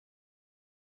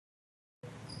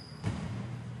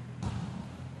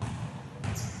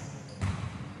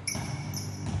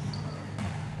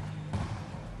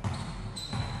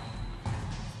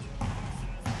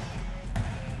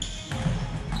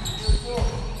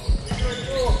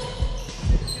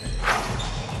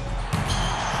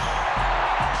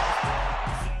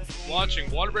watching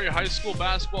Waterbury High School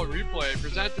basketball replay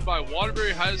presented by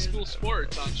Waterbury High School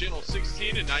Sports on channel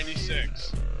 16 and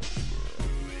 96.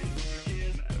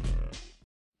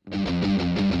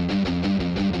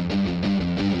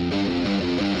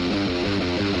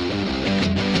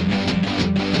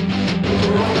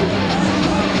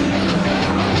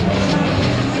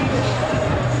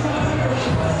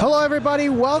 Hello everybody,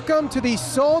 welcome to the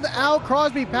sold-out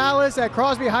Crosby Palace at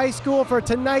Crosby High School for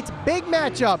tonight's big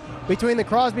matchup between the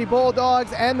Crosby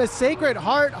Bulldogs and the Sacred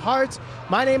Heart Hearts.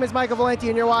 My name is Michael Valenti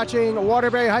and you're watching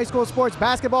Waterbury High School Sports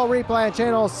Basketball Replay on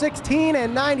channel 16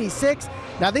 and 96.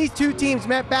 Now these two teams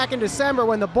met back in December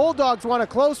when the Bulldogs won a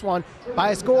close one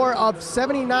by a score of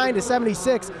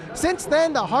 79-76. Since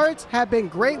then, the Hearts have been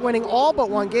great, winning all but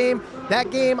one game. That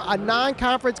game, a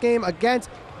non-conference game against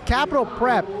Capital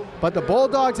Prep, but the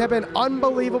Bulldogs have been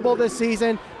unbelievable this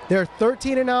season. They're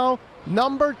 13-0,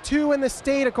 number 2 in the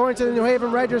state according to the New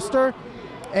Haven Register,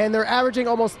 and they're averaging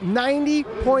almost 90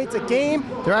 points a game.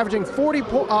 They're averaging 40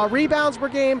 rebounds per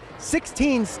game,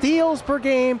 16 steals per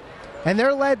game, and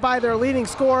they're led by their leading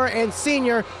scorer and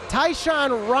senior,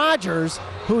 Tyshawn Rogers,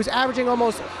 who's averaging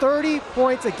almost 30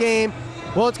 points a game.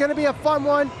 Well, it's going to be a fun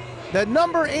one. The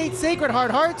number 8 Sacred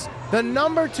Heart Hearts, the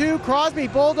number 2 Crosby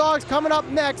Bulldogs coming up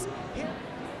next.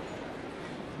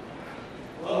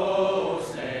 Oh,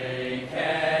 say,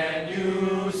 can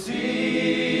you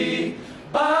see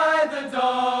by the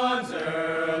dawn's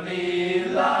early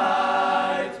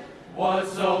light what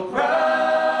so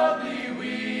proudly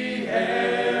we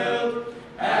hailed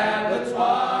at the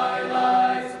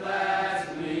twilight's last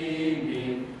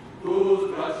gleaming,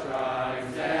 whose broad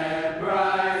stripes and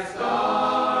bright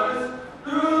stars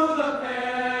through the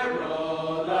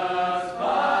perilous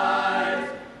fight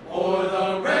o'er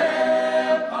the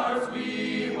ramparts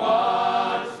we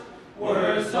watched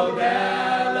were so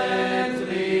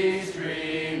gallantly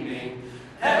streaming,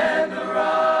 and the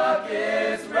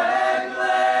rocket's red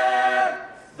glare,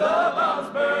 the bombs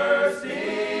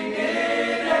bursting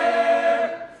in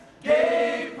air,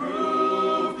 gave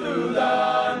proof through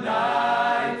the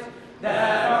night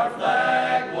that our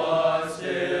flag was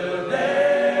still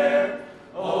there.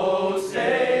 Oh,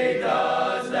 say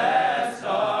does that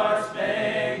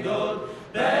star-spangled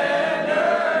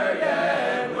banner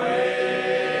yet wave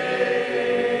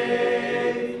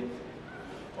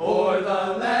o'er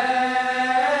the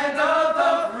land of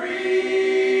the free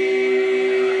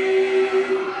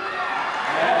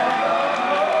and the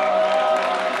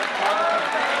Lord of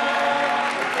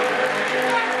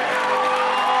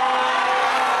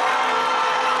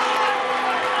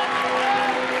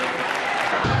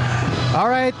All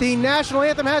right, the national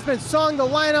anthem has been sung, the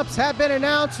lineups have been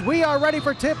announced. We are ready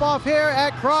for tip-off here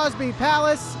at Crosby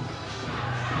Palace.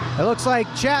 It looks like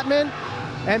Chapman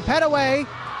and Petaway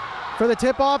for the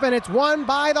tip-off, and it's won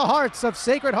by the Hearts of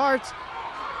Sacred Hearts.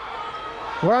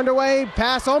 We're underway,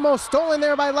 pass almost stolen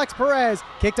there by Lex Perez,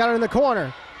 kicked out in the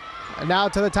corner. And now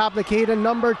to the top of the key to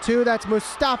number 2, that's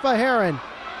Mustafa Heron.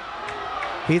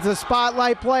 He's the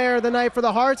spotlight player of the night for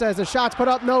the Hearts as the shots put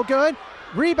up no good.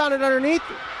 Rebounded underneath,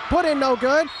 put in no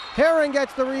good. Heron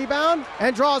gets the rebound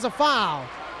and draws a foul.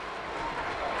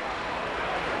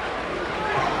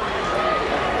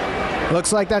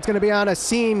 Looks like that's going to be on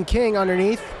Asim King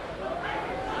underneath.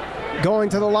 Going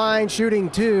to the line, shooting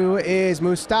 2 is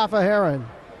Mustafa Heron.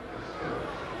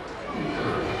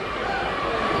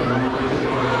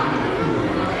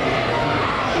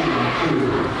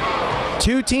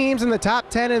 Two teams in the top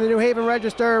 10 in the New Haven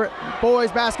Register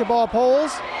boys basketball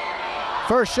polls.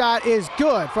 First shot is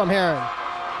good from Heron.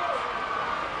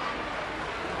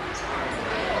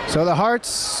 So the Hearts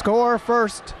score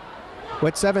first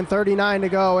with 7:39 to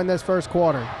go in this first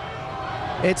quarter.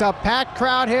 It's a packed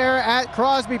crowd here at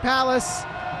Crosby Palace.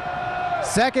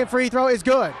 Second free throw is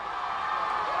good.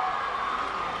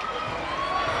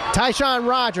 Tyshawn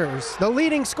Rogers, the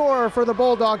leading scorer for the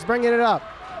Bulldogs, bringing it up.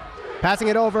 Passing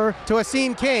it over to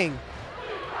Asim King.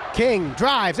 King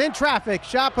drives in traffic,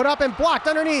 shot put up and blocked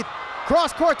underneath.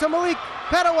 Cross court to Malik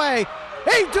Petaway.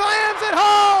 He slams it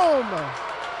home!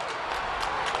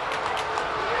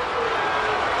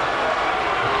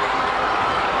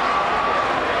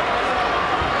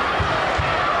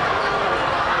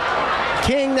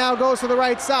 King now goes to the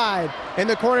right side. In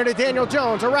the corner to Daniel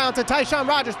Jones. Around to Tyshawn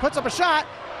Rogers. Puts up a shot.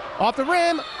 Off the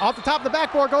rim. Off the top of the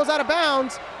backboard. Goes out of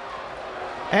bounds.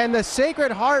 And the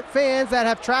Sacred Heart fans that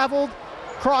have traveled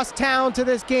across town to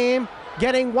this game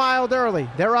getting wild early.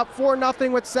 They're up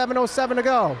 4-0 with 7:07 to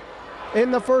go in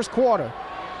the first quarter.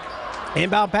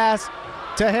 Inbound pass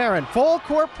to Heron. Full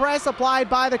court press applied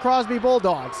by the Crosby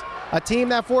Bulldogs, a team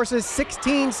that forces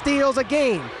 16 steals a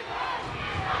game.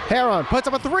 Heron puts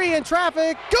up a 3 in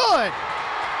traffic. Good!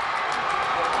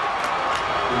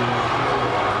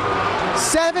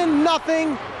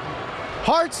 7-0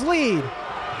 Hearts lead.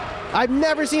 I've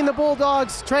never seen the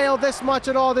Bulldogs trail this much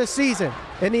at all this season.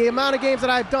 In the amount of games that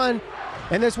I've done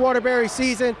in this Waterbury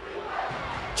season,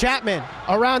 Chapman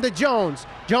around to Jones.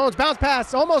 Jones bounce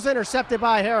pass, almost intercepted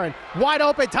by Heron. Wide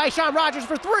open, Tyshawn Rogers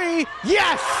for three.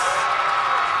 Yes!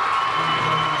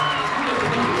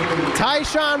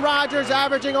 Tyshawn Rogers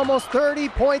averaging almost 30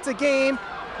 points a game.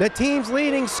 The team's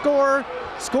leading scorer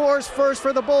scores first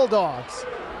for the Bulldogs.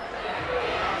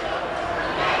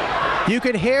 You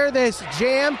can hear this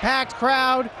jam-packed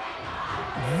crowd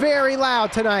very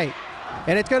loud tonight,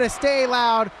 and it's going to stay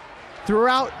loud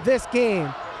throughout this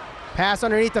game. Pass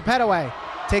underneath to Petaway.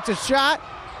 Takes a shot,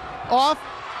 off,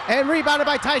 and rebounded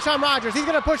by Tyshawn Rogers. He's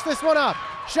going to push this one up.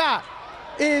 Shot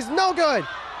is no good.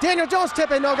 Daniel Jones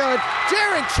tipping, no good.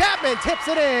 Jaron Chapman tips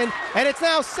it in, and it's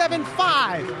now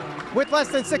 7-5 with less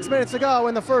than 6 minutes to go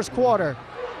in the first quarter.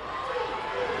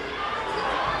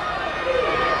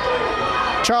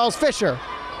 Charles Fisher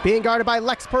being guarded by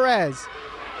Lex Perez.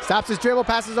 Stops his dribble,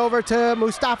 passes over to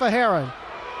Mustafa Heron.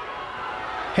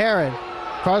 Heron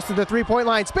crosses to the three-point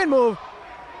line, spin move.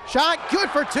 Shot good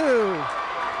for two.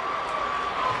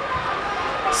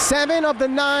 7 of the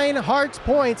 9 Hearts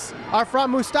points are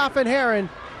from Mustafa and Heron.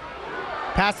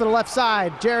 Pass to the left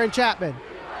side, Jaron Chapman.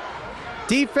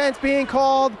 Defense being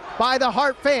called by the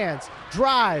Hart fans.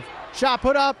 Drive, shot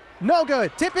put up, no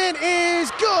good. Tip in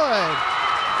is good.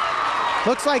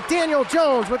 Looks like Daniel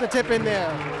Jones with the tip in there.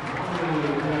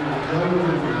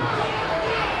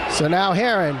 So now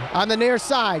Heron on the near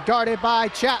side, guarded by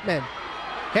Chapman.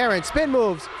 Heron spin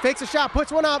moves, fakes a shot,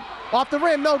 puts one up, off the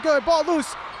rim, no good. Ball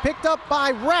loose, picked up by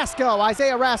Rasco,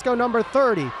 Isaiah Rasco, number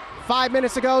 30. 5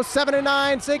 minutes ago,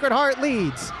 7-9, Sacred Heart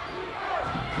leads.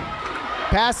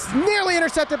 Pass nearly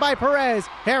intercepted by Perez.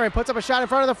 Heron puts up a shot in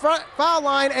front of the foul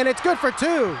line, and it's good for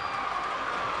two.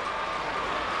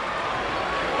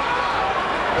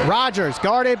 Rogers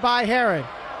guarded by Heron.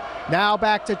 Now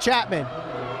back to Chapman.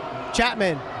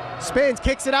 Chapman spins,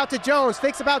 kicks it out to Jones,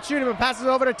 thinks about shooting, but passes it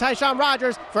over to Tyshawn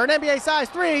Rogers for an NBA size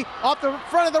three. Off the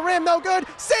front of the rim, no good.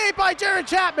 Saved by Jaron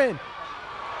Chapman.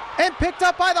 And picked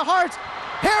up by the Hearts.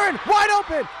 Heron wide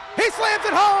open. He slams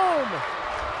it home.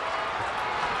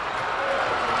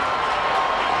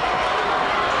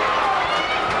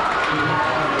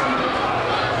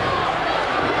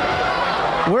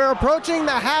 We're approaching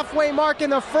the halfway mark in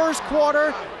the first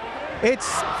quarter. It's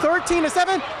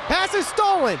 13-7. Pass is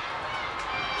stolen.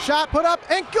 Shot put up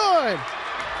and good.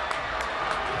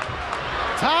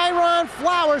 Tyron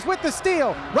Flowers with the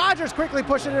steal. Rogers quickly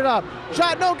pushing it up.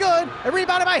 Shot no good. And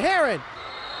rebounded by Heron.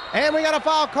 And we got a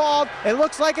foul called. It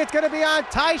looks like it's going to be on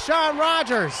Tyshawn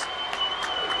Rogers.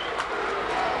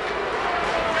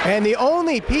 And the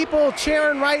only people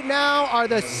cheering right now are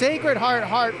the Sacred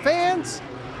Heart fans.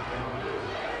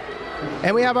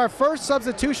 And we have our first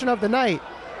substitution of the night,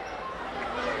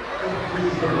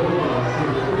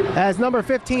 as number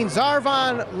 15,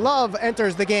 Zarvon Love,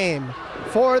 enters the game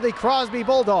for the Crosby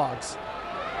Bulldogs.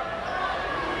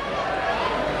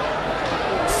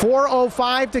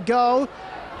 4:05 to go.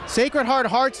 Sacred Heart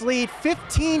Hearts lead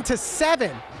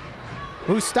 15-7.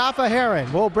 Mustafa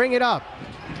Heron will bring it up.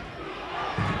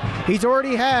 He's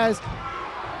already has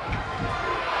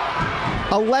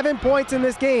 11 points in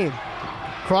this game.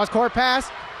 Cross-court pass,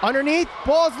 underneath,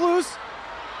 ball's loose.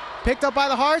 Picked up by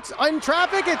the Hearts, in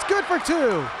traffic, it's good for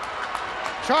two.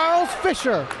 Charles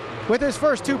Fisher with his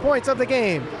first 2 points of the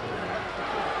game.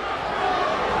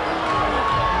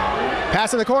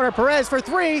 Pass in the corner, Perez for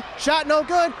three, shot no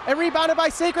good, and rebounded by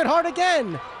Sacred Heart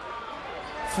again.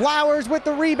 Flowers with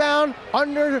the rebound,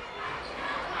 under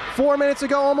 4 minutes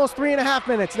ago, almost 3.5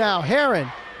 minutes now.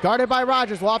 Heron, guarded by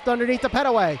Rogers, loft underneath to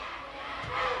Petaway.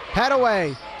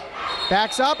 Petaway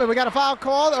backs up, and we got a foul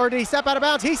called, or did he step out of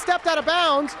bounds? He stepped out of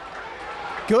bounds.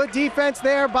 Good defense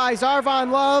there by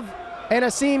Zarvon Love and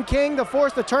Asim King to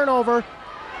force the turnover.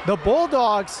 The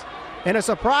Bulldogs, in a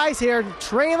surprise here,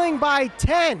 trailing by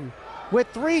 10 with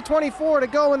 3:24 to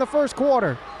go in the first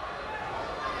quarter.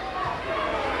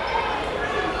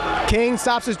 King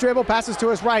stops his dribble, passes to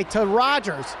his right to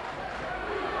Rogers,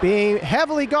 being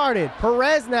heavily guarded.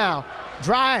 Perez now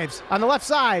drives on the left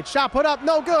side, shot put up,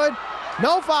 no good.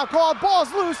 No foul called,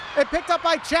 ball's loose, and picked up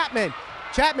by Chapman.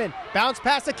 Chapman bounce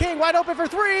pass to King, wide open for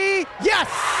three. Yes!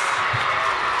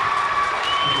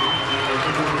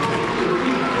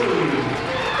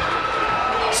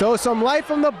 So some life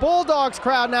from the Bulldogs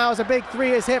crowd now as a big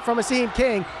three is hit from Asim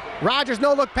King. Rogers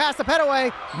no look pass to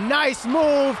Petaway. Nice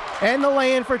move, and the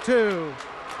lay-in for two.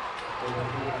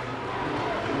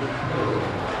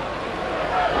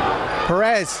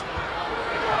 Perez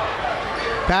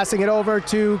passing it over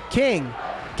to King.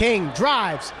 King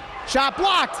drives, Shot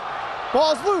blocked.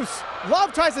 Ball's loose.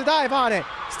 Love tries to dive on it.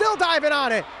 Still diving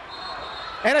on it.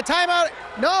 And a timeout.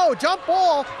 No, jump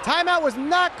ball. Timeout was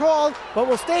not called, but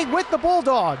will stay with the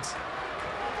Bulldogs.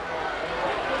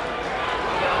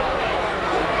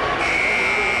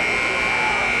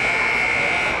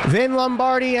 Vin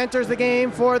Lombardi enters the game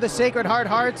for the Sacred Heart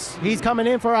Hearts. He's coming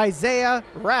in for Isaiah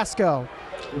Rasco.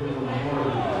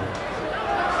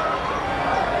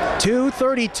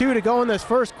 2:32 to go in this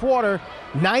first quarter.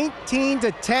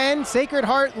 19-10, Sacred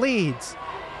Heart leads.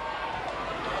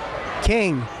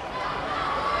 King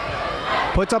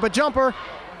puts up a jumper.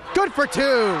 Good for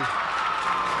two.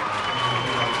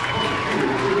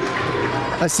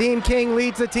 Asim King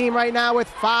leads the team right now with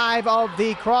 5 of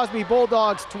the Crosby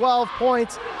Bulldogs' 12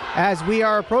 points as we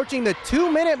are approaching the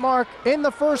 2-minute mark in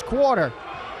the first quarter.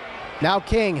 Now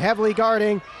King heavily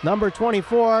guarding number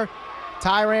 24,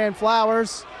 Tyran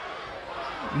Flowers.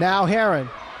 Now Heron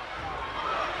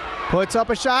puts up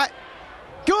a shot.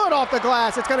 Good off the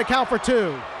glass. It's going to count for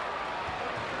 2.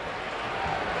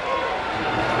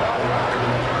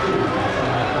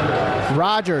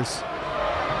 Rogers.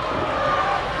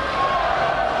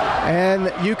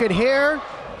 And you can hear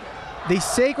the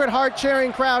Sacred Heart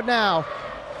cheering crowd now.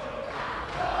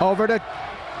 Over to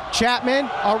Chapman,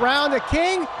 around to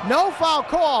King, no foul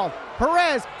called.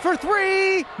 Perez for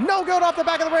 3, no good off the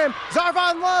back of the rim.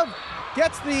 Zarvon Love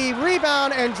gets the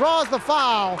rebound and draws the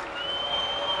foul.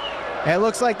 It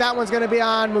looks like that one's going to be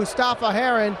on Mustafa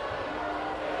Heron.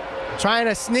 Trying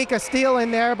to sneak a steal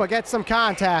in there, but gets some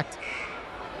contact.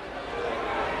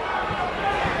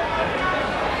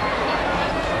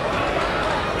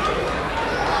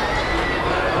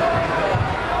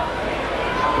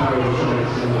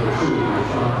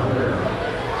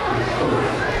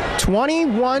 Two,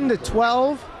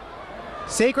 21-12,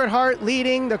 Sacred Heart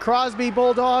leading the Crosby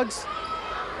Bulldogs.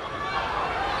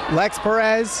 Lex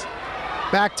Perez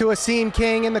back to Asim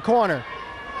King in the corner.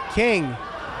 King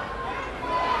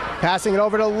passing it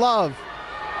over to Love.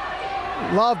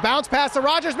 Love bounce pass to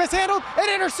Rogers, mishandled and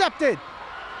intercepted.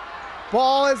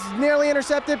 Ball is nearly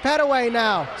intercepted. Petaway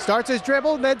now starts his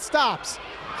dribble, then stops.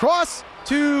 Cross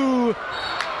to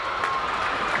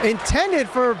intended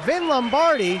for Vin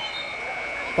Lombardi,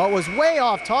 but was way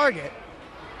off target.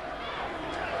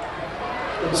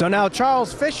 So now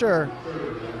Charles Fisher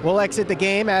will exit the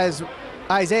game as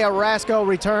Isaiah Rasco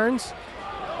returns.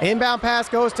 Inbound pass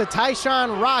goes to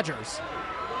Tyshawn Rogers.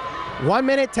 1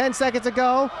 minute, 10 seconds to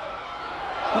go.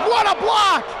 What a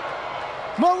block!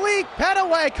 Malik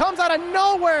Petaway comes out of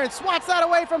nowhere and swats that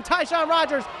away from Tyshawn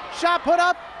Rogers. Shot put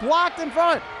up, blocked in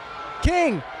front.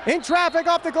 King in traffic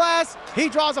off the glass. He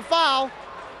draws a foul.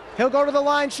 He'll go to the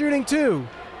line shooting 2.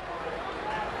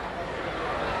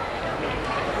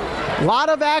 A lot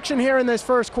of action here in this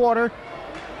first quarter.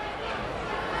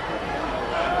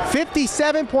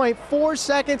 57.4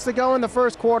 seconds to go in the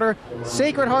first quarter.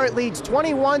 Sacred Heart leads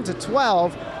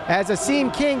 21-12 as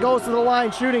Asim King goes to the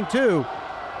line shooting 2.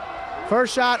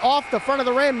 First shot off the front of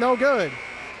the rim, no good.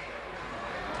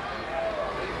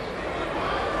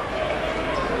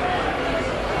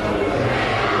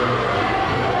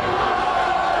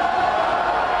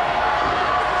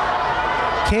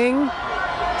 King,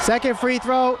 second free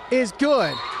throw is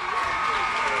good.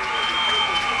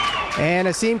 And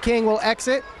Asim King will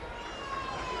exit.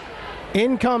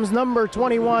 In comes number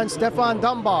 21, Stefan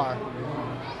Dunbar.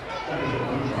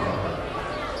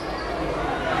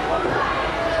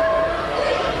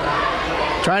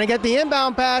 Trying to get the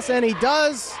inbound pass, and he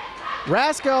does.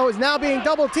 Rasco is now being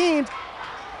double teamed.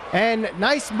 And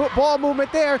nice ball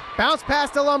movement there. Bounce pass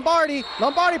to Lombardi.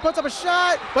 Lombardi puts up a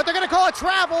shot, but they're going to call it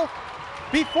travel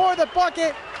before the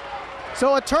bucket.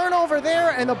 So a turnover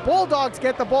there, and the Bulldogs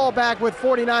get the ball back with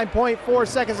 49.4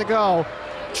 seconds to go.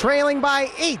 Trailing by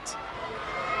 8.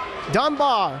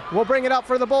 Dunbar will bring it up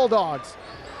for the Bulldogs.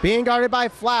 Being guarded by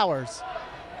Flowers.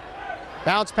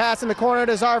 Bounce pass in the corner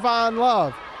to Zarvon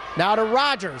Love. Now to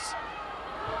Rogers.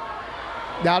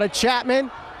 Now to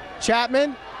Chapman.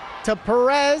 Chapman to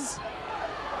Perez.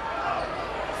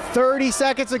 30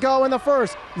 seconds to go in the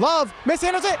first. Love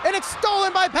mishandles it, and it's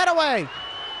stolen by Petaway.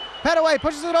 Petaway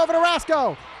pushes it over to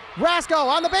Rasco. Rasco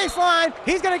on the baseline.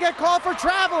 He's going to get called for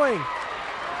traveling.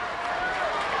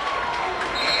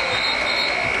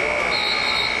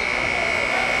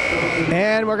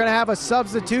 And we're going to have a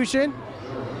substitution.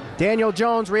 Daniel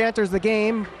Jones re-enters the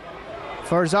game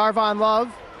for Zarvon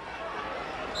Love.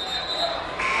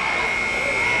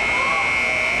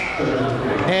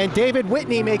 And David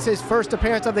Whitney makes his first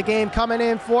appearance of the game, coming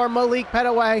in for Malik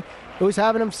Petaway, who's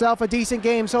having himself a decent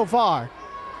game so far.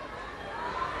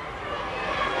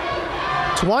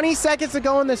 20 seconds to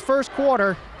go in this first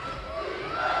quarter.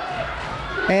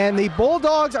 And the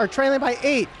Bulldogs are trailing by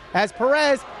 8 as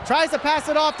Perez tries to pass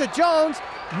it off to Jones.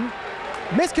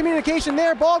 Miscommunication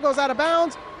there, ball goes out of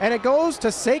bounds, and it goes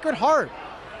to Sacred Heart.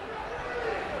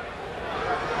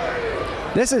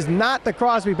 This is not the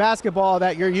Crosby basketball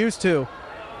that you're used to.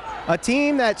 A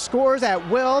team that scores at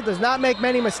will, does not make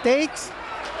many mistakes,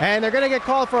 and they're going to get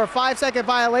called for a 5-second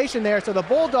violation there, so the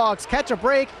Bulldogs catch a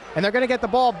break, and they're going to get the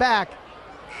ball back.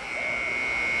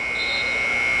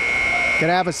 Going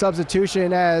to have a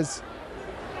substitution as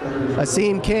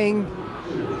Asim King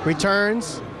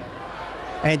returns,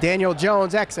 and Daniel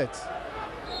Jones exits.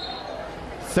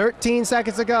 13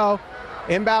 seconds to go.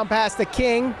 Inbound pass to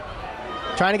King.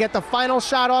 Trying to get the final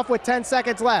shot off with 10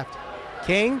 seconds left.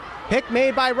 King, pick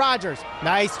made by Rogers.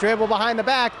 Nice dribble behind the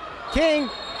back. King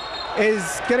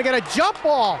is going to get a jump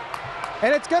ball,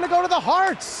 and it's going to go to the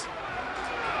Hearts.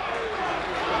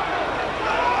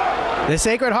 The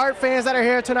Sacred Heart fans that are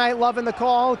here tonight loving the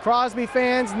call. Crosby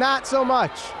fans, not so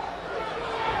much.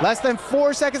 Less than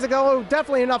 4 seconds ago,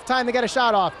 definitely enough time to get a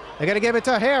shot off. They're going to give it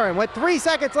to Heron with 3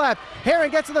 seconds left. Heron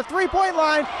gets to the three-point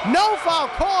line. No foul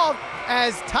called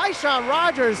as Tyshawn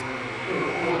Rogers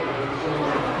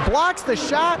blocks the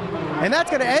shot, and that's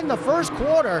going to end the first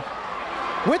quarter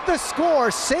with the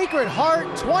score, Sacred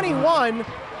Heart 21,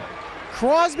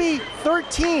 Crosby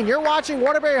 13. You're watching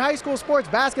Waterbury High School Sports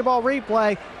Basketball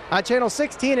Replay on channel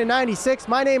 16 and 96.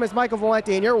 My name is Michael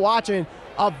Valenti, and you're watching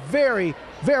a very,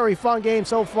 very fun game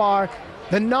so far.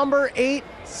 The number 8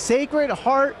 Sacred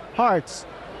Heart Hearts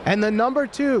and the number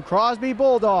 2 Crosby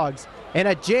Bulldogs in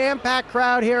a jam-packed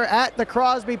crowd here at the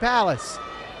Crosby Palace.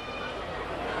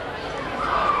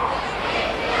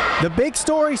 The big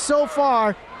story so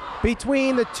far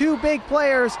between the 2 big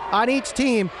players on each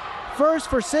team. First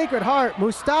for Sacred Heart,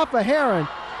 Mustafa Heron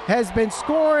has been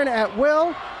scoring at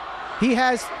will. He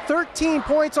has 13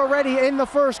 points already in the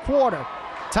first quarter.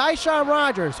 Tyshawn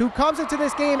Rogers, who comes into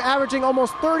this game averaging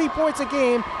almost 30 points a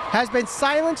game, has been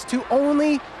silenced to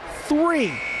only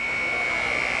 3.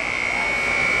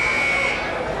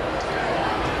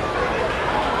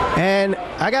 And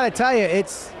I got to tell you,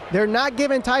 they're not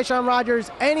giving Tyshawn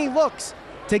Rogers any looks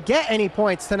to get any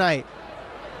points tonight.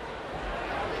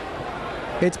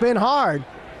 It's been hard.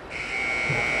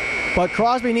 But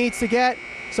Crosby needs to get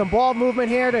some ball movement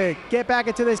here to get back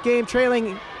into this game,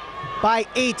 trailing by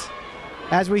 8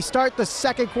 as we start the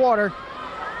second quarter.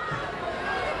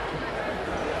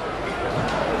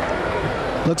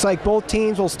 Looks like both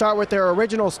teams will start with their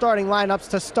original starting lineups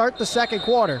to start the second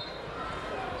quarter.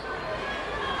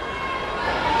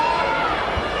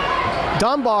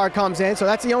 Dunbar comes in, so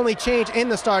that's the only change in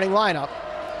the starting lineup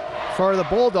for the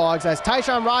Bulldogs as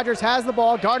Tyshawn Rogers has the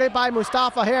ball, guarded by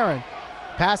Mustafa Heron.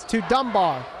 Pass to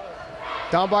Dunbar.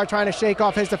 Dunbar trying to shake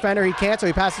off his defender. He can't, so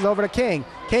he passes over to King.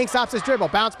 King stops his dribble.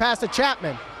 Bounce pass to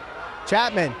Chapman.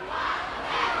 Chapman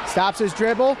stops his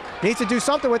dribble. Needs to do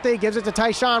something with it. He gives it to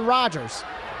Tyshawn Rogers.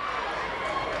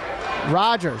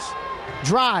 Rogers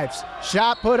drives.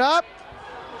 Shot put up.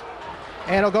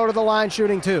 And he'll go to the line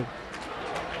shooting 2.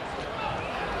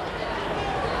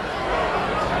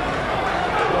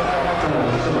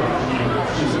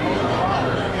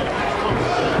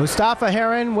 Mustafa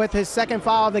Heron with his second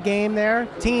foul of the game there,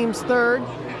 team's 3rd.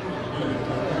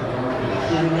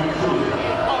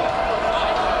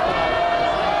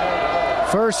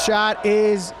 First shot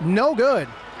is no good.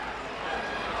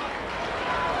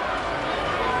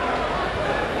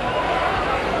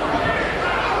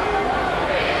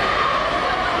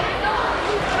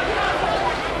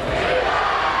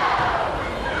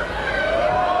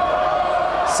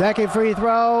 Second free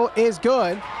throw is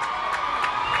good.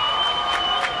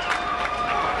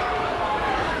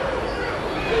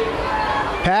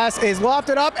 Pass is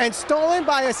lofted up and stolen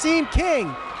by Asim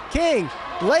King. King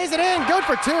lays it in, good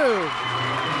for 2.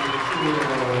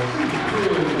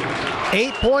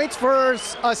 8 points for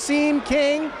Asim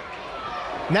King.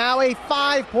 Now a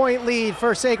 5-point lead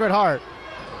for Sacred Heart.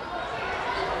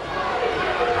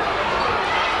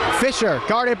 Fisher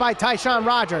guarded by Tyshawn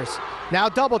Rogers. Now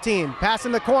double team, pass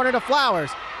in the corner to Flowers.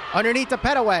 Underneath to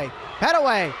Petaway.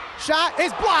 Petaway, shot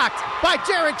is blocked by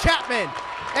Jaron Chapman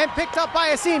and picked up by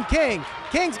Asim King.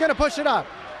 King's gonna push it up.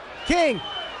 King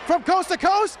from coast to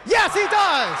coast. Yes, he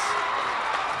does.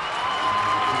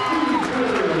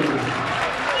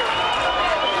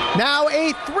 Now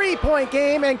a 3-point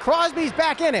game, and Crosby's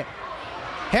back in it.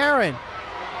 Heron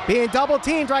being double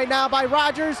teamed right now by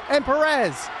Rogers and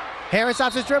Perez. Heron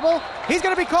stops his dribble. He's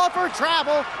gonna be called for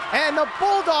travel, and the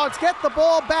Bulldogs get the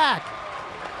ball back.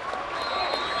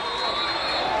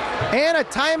 And a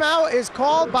timeout is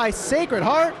called by Sacred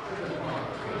Heart.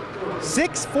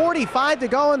 6:45 to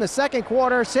go in the second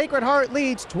quarter. Sacred Heart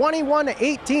leads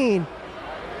 21-18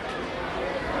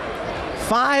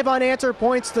 5 unanswered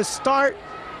points to start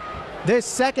this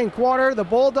second quarter. The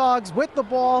Bulldogs with the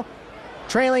ball,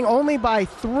 trailing only by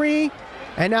 3.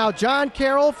 And now John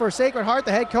Carroll for Sacred Heart,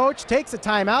 the head coach, takes a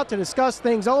timeout to discuss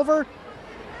things over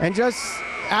and just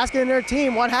asking their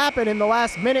team what happened in the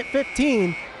last minute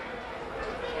 15.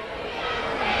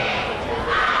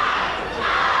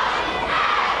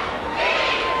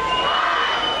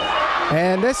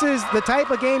 And this is the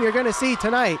type of game you're going to see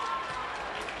tonight.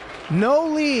 No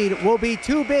lead will be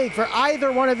too big for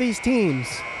either one of these teams.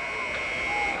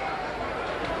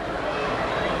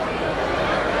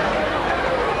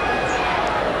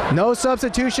 No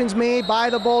substitutions made by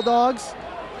the Bulldogs,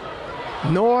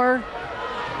 nor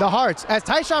the Hearts. As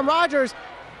Tyshawn Rogers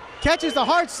catches the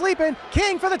Hearts sleeping,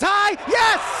 King for the tie,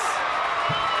 yes!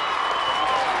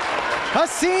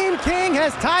 Hakeem King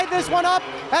has tied this one up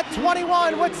at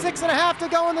 21 with 6.5 to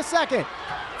go in the second.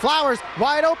 Flowers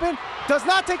wide open, does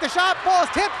not take the shot, ball is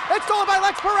tipped, it's stolen by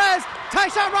Lex Perez.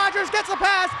 Tyshawn Rogers gets the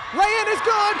pass, lay-in is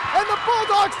good, and the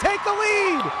Bulldogs take the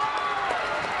lead.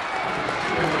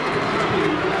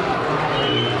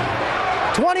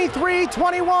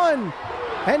 23-21,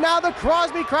 and now the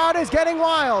Crosby crowd is getting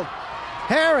wild.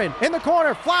 Heron in the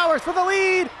corner, Flowers for the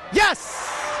lead, yes!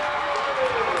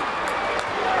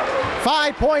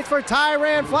 5 points for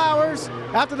Tyran Flowers.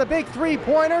 After the big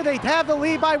three-pointer, they have the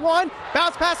lead by 1.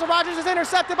 Bounce pass to Rogers is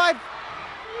intercepted by...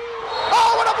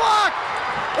 Oh, what a block!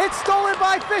 It's stolen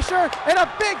by Fisher, and a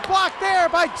big block there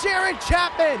by Jaron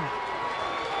Chapman.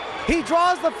 He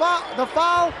draws the foul. The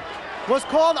foul was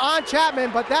called on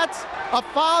Chapman, but that's a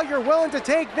foul you're willing to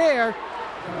take there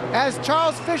as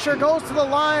Charles Fisher goes to the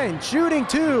line, shooting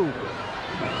 2.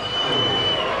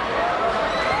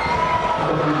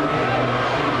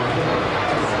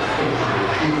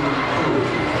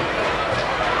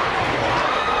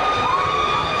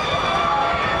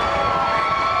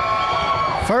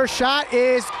 First shot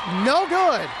is no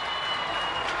good.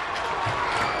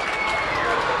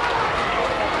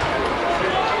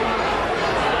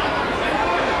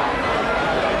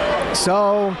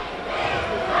 So,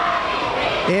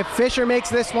 if Fisher makes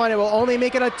this one, it will only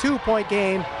make it a 2-point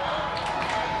game.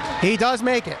 He does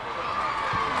make it.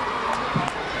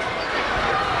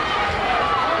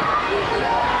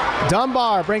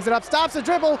 Dunbar brings it up, stops the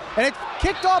dribble, and it's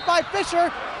kicked off by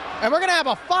Fisher, and we're going to have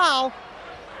a foul.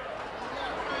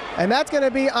 And that's going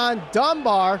to be on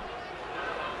Dunbar,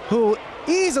 who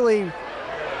easily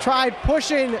tried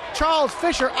pushing Charles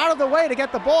Fisher out of the way to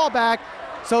get the ball back.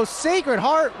 So Sacred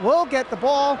Heart will get the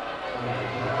ball.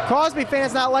 Crosby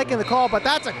fans not liking the call, but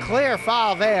that's a clear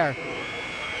foul there.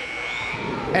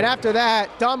 And after that,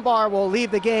 Dunbar will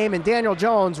leave the game, and Daniel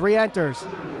Jones re-enters.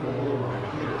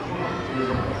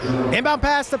 Inbound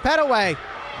pass to Petaway.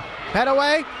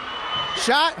 Petaway,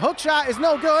 shot, hook shot is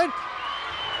no good.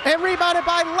 And rebounded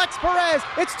by Lex Perez.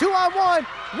 It's 2-on-1.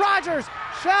 Rogers,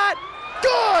 shot,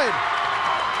 good!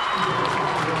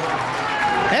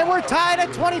 And we're tied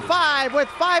at 25 with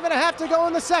 5.5 to go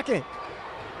in the second.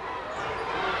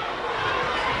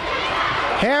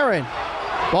 Heron,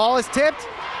 ball is tipped.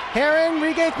 Heron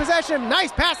regains possession.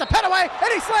 Nice pass to Petaway,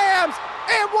 and he slams,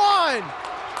 and 1.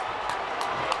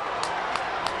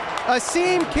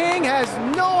 Hakeem King has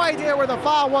no idea where the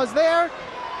foul was there.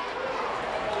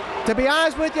 To be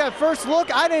honest with you, at first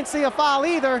look, I didn't see a foul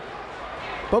either.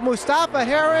 But Malik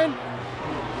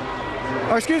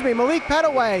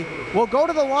Petaway will go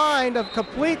to the line to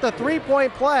complete the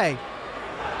 3-point play.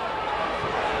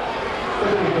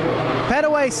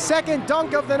 Petaway's second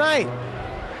dunk of the night.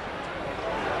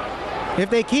 If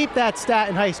they keep that stat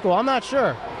in high school, I'm not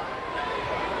sure.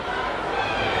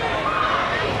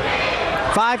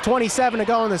 5:27 to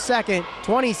go in the second.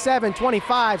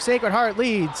 27-25, Sacred Heart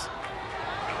leads.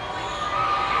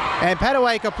 And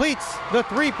Petaway completes the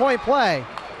 3-point play.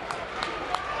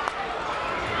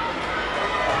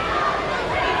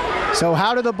 So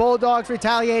how do the Bulldogs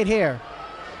retaliate here?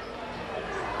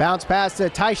 Bounce pass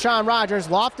to Tyshawn Rogers,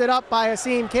 lofted up by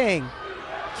Hakeem King.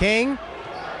 King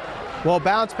will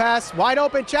bounce pass, wide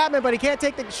open Chapman, but he can't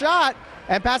take the shot,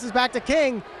 and passes back to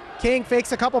King. King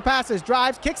fakes a couple passes,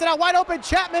 drives, kicks it out wide open,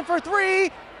 Chapman for 3.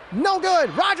 No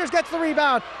good. Rogers gets the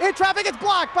rebound. In traffic, it's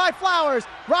blocked by Flowers.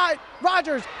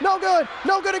 Rogers, no good.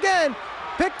 No good again.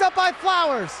 Picked up by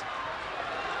Flowers.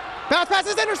 Bounce pass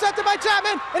is intercepted by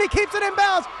Chapman, and he keeps it in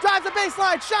bounds. Drives the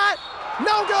baseline. Shot.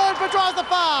 No good, but draws the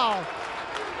foul.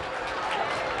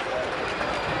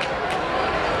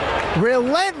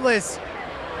 Relentless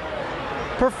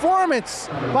performance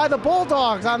by the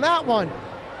Bulldogs on that one.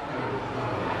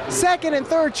 Second and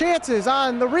third chances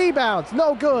on the rebounds.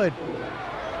 No good.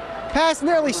 Pass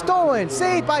nearly stolen,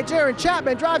 saved by Jaron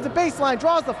Chapman, drives the baseline,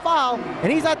 draws the foul,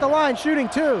 and he's at the line shooting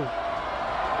 2.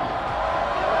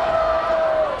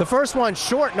 The first one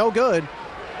short, no good.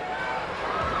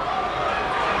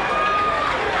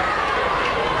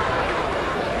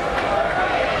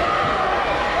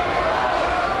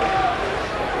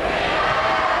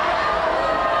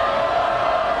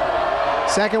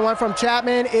 Second one from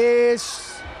Chapman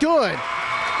is good.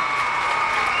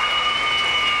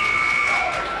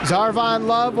 Zarvon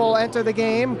Love will enter the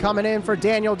game, coming in for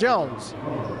Daniel Jones.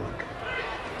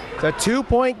 It's a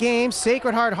 2-point game.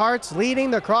 Sacred Heart Hearts leading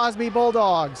the Crosby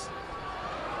Bulldogs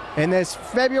in this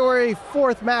February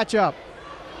 4th matchup.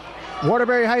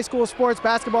 Waterbury High School Sports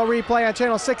Basketball Replay on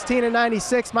Channel 16 and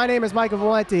 96. My name is Michael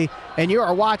Valenti, and you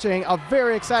are watching a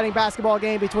very exciting basketball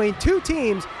game between two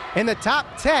teams in the top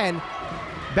 10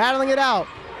 battling it out.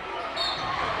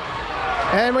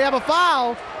 And we have a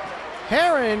foul.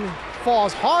 Heron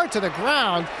falls hard to the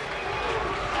ground.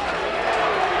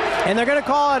 And they're going to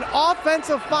call an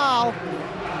offensive foul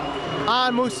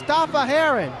on Mustafa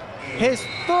Heron, his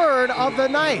third of the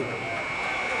night.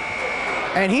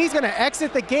 And he's going to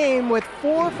exit the game with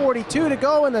 4:42 to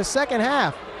go in the second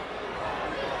half.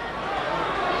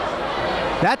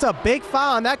 That's a big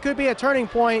foul, and that could be a turning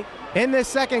point in this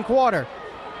second quarter.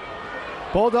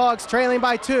 Bulldogs trailing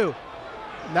by 2.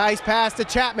 Nice pass to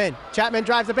Chapman. Chapman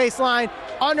drives the baseline.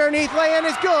 Underneath lay-in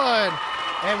is good.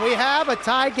 And we have a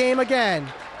tied game again.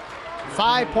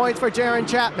 5 points for Jaron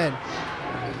Chapman.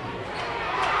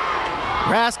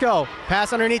 Rasco,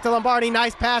 pass underneath to Lombardi.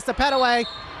 Nice pass to Petaway.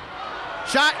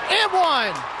 Shot and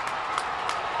one.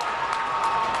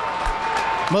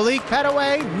 Malik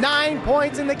Petaway, 9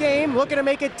 points in the game, looking to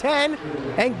make it 10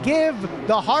 and give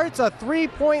the Hearts a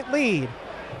 3-point lead.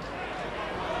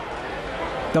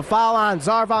 The foul on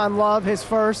Zarvon Love, his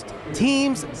first,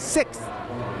 team's 6th.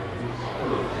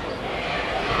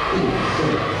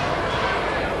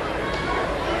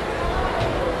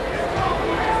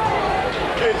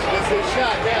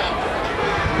 Shot down.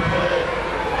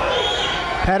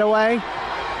 Petaway.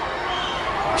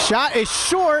 Shot is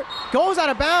short, goes out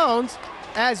of bounds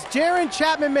as Jaron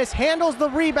Chapman mishandles the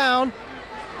rebound,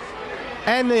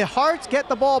 and the Hearts get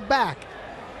the ball back.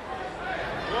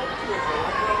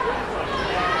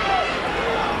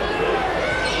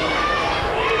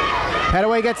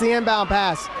 Petaway gets the inbound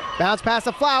pass. Bounce pass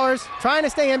to Flowers, trying to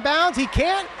stay in bounds. He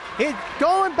can't. It's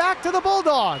going back to the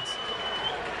Bulldogs.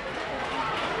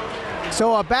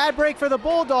 So a bad break for the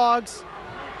Bulldogs.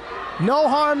 No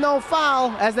harm, no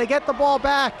foul as they get the ball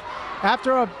back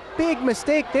after a big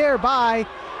mistake there by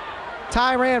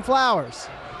Tyran Flowers.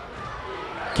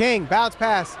 King, bounce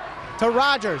pass to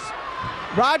Rogers.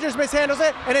 Rogers mishandles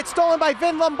it, and it's stolen by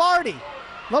Vin Lombardi.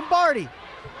 Lombardi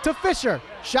to Fisher.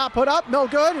 Shot put up, no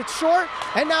good, it's short,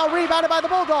 and now rebounded by the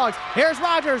Bulldogs. Here's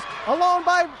Rogers, alone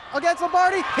against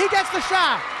Lombardi. He gets the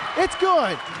shot. It's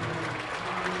good.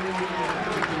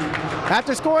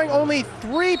 After scoring only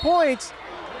 3 points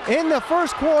in the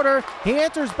first quarter, he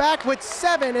enters back with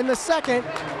 7 in the second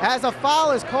as a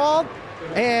foul is called,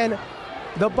 and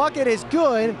the bucket is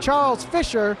good. Charles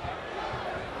Fisher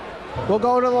will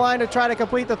go to the line to try to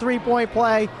complete the 3-point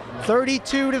play.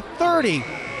 32-30.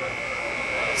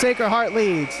 Sacred Heart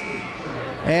leads.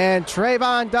 And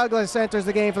Trayvon Douglas enters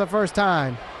the game for the first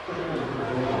time.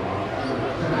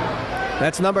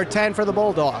 That's number 10 for the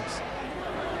Bulldogs.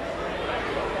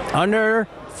 Under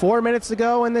 4 minutes to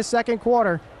go in this second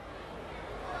quarter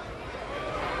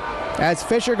as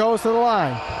Fisher goes to the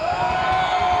line.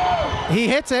 He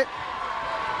hits it.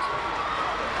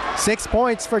 6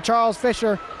 points for Charles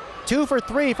Fisher. 2 for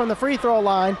 3 from the free throw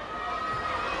line.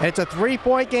 And it's a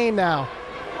 3-point game now.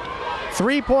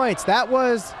 3 points. That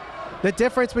was the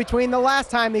difference between the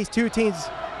last time these two teams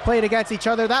played against each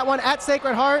other. That one at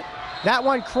Sacred Heart. That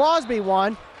one Crosby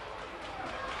won.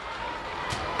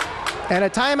 And a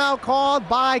timeout called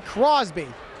by Crosby.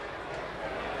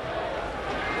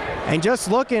 And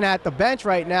just looking at the bench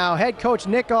right now, head coach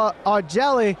Nick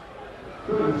Augelli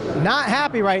not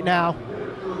happy right now.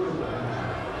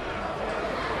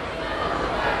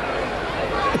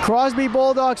 The Crosby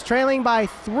Bulldogs trailing by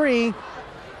 3.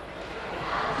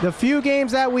 The few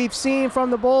games that we've seen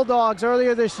from the Bulldogs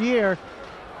earlier this year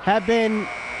have been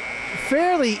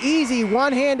fairly easy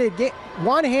one-handed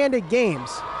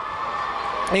games,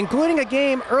 including a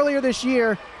game earlier this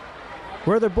year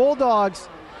where the Bulldogs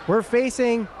were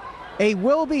facing a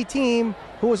Wilby team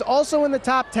who was also in the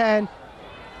top 10.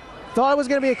 Thought it was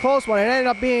going to be a close one. It ended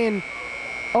up being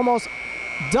almost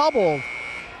double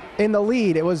in the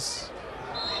lead. It was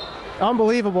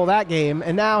unbelievable, that game.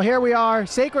 And now here we are,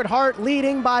 Sacred Heart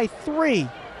leading by 3.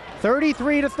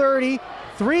 33-30,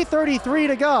 3:33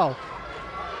 to go.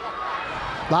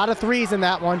 A lot of threes in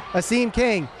that one. Asim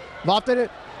King lofted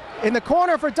it in the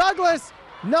corner for Douglas.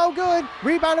 No good.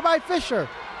 Rebounded by Fisher.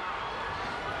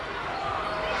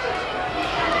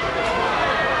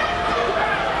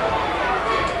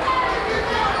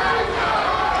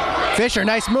 Fisher,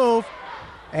 nice move.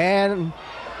 And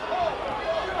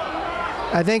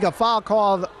I think a foul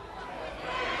called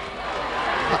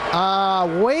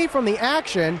away from the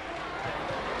action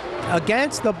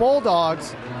against the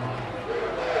Bulldogs.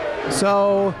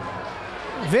 So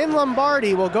Vin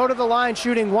Lombardi will go to the line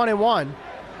shooting 1-1.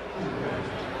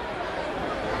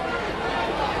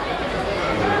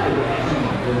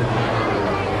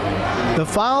 The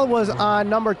foul was on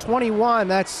number 21,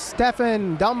 that's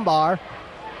Stefan Dunbar.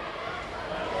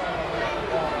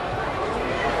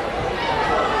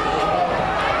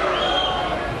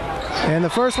 And the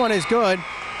first one is good.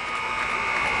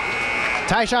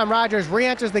 Tyshawn Rogers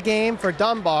re-enters the game for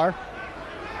Dunbar.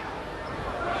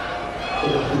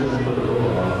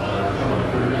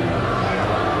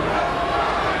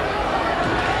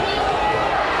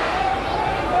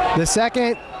 The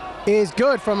second is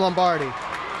good from Lombardi.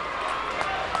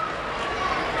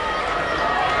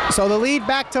 So the lead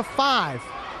back to 5.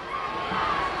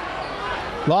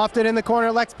 Lofted in the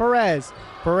corner, Lex Perez.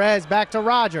 Perez back to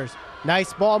Rogers.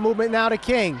 Nice ball movement now to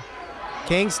King.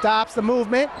 King stops the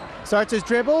movement, starts his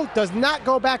dribble, does not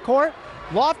go back court.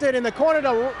 Lofted in the corner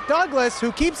to Douglas,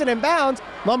 who keeps it in bounds.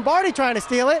 Lombardi trying to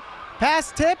steal it.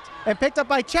 Pass tipped and picked up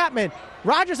by Chapman.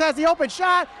 Rogers has the open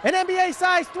shot, an NBA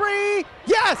size 3.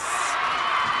 Yes!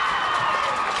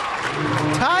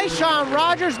 Tyshawn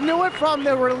Rogers knew it from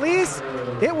the release.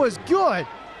 It was good.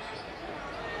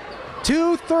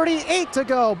 2:38 to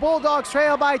go. Bulldogs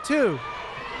trail by 2.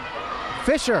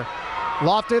 Fisher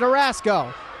lofted to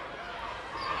Rasco.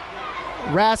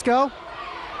 Rasco,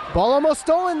 ball almost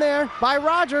stolen there by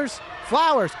Rogers.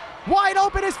 Flowers, wide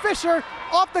open is Fisher,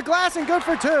 off the glass and good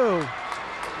for 2.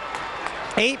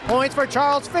 8 points for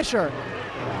Charles Fisher.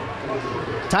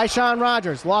 Tyshawn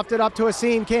Rogers lofted up to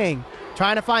Asim King.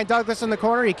 Trying to find Douglas in the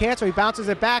corner, he can't, so he bounces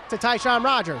it back to Tyshawn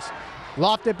Rogers.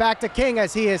 Lofted back to King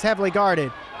as he is heavily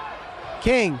guarded.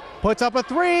 King puts up a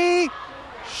 3,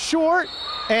 short,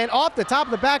 and off the top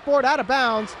of the backboard, out of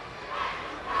bounds.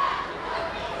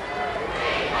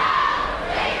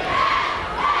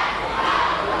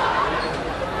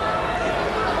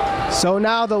 So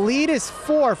now the lead is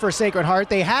 4 for Sacred Heart.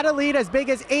 They had a lead as big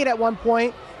as 8 at one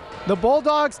point. The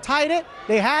Bulldogs tied it.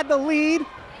 They had the lead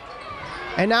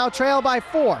and now trail by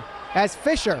 4 as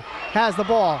Fisher has the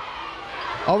ball.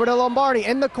 Over to Lombardi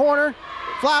in the corner.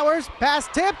 Flowers, pass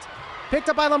tipped. Picked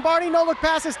up by Lombardi, no look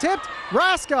pass is tipped.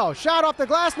 Rasco, shot off the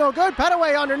glass, no good.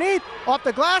 Petaway underneath, off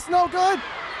the glass, no good.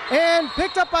 And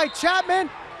picked up by Chapman.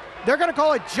 They're gonna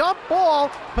call it jump ball.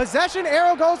 Possession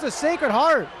arrow goes to Sacred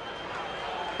Heart.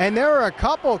 And there were a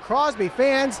couple Crosby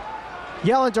fans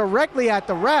yelling directly at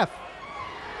the ref.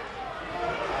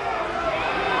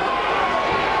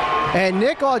 And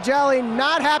Nick Algelli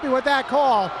not happy with that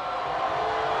call.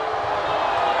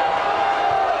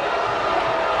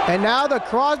 And now the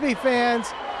Crosby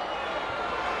fans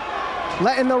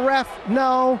letting the ref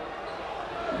know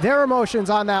their emotions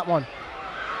on that one.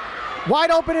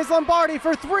 Wide open is Lombardi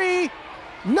for 3.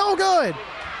 No good.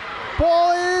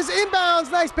 Ball is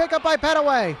inbounds. Nice pickup by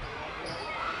Petaway.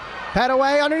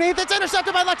 Petaway underneath. It's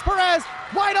intercepted by Lex Perez.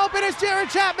 Wide open is Jared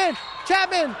Chapman.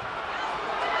 Chapman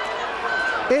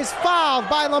is fouled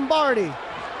by Lombardi.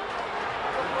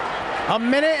 A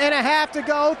minute and a half to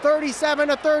go,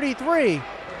 37-33.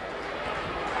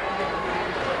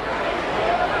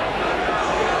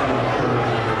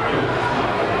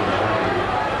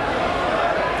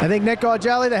 I think Nick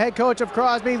Algelli, the head coach of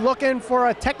Crosby, looking for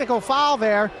a technical foul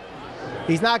there.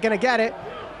 He's not going to get it.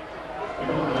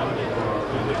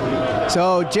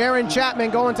 So Jaron Chapman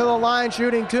going to the line,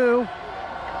 shooting 2.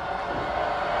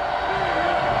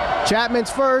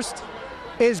 Chapman's first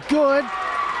is good.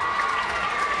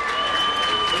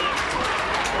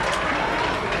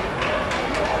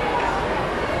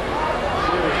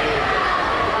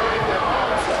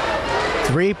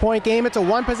 Three-point game. It's a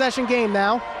one-possession game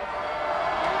now.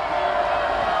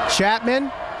 Chapman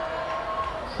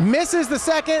misses the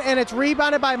second, and it's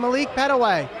rebounded by Malik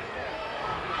Petaway.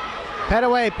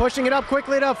 Petaway pushing it up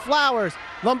quickly to Flowers.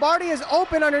 Lombardi is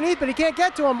open underneath, but he can't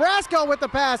get to him. Rasco with the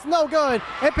pass, no good.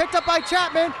 And picked up by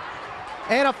Chapman.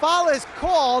 And a foul is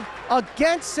called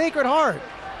against Sacred Heart.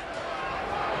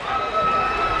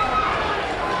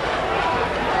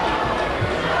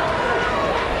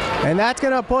 And that's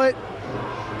going to put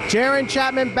Jaron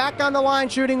Chapman back on the line,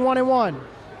 shooting 1-1.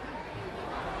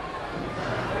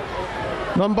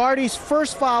 Lombardi's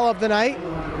first foul of the night.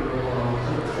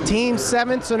 Team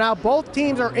 7th, so now both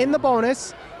teams are in the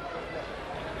bonus.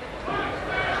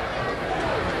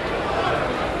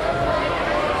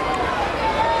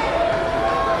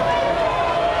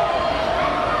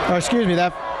 Oh, excuse me,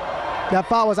 that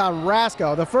foul was on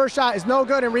Rasco. The first shot is no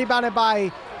good and rebounded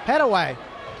by Petaway.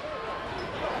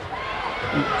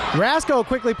 Rasco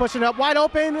quickly pushing up, wide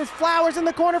open. There's Flowers in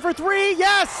the corner for three.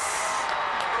 Yes!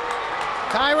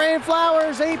 Tyrain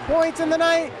Flowers, 8 points in the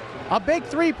night. A big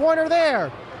three-pointer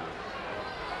there.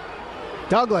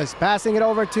 Douglas passing it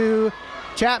over to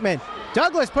Chapman.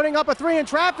 Douglas putting up a three in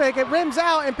traffic. It rims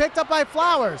out and picked up by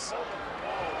Flowers.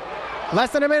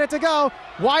 Less than a minute to go.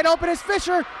 Wide open is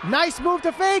Fisher. Nice move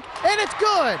to fake, and it's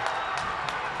good.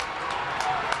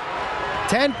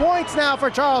 10 points now for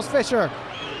Charles Fisher.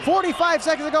 45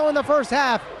 seconds to go in the first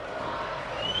half.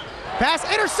 Pass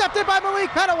intercepted by Malik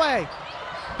Petaway.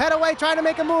 Petaway trying to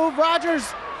make a move.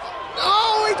 Rogers.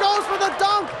 Oh, he goes for the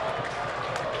dunk.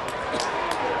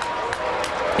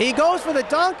 He goes for the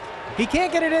dunk. He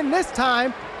can't get it in this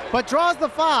time, but draws the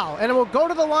foul, and it will go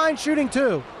to the line shooting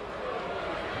two.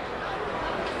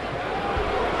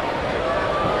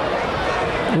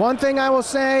 One thing I will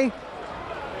say,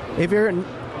 if you're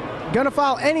going to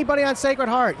foul anybody on Sacred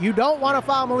Heart, you don't want to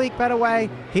foul Malik Petaway.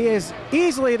 He is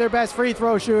easily their best free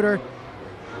throw shooter.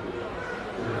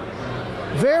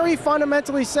 Very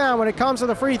fundamentally sound when it comes to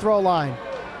the free throw line.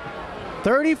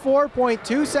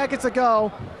 34.2 seconds to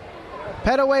go.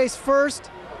 Petaway's first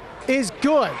is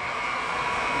good.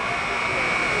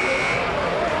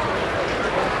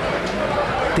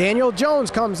 Daniel Jones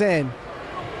comes in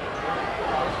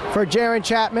for Jaron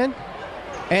Chapman,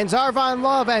 and Zarvon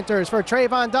Love enters for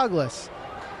Trayvon Douglas.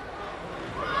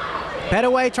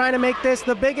 Petaway trying to make this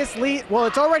the biggest lead. Well,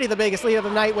 it's already the biggest lead of the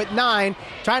night with 9,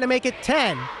 trying to make it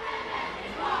 10.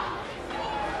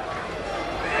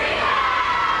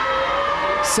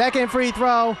 Second free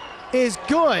throw is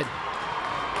good.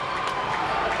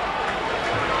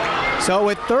 So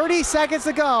with 30 seconds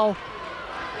to go,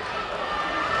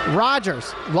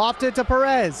 Rogers lofted to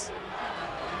Perez.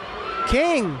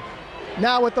 King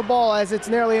now with the ball as it's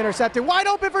nearly intercepted. Wide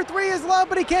open for three is Love,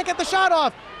 but he can't get the shot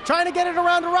off. Trying to get it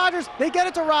around to Rogers. They get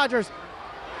it to Rogers.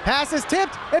 Pass is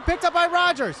tipped and picked up by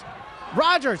Rogers.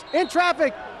 Rogers in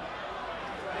traffic.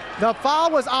 The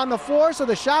foul was on the floor, so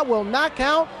the shot will not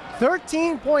count.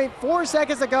 13.4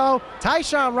 seconds to go.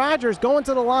 Tyshawn Rogers going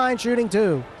to the line, shooting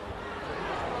two.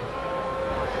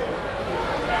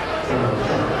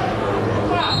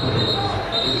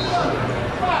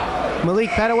 Malik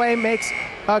Petaway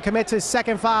commits his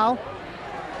second foul.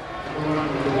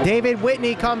 David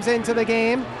Whitney comes into the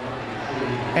game.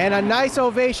 And a nice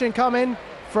ovation coming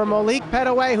for Malik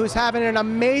Petaway, who's having an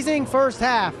amazing first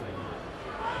half.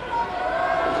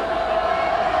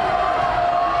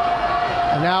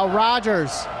 And now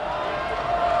Rogers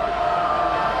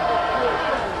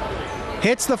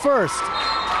hits the first.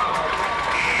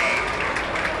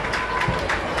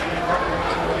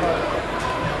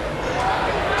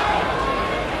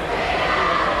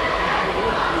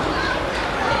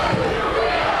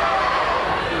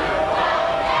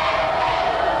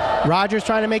 Rogers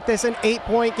trying to make this an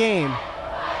 8-point game.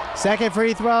 Second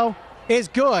free throw is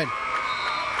good.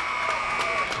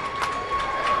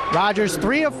 Rogers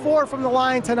 3 of 4 from the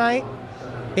line tonight.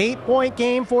 8-point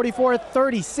game,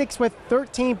 44-36 with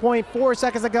 13.4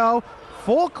 seconds to go.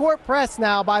 Full court press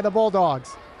now by the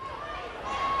Bulldogs.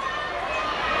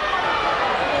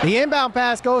 The inbound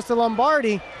pass goes to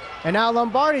Lombardi, and now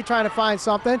Lombardi trying to find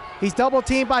something. He's double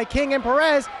teamed by King and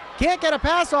Perez. Can't get a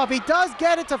pass off. He does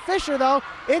get it to Fisher, though.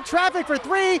 In traffic for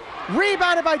three.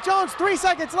 Rebounded by Jones. 3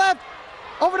 seconds left.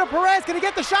 Over to Perez. Can he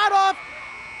get the shot off?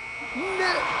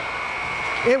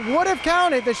 It would have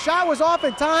counted. The shot was off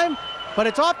in time, but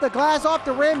it's off the glass, off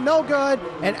the rim. No good.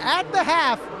 And at the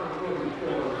half,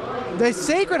 the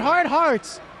Sacred Heart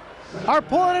Hearts are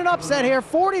pulling an upset here,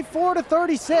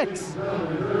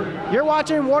 44-36. You're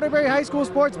watching Waterbury High School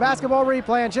Sports Basketball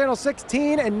Replay on channel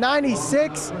 16 and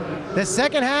 96. The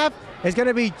second half is going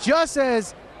to be just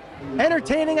as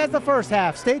entertaining as the first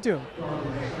half. Stay tuned.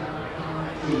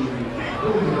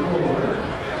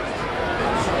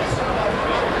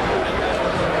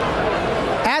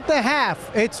 At the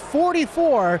half, it's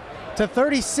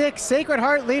 44-36. Sacred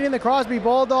Heart leading the Crosby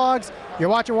Bulldogs. You're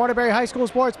watching Waterbury High School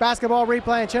Sports Basketball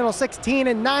Replay on channel 16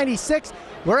 and 96.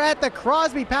 We're at the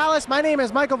Crosby Palace. My name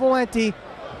is Michael Valenti.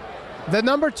 The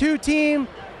number 2 team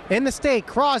in the state,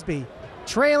 Crosby,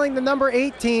 trailing the number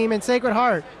 8 team in Sacred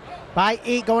Heart by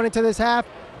 8 going into this half.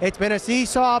 It's been a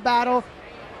seesaw battle.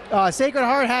 Sacred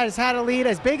Heart has had a lead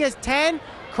as big as 10.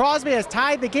 Crosby has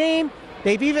tied the game.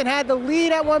 They've even had the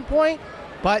lead at one point,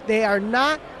 but they are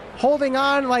not holding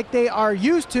on like they are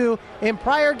used to in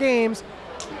prior games.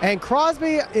 And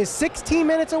Crosby is 16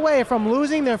 minutes away from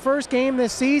losing their first game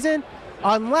this season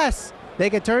unless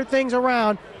they can turn things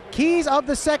around. Keys of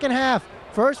the second half.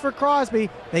 First for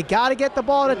Crosby, they got to get the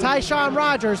ball to Tyshawn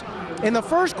Rogers. In the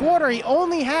first quarter, he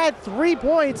only had 3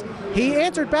 points. He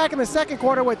answered back in the second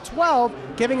quarter with 12,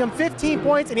 giving him 15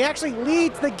 points, and he actually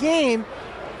leads the game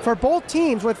for both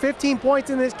teams with 15 points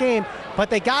in this game. But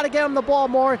they got to get him the ball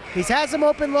more. He's had some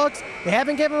open looks. They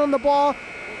haven't given him the ball.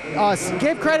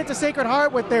 Give credit to Sacred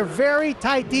Heart with their very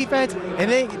tight defense, and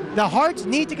the Hearts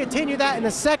need to continue that in the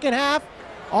second half.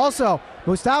 Also,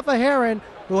 Mustafa Heron,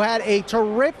 who had a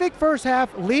terrific first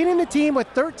half, leading the team with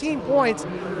 13 points,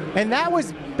 and that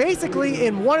was basically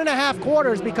in 1.5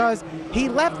 quarters because he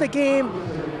left the game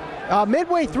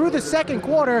midway through the second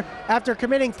quarter after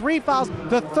committing 3 fouls.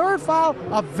 The third foul,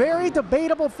 a very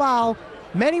debatable foul.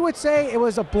 Many would say it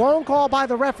was a blown call by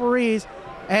the referees,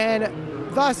 and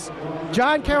thus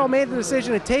John Carroll made the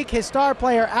decision to take his star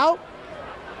player out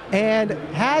and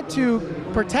had to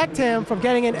protect him from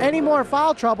getting in any more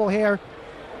foul trouble here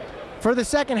for the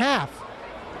second half.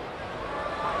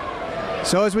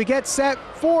 So as we get set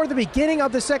for the beginning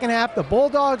of the second half, the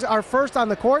Bulldogs are first on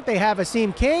the court. They have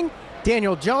Asim King,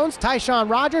 Daniel Jones, Tyshawn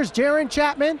Rogers, Jaron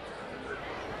Chapman,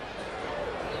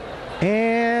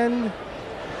 and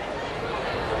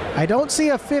I don't see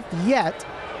a fifth yet.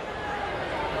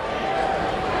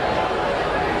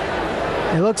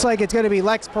 It looks like it's going to be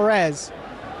Lex Perez.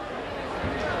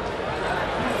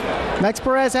 Lex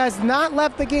Perez has not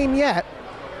left the game yet.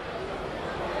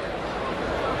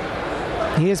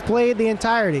 He has played the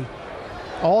entirety,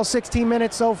 all 16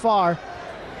 minutes so far.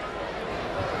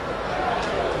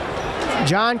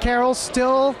 John Carroll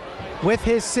still with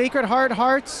his Sacred Heart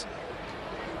Hearts,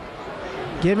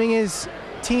 giving his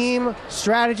team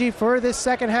strategy for this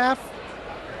second half.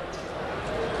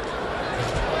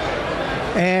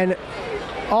 And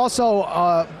also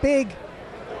a big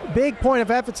point of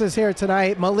emphasis here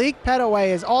tonight, Malik Petaway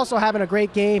is also having a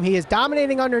great game. He is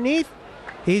dominating underneath.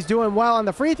 He's doing well on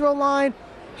the free throw line.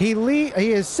 He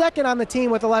is second on the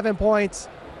team with 11 points.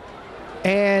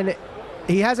 And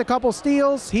he has a couple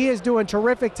steals. He is doing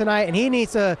terrific tonight, and he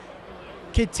needs to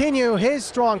continue his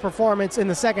strong performance in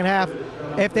the second half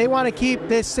if they want to keep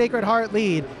this Sacred Heart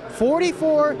lead.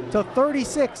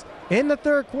 44-36 in the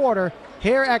third quarter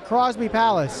here at Crosby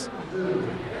Palace.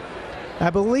 I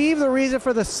believe the reason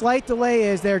for the slight delay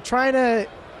is they're trying to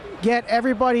get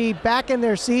everybody back in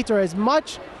their seats, or as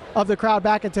much of the crowd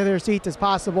back into their seats as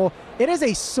possible. It is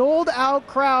a sold-out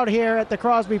crowd here at the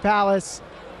Crosby Palace.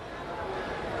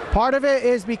 Part of it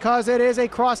is because it is a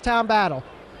crosstown battle.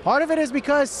 Part of it is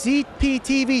because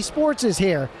CPTV Sports is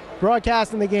here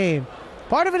broadcasting the game.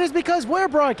 Part of it is because we're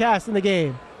broadcasting the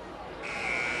game.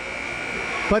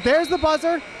 But there's the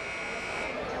buzzer.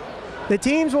 The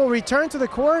teams will return to the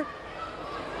court,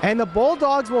 and the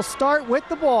Bulldogs will start with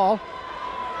the ball.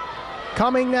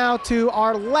 Coming now to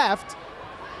our left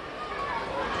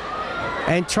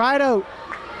and try to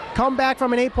come back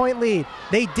from an 8-point lead.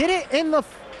 They did it in the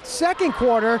second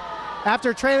quarter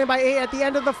after trailing by 8 at the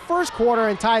end of the first quarter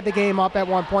and tied the game up at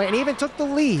one point and even took the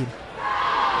lead.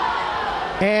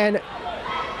 And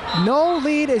no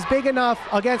lead is big enough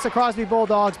against the Crosby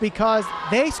Bulldogs because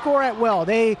they score at will.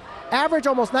 They average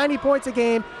almost 90 points a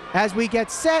game. As we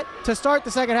get set to start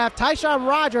the second half, Tyshawn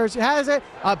Rogers has it,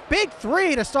 a big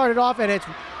three to start it off, and it's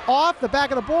off the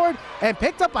back of the board and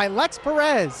picked up by Lex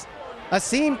Perez.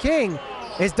 Asim King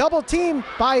is double teamed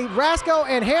by Rasco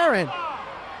and Heron.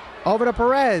 Over to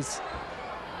Perez.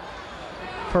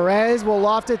 Perez will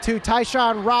loft it to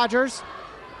Tyshawn Rogers.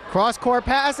 Cross-court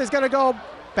pass is going to go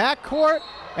backcourt,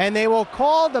 and they will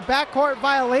call the backcourt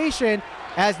violation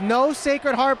as no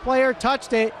Sacred Heart player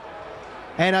touched it.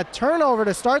 And a turnover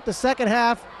to start the second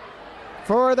half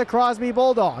for the Crosby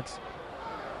Bulldogs.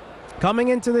 Coming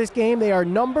into this game, they are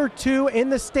number 2 in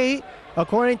the state,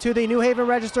 according to the New Haven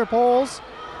Register polls.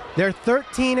 They're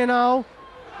 13-0,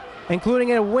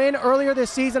 including a win earlier this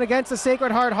season against the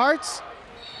Sacred Heart Hearts.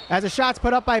 As the shot's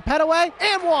put up by Petaway,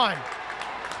 and one.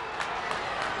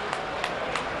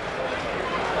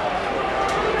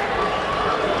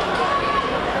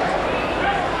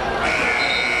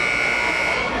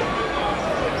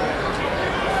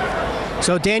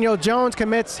 So Daniel Jones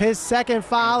commits his second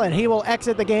foul, and he will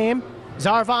exit the game.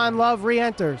 Zarvon Love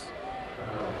re-enters.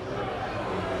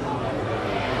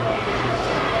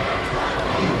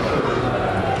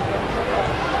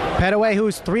 Petaway,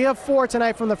 who's 3 of 4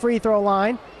 tonight from the free throw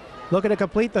line, looking to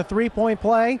complete the three-point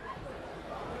play.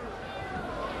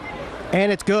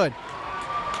 And it's good.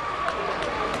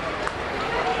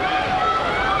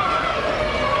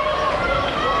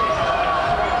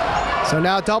 So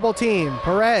now double team.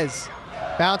 Perez,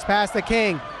 bounce past the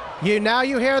King. Now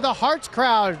you hear the Hearts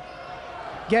crowd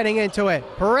getting into it.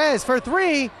 Perez for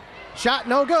 3, shot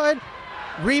no good.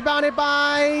 Rebounded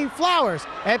by Flowers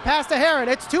and pass to Heron.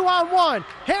 It's 2-on-1.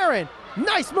 Heron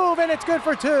Nice move, and it's good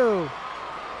for two.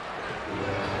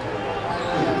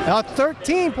 A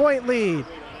 13-point lead.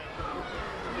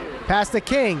 Pass to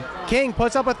King. King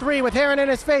puts up a three with Heron in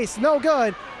his face. No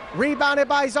good. Rebounded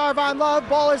by Zarvon Love.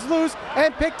 Ball is loose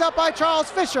and picked up by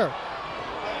Charles Fisher.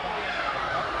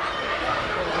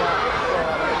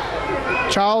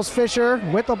 Charles Fisher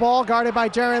with the ball, guarded by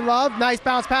Jaron Love. Nice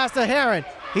bounce pass to Heron.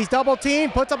 He's double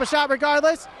teamed, puts up a shot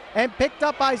regardless, and picked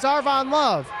up by Zarvon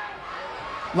Love.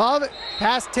 Love,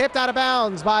 pass tipped out of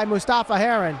bounds by Mustafa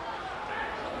Heron.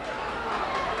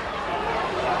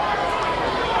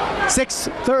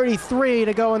 6:33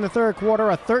 to go in the third quarter,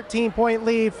 a 13-point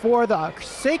lead for the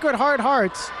Sacred Heart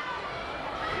Hearts.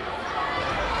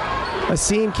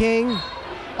 Asim King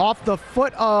off the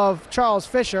foot of Charles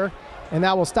Fisher, and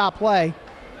that will stop play.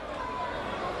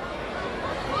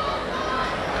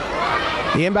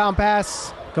 The inbound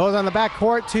pass goes on the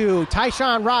backcourt to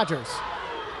Tyshawn Rogers.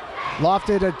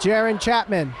 Lofted to Jaron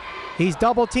Chapman. He's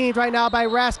double teamed right now by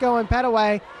Rasco and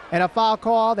Petaway, and a foul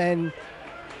called, and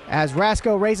as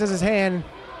Rasco raises his hand,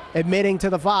 admitting to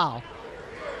the foul.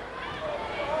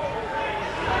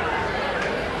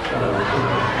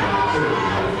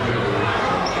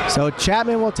 So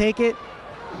Chapman will take it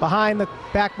behind the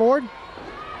backboard.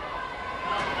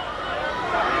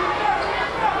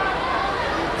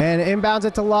 And inbounds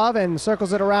it to Love and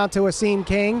circles it around to Asim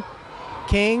King.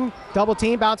 King, double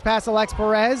team, bounce pass to Lex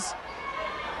Perez.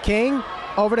 King,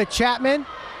 over to Chapman.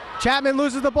 Chapman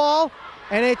loses the ball,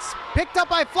 and it's picked up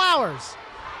by Flowers.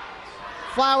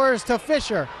 Flowers to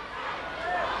Fisher.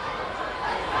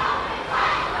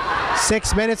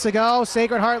 6 minutes ago,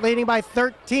 Sacred Heart leading by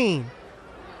 13.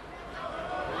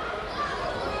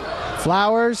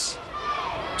 Flowers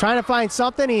trying to find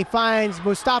something. He finds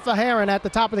Mustafa Heron at the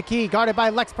top of the key, guarded by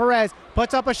Lex Perez.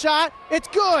 Puts up a shot. It's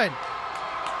good.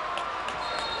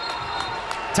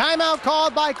 Timeout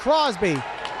called by Crosby.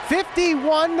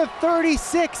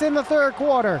 51-36 in the third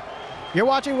quarter. You're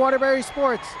watching Waterbury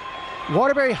Sports,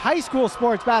 Waterbury High School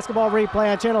Sports Basketball Replay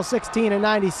on Channel 16 and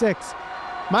 96.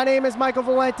 My name is Michael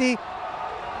Valenti,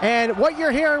 and what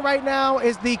you're hearing right now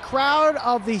is the crowd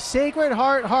of the Sacred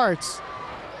Heart Hearts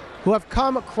who have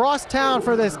come across town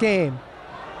for this game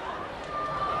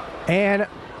and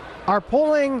are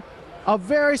pulling a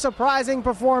very surprising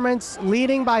performance,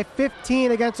 leading by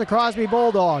 15 against the Crosby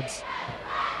Bulldogs.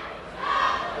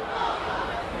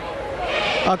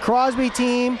 A Crosby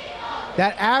team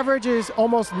that averages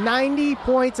almost 90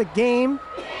 points a game,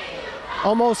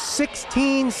 almost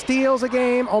 16 steals a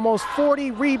game, almost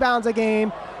 40 rebounds a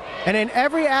game, and in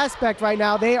every aspect right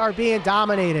now, they are being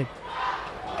dominated.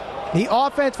 The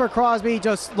offense for Crosby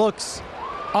just looks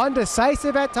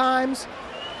undecisive at times.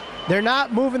 They're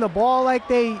not moving the ball like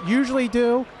they usually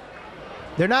do.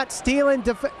 They're not stealing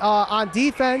on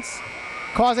defense,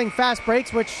 causing fast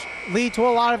breaks, which lead to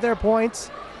a lot of their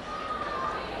points.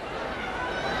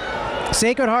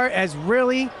 Sacred Heart has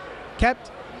really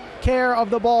kept care of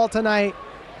the ball tonight,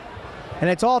 and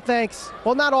it's all thanks,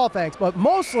 well, not all thanks, but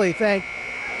mostly thanks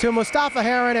to Mustafa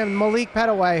Heron and Malik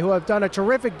Petaway, who have done a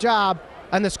terrific job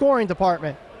in the scoring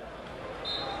department.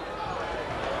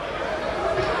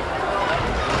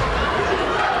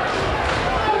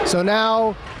 So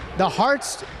now the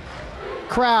Hearts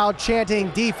crowd chanting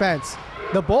defense.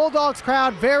 The Bulldogs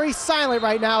crowd very silent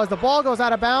right now as the ball goes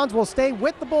out of bounds. Will stay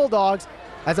with the Bulldogs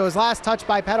as it was last touched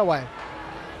by Petaway.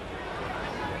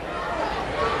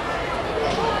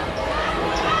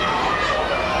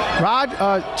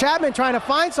 Chapman trying to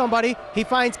find somebody. He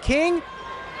finds King.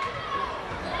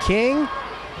 King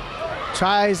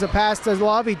tries to pass to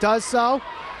Love. He does so.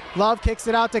 Love kicks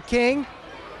it out to King.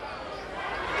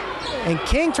 And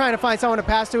King trying to find someone to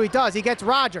pass to. He does. He gets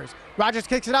Rogers. Rogers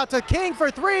kicks it out to King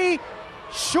for three.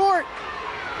 Short.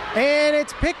 And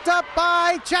it's picked up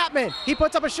by Chapman. He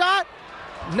puts up a shot.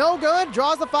 No good.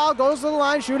 Draws the foul. Goes to the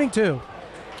line, shooting two.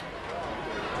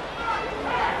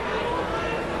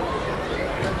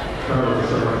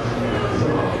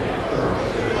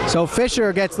 So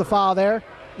Fisher gets the foul there.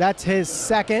 That's his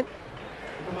second.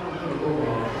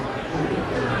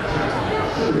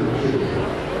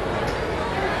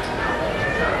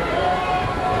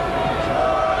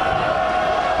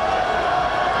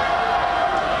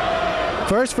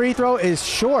 First free throw is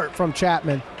short from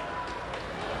Chapman.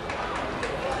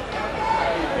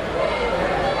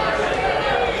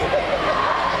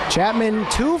 Chapman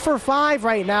 2 for 5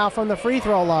 right now from the free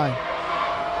throw line.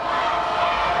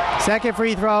 Second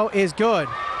free throw is good.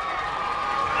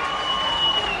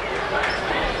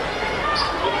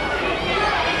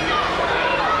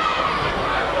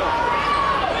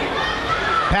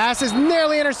 Pass is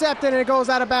nearly intercepted and it goes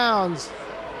out of bounds.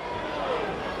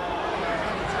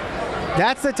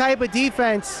 That's the type of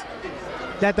defense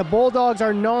that the Bulldogs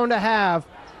are known to have,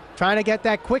 trying to get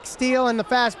that quick steal and the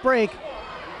fast break.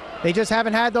 They just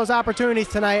haven't had those opportunities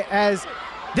tonight, as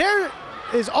there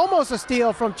is almost a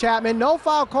steal from Chapman. No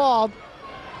foul called.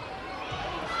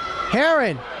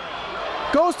 Heron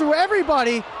goes through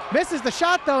everybody, misses the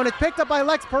shot though, and it's picked up by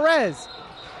Lex Perez.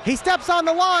 He steps on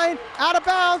the line, out of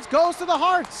bounds, goes to the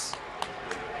Hearts.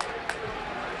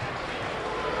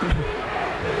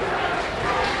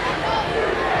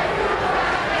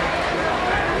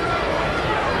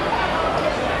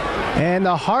 And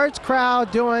the Hearts crowd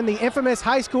doing the infamous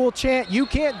high school chant, "You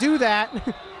can't do that."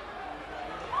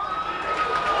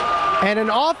 And an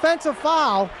offensive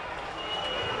foul.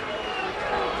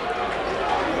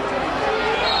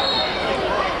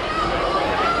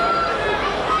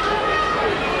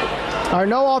 Or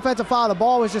no offensive foul, the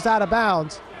ball was just out of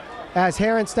bounds as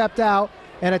Heron stepped out,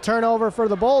 and a turnover for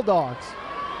the Bulldogs.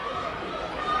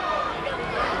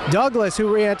 Douglas,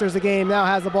 who re-enters the game, now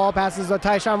has the ball, passes to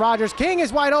Tyshawn Rogers. King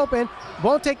is wide open,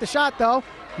 won't take the shot though.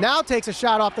 Now takes a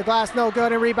shot off the glass, no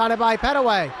good, and rebounded by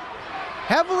Petaway.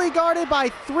 Heavily guarded by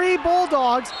 3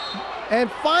 Bulldogs, and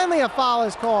finally a foul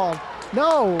is called.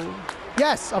 No,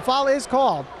 yes, a foul is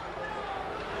called.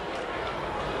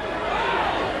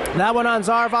 That one on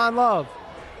Zarvon Love.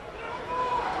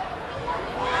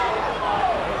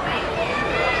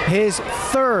 His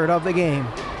 3rd of the game.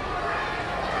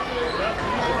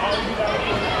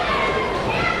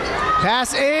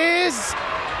 Pass is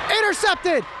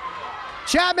intercepted.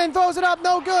 Chapman throws it up,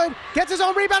 no good. Gets his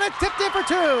own rebound and tipped in for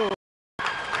 2.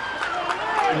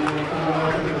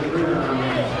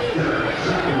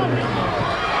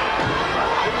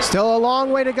 Still a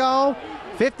long way to go.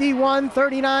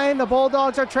 51-39, the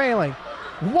Bulldogs are trailing.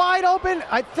 Wide open,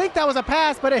 I think that was a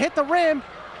pass, but it hit the rim.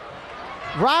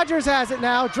 Rogers has it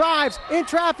now, drives, in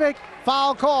traffic,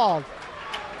 foul called.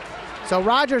 So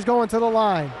Rogers going to the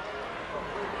line.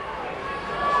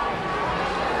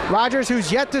 Rogers,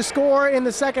 who's yet to score in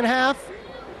the second half.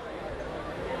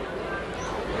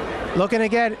 Looking to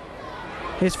get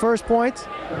his first point.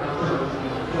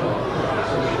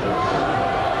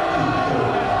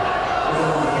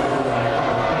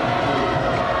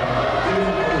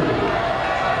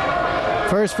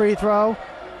 First free throw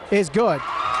is good.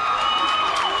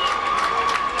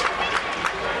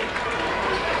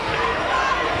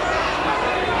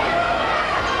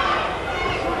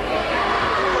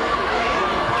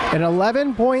 An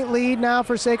 11-point lead now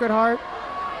for Sacred Heart.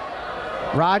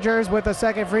 Rogers with a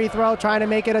second free throw, trying to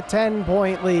make it a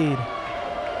 10-point lead.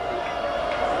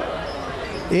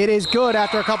 It is good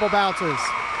after a couple bounces.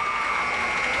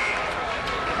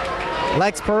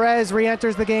 Lex Perez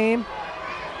re-enters the game.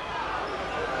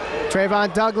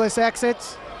 Trayvon Douglas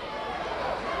exits.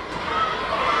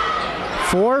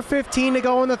 4:15 to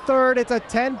go in the third. It's a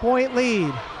 10-point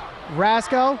lead.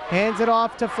 Rasco hands it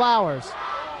off to Flowers.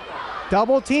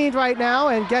 Double teamed right now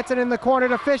and gets it in the corner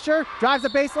to Fisher. Drives the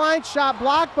baseline, shot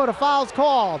blocked, but a foul's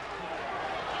called.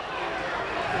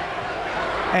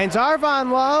 And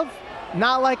Zarvon Love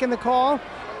not liking the call.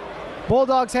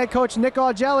 Bulldogs head coach Nick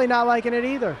Augelli not liking it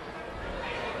either.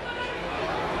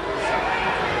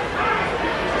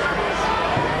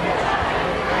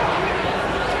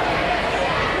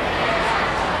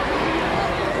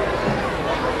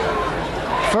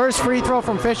 First free throw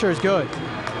from Fisher is good.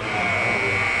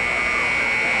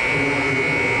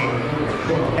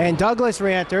 And Douglas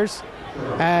re-enters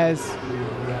as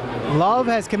Love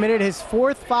has committed his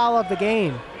 4th foul of the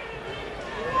game.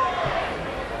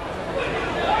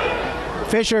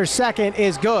 Fisher's second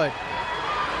is good.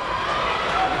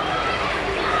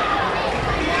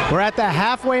 We're at the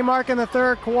halfway mark in the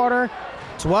third quarter.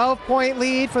 12-point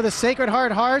lead for the Sacred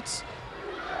Heart Hearts.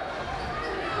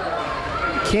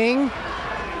 King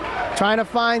trying to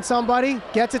find somebody,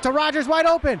 gets it to Rogers wide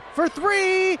open for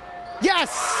 3.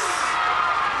 Yes!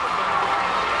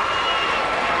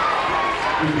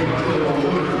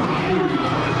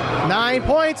 Nine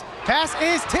points. Pass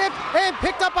is tipped and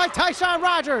picked up by Tyshawn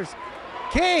Rogers.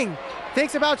 King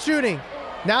thinks about shooting.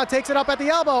 Now takes it up at the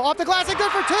elbow. Off the glass and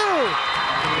good for 2.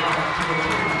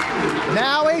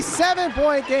 Now a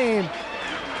 7-point game.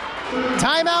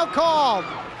 Timeout called.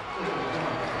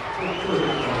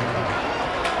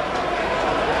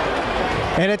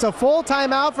 And it's a full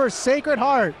timeout for Sacred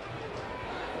Heart.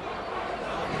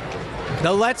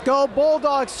 The Let's Go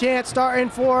Bulldogs chant starting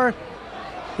for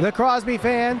the Crosby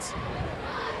fans.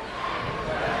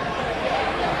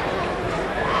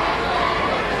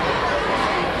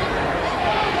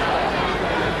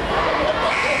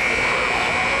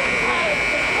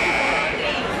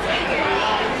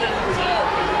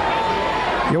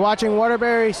 You're watching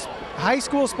Waterbury High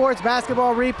School Sports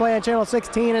Basketball Replay on Channel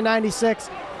 16 and 96.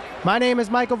 My name is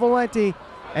Michael Valenti,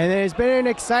 and it has been an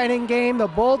exciting game. The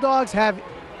Bulldogs have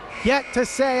yet to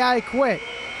say I quit.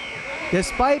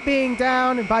 Despite being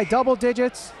down by double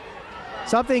digits,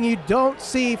 something you don't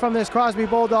see from this Crosby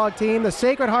Bulldog team, the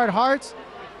Sacred Heart Hearts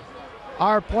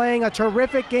are playing a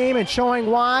terrific game and showing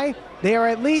why they are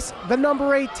at least the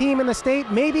number 8 team in the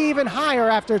state, maybe even higher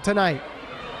after tonight.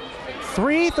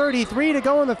 3:33 to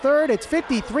go in the third. It's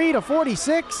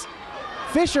 53-46.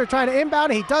 Fisher trying to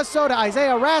inbound. He does so to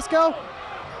Isaiah Rasco.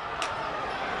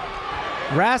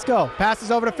 Rasco passes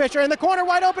over to Fisher. In the corner,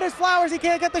 wide open is Flowers. He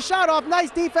can't get the shot off.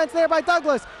 Nice defense there by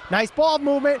Douglas. Nice ball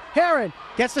movement. Heron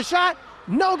gets the shot.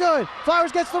 No good.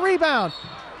 Flowers gets the rebound.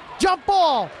 Jump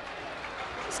ball.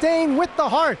 Staying with the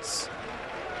Hearts.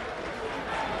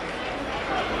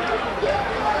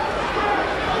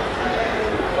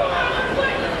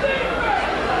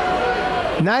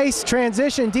 Nice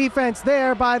transition defense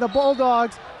there by the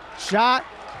Bulldogs. Shot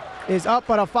is up,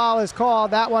 but a foul is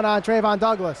called. That one on Trayvon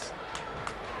Douglas.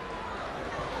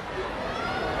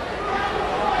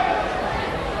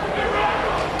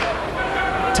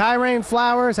 Tyrain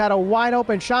Flowers had a wide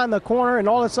open shot in the corner, and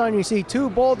all of a sudden you see 2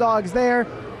 Bulldogs there.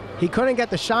 He couldn't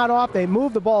get the shot off. They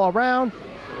moved the ball around.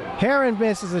 Heron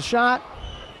misses a shot.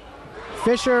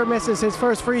 Fisher misses his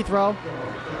first free throw.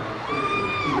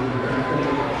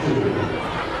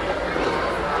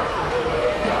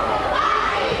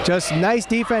 Just nice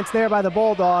defense there by the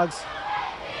Bulldogs,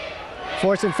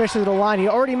 forcing Fisher to the line. He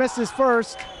already missed his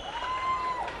first,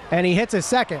 and he hits his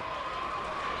second.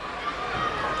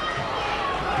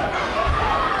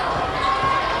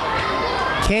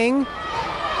 King,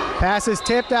 pass is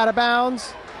tipped out of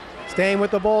bounds. Staying with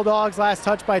the Bulldogs, last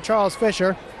touch by Charles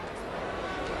Fisher.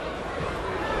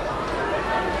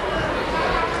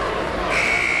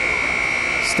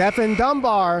 Stephen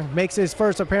Dunbar makes his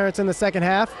first appearance in the second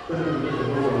half.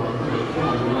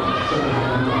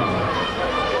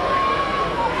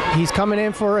 He's coming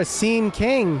in for Asim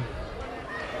King.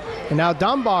 And now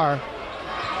Dunbar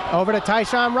over to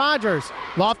Tyshawn Rogers.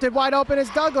 Lofted wide open is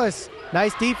Douglas.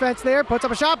 Nice defense there, puts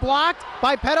up a shot, blocked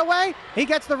by Petaway. He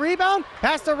gets the rebound,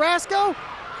 pass to Rasco.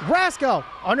 Rasco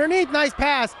underneath, nice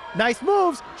pass, nice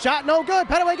moves, shot no good.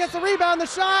 Petaway gets the rebound, the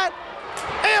shot,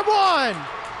 and one.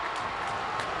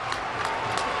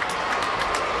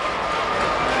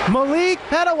 Malik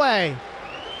Petaway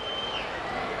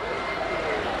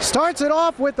starts it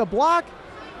off with the block,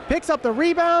 picks up the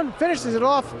rebound, finishes it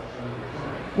off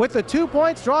with the 2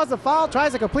 points, draws the foul,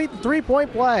 tries to complete the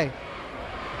 3-point play.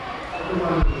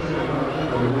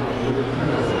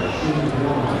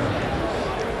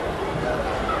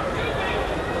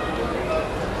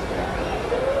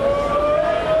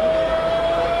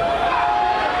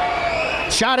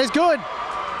 Shot is good.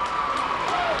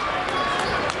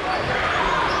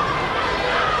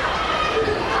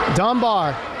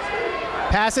 Dunbar.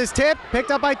 Pass is tipped, picked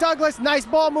up by Douglas. Nice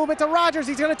ball movement to Rogers.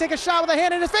 He's going to take a shot with a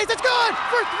hand in his face. It's good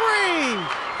for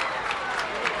 3.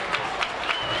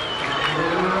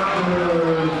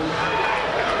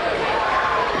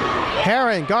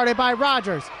 Heron guarded by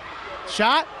Rogers.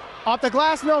 Shot off the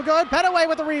glass, no good. Petaway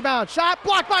with the rebound. Shot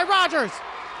blocked by Rogers.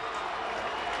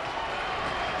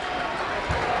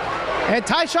 And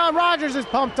Tyshawn Rogers is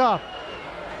pumped up.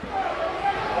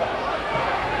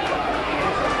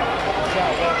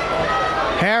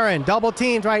 Heron double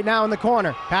teamed right now in the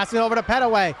corner. Passing over to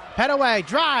Petaway. Petaway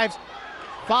drives.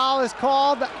 Foul is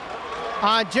called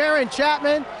on Jaron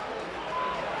Chapman.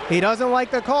 He doesn't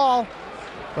like the call,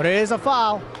 but it is a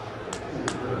foul.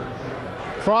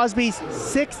 Crosby's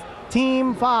 6th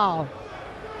team foul.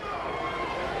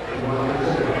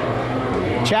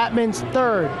 Chapman's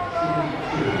 3rd.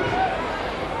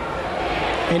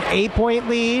 An 8-point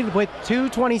lead with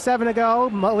 2:27 to go.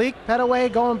 Malik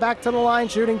Petaway going back to the line,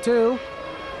 shooting 2.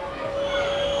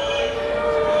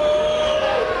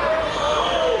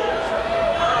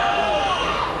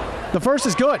 The first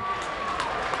is good.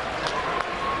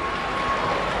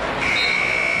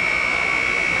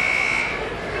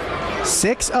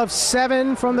 Six of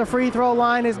 7 from the free throw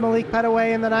line is Malik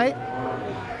Petaway in the night.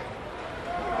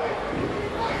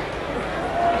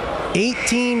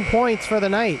 18 points for the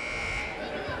night.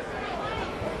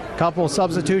 Couple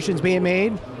substitutions being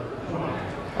made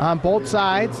on both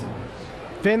sides.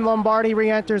 Finn Lombardi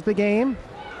re-enters the game,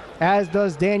 as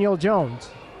does Daniel Jones.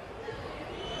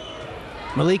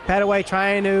 Malik Petaway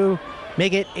trying to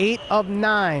make it 8 of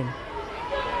 9.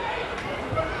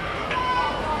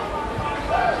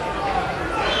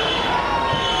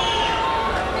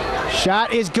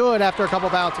 Shot is good after a couple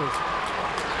bounces.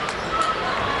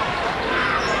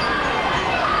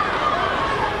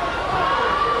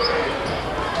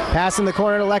 Pass in the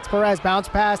corner to Lex Perez. Bounce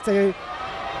pass to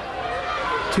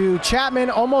Chapman.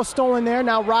 Almost stolen there.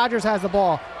 Now Rogers has the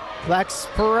ball. Lex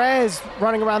Perez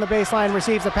running around the baseline,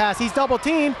 receives the pass. He's double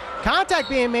teamed. Contact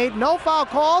being made. No foul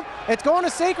called. It's going to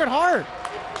Sacred Heart.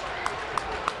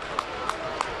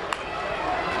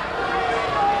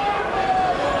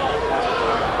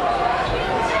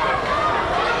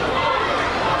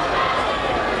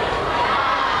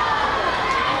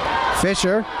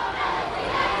 Fisher.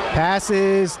 Pass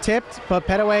is tipped, but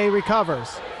Petaway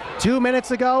recovers. 2 minutes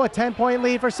to go, a 10-point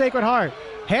lead for Sacred Heart.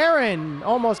 Heron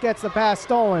almost gets the pass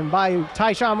stolen by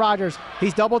Tyshawn Rogers.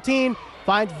 He's double teamed,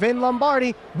 finds Vin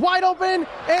Lombardi, wide open,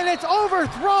 and it's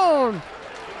overthrown.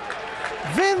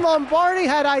 Vin Lombardi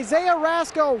had Isaiah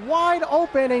Rasco wide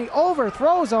open, and he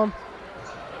overthrows him.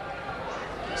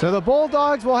 So the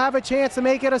Bulldogs will have a chance to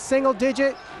make it a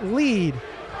single-digit lead.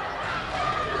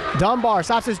 Dunbar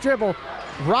stops his dribble.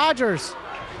 Rogers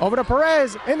over to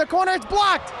Perez. In the corner, it's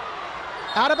blocked.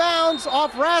 Out of bounds,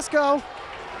 off Rasco.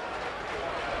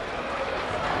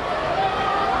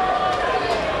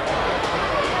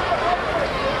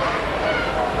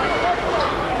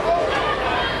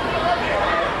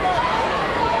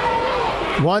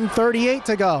 .138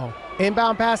 to go.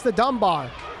 Inbound pass to Dunbar.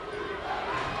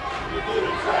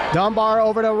 Dunbar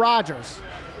over to Rogers.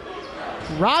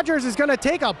 Rogers is going to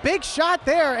take a big shot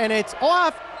there, and it's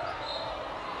off.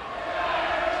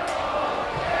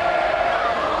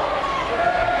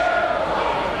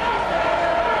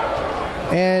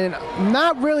 And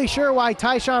not really sure why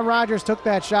Tyshawn Rogers took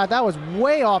that shot. That was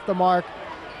way off the mark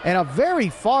and a very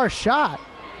far shot.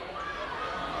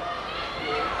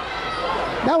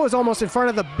 That was almost in front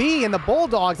of the B and the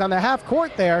Bulldogs on the half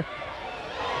court there.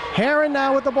 Heron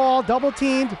now with the ball, double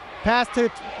teamed, pass to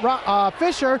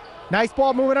Fisher. Nice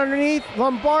ball moving underneath.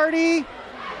 Lombardi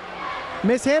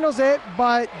mishandles it,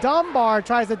 but Dunbar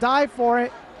tries to dive for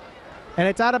it, and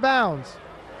it's out of bounds.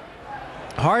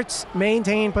 Hearts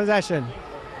maintain possession.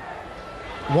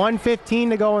 1:15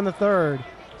 to go in the third.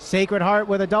 Sacred Heart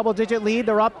with a double-digit lead.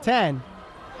 They're up 10.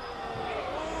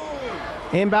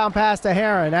 Inbound pass to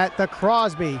Heron at the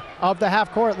Crosby of the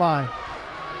half-court line.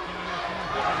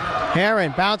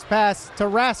 Heron, bounce pass to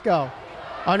Rasco.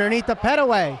 Underneath the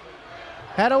Petaway.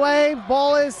 Petaway,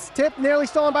 ball is tipped, nearly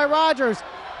stolen by Rogers.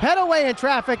 Petaway in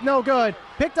traffic, no good.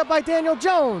 Picked up by Daniel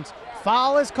Jones.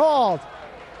 Foul is called.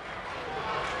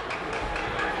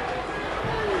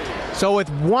 So with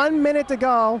 1 minute to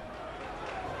go,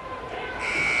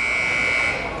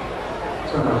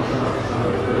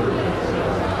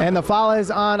 and the foul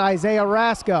is on Isaiah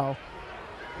Rasco.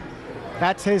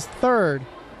 That's his third.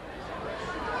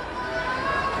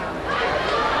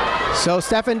 So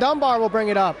Stephen Dunbar will bring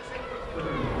it up.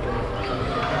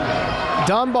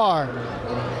 Dunbar.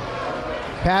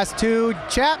 Pass to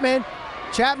Chapman.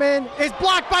 Chapman is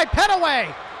blocked by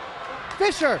Petaway.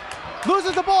 Fisher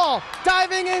loses the ball.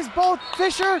 Diving is both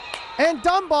Fisher and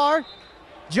Dunbar.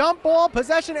 Jump ball,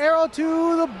 possession arrow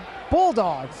to the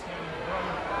Bulldogs.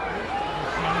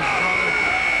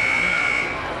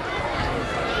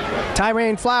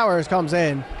 Tyrain Flowers comes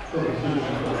in.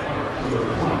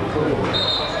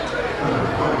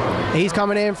 He's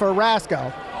coming in for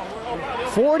Rasco.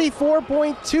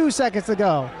 44.2 seconds to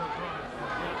go.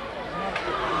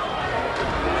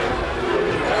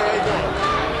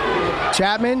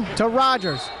 Chapman to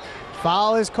Rogers.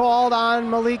 Foul is called on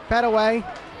Malik Petaway.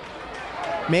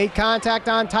 Made contact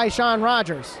on Tyshawn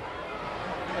Rogers.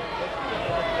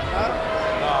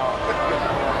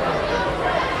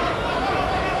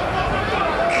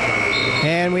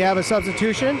 And we have a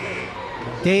substitution.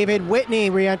 David Whitney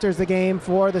re-enters the game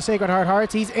for the Sacred Heart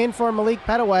Hearts. He's in for Malik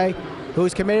Petaway,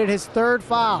 who's committed his third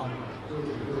foul.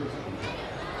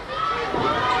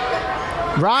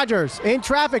 Rogers in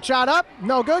traffic, shot up,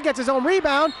 no good, gets his own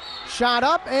rebound, shot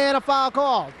up, and a foul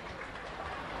called.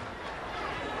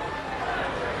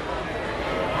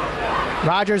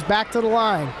 Rogers back to the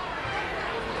line.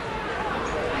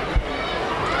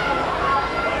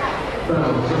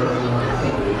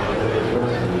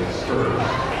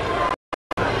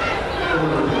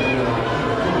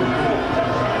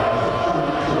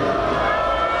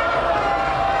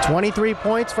 .23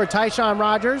 points for Tyshawn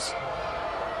Rogers.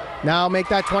 Now make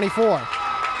that 24.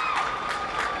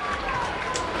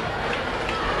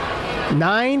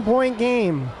 9-point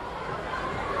game.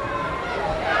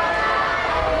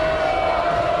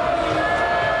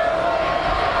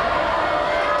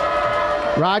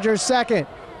 Rogers second.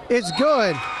 It's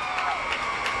good.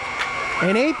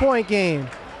 An 8-point game.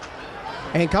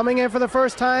 And coming in for the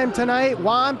first time tonight,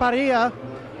 Juan Parilla.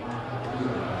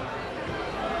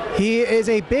 He is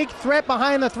a big threat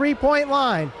behind the three-point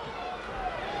line.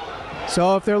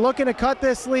 So if they're looking to cut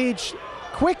this lead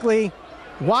quickly,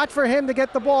 watch for him to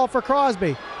get the ball for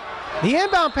Crosby. The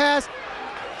inbound pass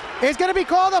is going to be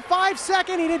called a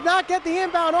 5-second. He did not get the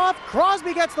inbound off.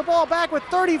 Crosby gets the ball back with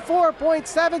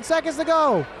 34.7 seconds to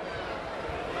go.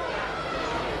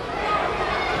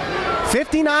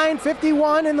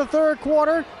 59-51 in the third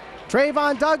quarter.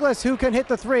 Trayvon Douglas, who can hit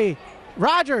the three.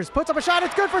 Rogers puts up a shot.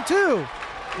 It's good for two.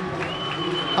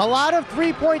 A lot of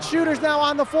three-point shooters now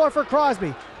on the floor for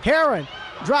Crosby. Heron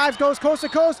drives, goes coast to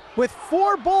coast with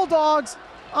 4 Bulldogs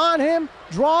on him,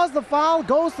 draws the foul,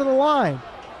 goes to the line.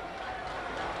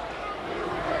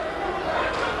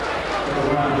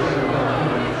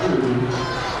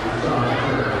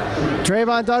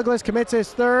 Trayvon Douglas commits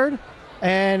his third,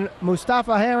 and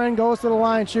Mustafa Heron goes to the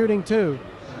line shooting 2.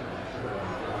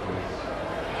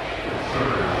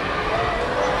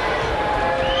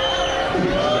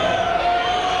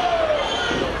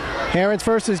 Heron's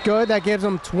first is good. That gives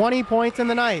him 20 points in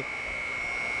the night.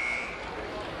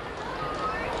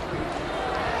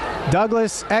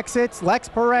 Douglas exits. Lex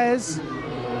Perez,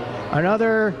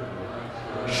 another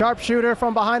sharpshooter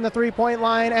from behind the three-point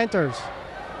line, enters.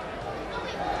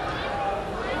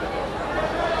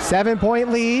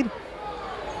 7-point lead.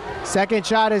 Second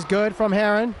shot is good from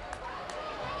Heron.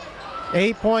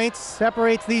 8 points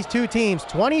separates these two teams.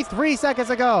 23 seconds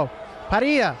to go.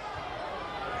 Padilla.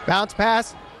 Bounce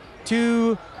pass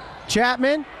to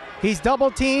Chapman. He's double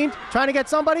teamed, trying to get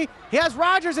somebody. He has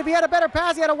Rogers. If he had a better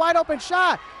pass, he had a wide open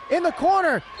shot. In the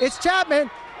corner, it's Chapman,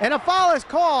 and a foul is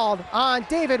called on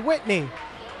David Whitney.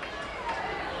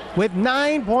 With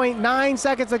 9.9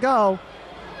 seconds to go.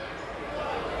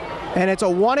 And it's a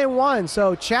 1-and-1,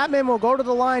 so Chapman will go to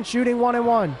the line shooting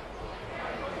 1-and-1.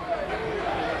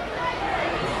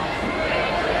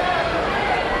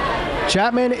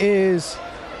 Chapman is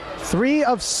 3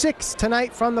 of 6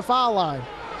 tonight from the foul line.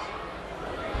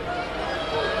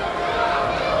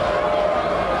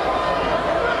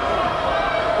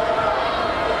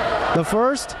 The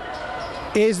first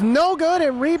is no good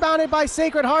and rebounded by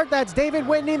Sacred Heart. That's David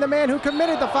Whitney, the man who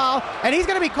committed the foul, and he's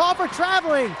going to be called for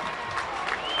traveling.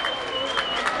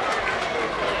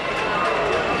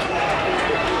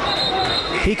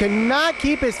 He could not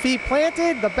keep his feet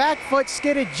planted. The back foot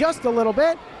skidded just a little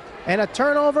bit, and a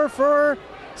turnover for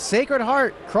Sacred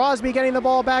Heart. Crosby getting the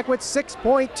ball back with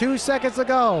 6.2 seconds to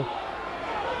go.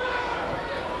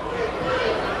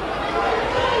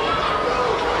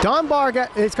 Dunbar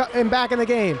is back in the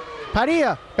game.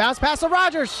 Padilla, bounce pass to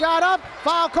Rogers, shot up,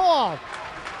 foul call.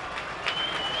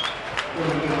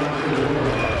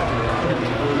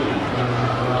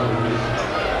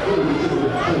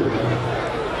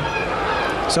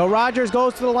 So Rogers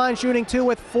goes to the line shooting 2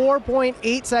 with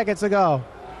 4.8 seconds to go.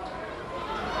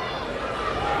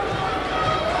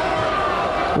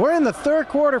 We're in the third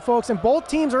quarter, folks, and both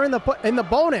teams are in the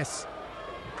bonus.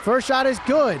 First shot is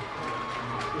good.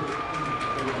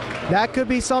 That could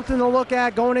be something to look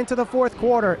at going into the fourth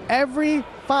quarter. Every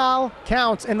foul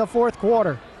counts in the fourth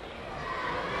quarter.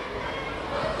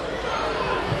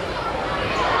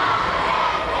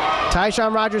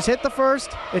 Tyshawn Rogers hit the first.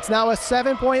 It's now a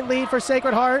 7-point lead for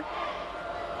Sacred Heart.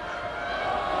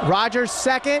 Rogers'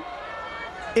 second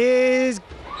is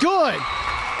good.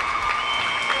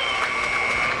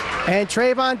 And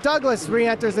Trayvon Douglas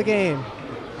re-enters the game.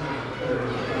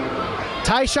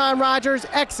 Tyshawn Rogers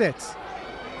exits.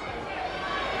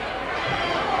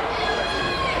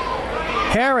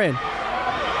 Heron.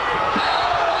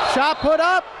 Shot put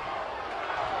up.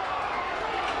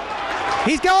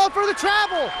 He's going for the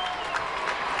travel.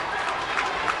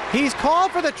 He's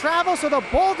called for the travel, so the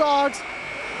Bulldogs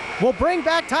will bring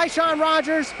back Tyshawn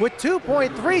Rogers with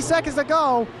 2.3 seconds to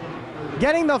go,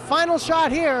 getting the final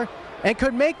shot here, and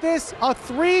could make this a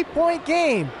 3-point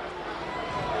game.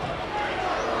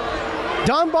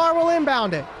 Dunbar will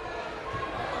inbound it.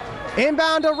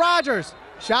 Inbound to Rogers.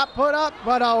 Shot put up,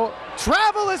 but a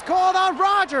travel is called on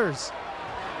Rogers.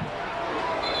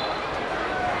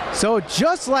 So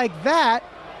just like that,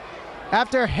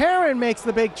 after Heron makes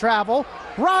the big travel,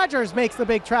 Rogers makes the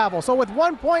big travel. So with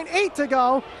 1.8 to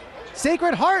go,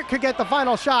 Sacred Heart could get the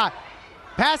final shot.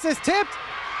 Pass is tipped,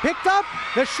 picked up,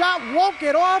 the shot won't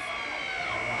get off,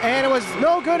 and it was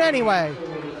no good anyway.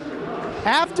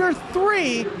 After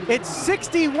 3, it's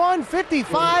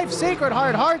 61-55, Sacred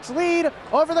Heart Hearts lead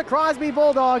over the Crosby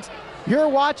Bulldogs. You're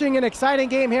watching an exciting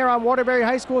game here on Waterbury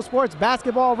High School Sports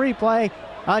Basketball Replay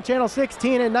on Channel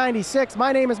 16 and 96.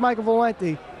 My name is Michael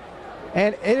Valenti,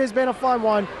 and it has been a fun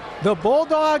one. The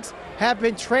Bulldogs have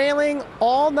been trailing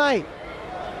all night,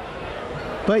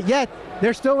 but yet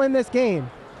they're still in this game,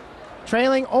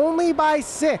 trailing only by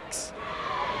 6.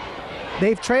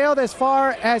 They've trailed as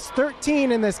far as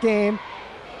 13 in this game.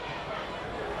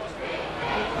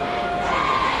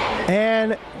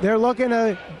 And they're looking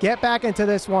to get back into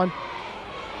this one.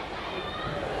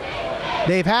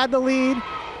 They've had the lead.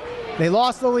 They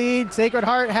lost the lead. Sacred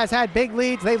Heart has had big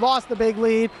leads. They lost the big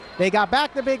lead. They got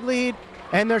back the big lead,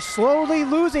 and they're slowly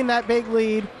losing that big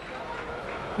lead.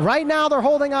 Right now, they're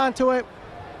holding on to it.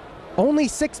 Only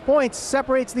 6 points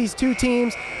separates these two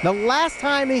teams. The last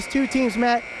time these two teams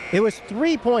met, it was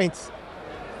 3 points.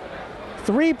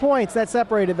 3 points that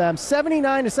separated them.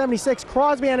 79-76.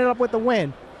 Crosby ended up with the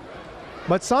win.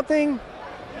 But something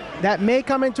that may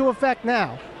come into effect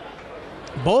now.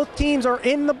 Both teams are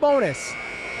in the bonus.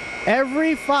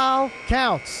 Every foul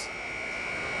counts.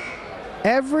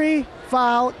 Every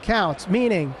foul counts,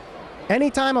 meaning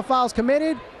anytime a foul's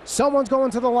committed, someone's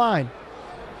going to the line.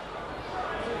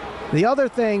 The other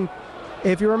thing,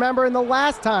 if you remember in the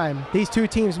last time these two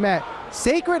teams met,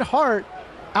 Sacred Heart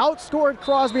outscored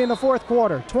Crosby in the fourth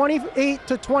quarter,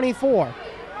 28-24.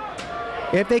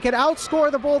 If they can outscore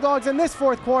the Bulldogs in this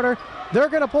fourth quarter, they're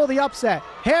going to pull the upset.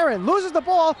 Heron loses the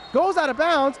ball, goes out of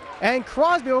bounds, and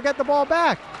Crosby will get the ball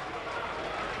back.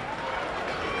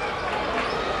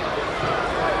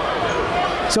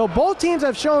 So both teams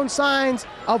have shown signs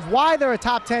of why they're a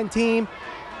top 10 team,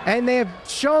 and they have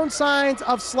shown signs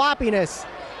of sloppiness.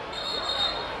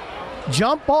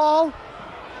 Jump ball,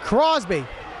 Crosby.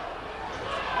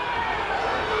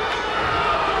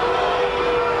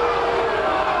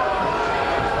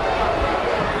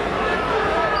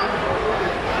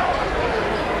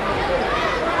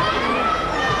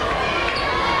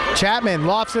 Chapman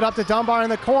lofts it up to Dunbar in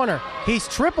the corner. He's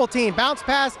triple team. Bounce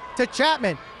pass to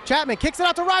Chapman. Chapman kicks it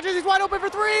out to Rogers. He's wide open for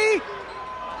three.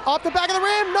 Off the back of the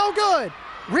rim. No good.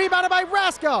 Rebounded by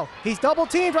Rasco. He's double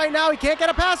teamed right now. He can't get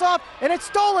a pass off, and it's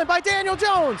stolen by Daniel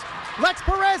Jones. Lex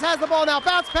Perez has the ball now.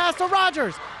 Bounce pass to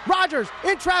Rogers. Rogers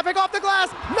in traffic off the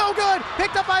glass. No good.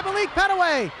 Picked up by Malik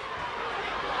Petaway.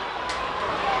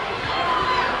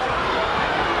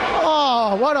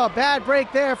 Oh, what a bad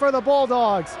break there for the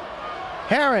Bulldogs.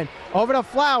 Heron over to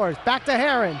Flowers, back to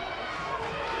Heron.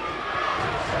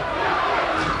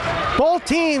 Both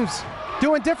teams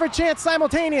doing different chants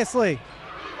simultaneously.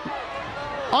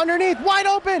 Underneath, wide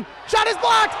open, shot is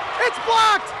blocked, it's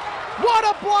blocked! What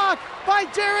a block by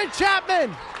Jaron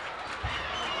Chapman!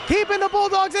 Keeping the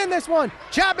Bulldogs in this one.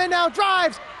 Chapman now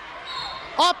drives,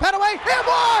 off Petaway, and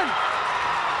one!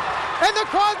 And the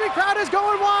Crosby crowd is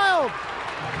going wild!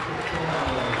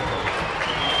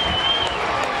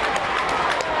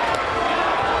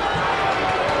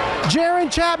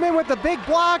 Jaron Chapman with the big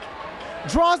block,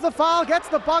 draws the foul, gets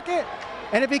the bucket,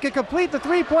 and if he could complete the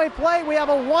three-point play, we have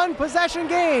a one-possession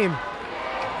game.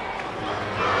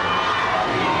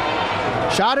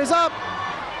 Shot is up.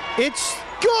 It's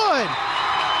good.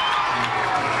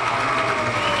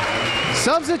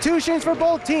 Substitutions for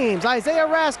both teams. Isaiah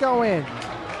Rasco in.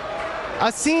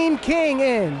 Asim King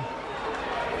in.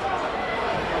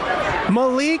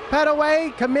 Malik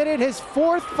Petaway committed his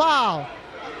fourth foul.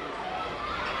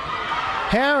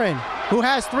 Heron, who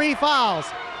has 3 fouls.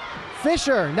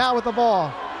 Fisher now with the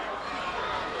ball.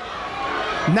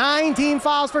 19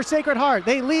 fouls for Sacred Heart.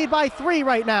 They lead by 3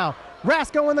 right now.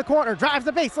 Rasco in the corner, drives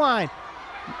the baseline.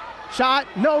 Shot,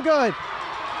 no good.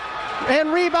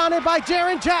 And rebounded by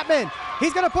Jaron Chapman.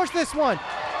 He's gonna push this one.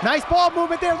 Nice ball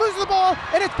movement there, loses the ball,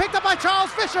 and it's picked up by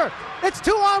Charles Fisher. It's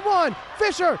 2-on-1.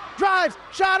 Fisher drives,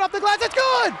 shot off the glass, it's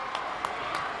good!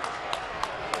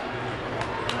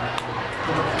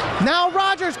 Now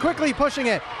Rogers quickly pushing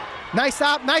it. Nice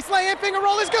stop, nice lay-in, finger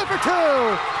roll is good for 2.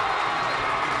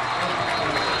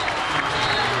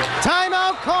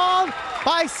 Timeout called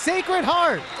by Sacred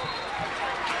Heart.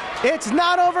 It's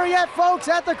not over yet, folks,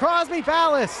 at the Crosby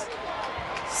Palace.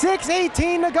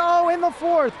 6:18 to go in the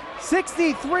fourth.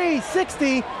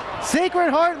 63-60. Sacred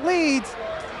Heart leads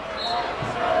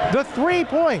the 3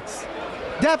 points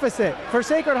deficit for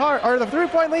Sacred Heart, or the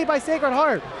 3-point lead by Sacred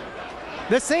Heart.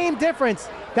 The same difference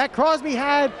that Crosby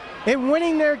had in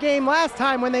winning their game last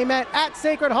time when they met at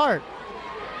Sacred Heart.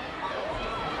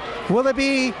 Will it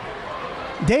be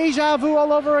deja vu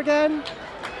all over again?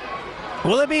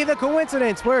 Will it be the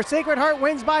coincidence where Sacred Heart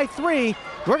wins by 3?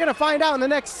 We're going to find out in the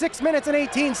next 6 minutes and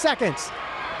 18 seconds.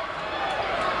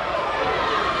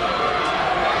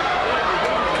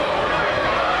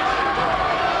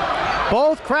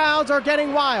 Both crowds are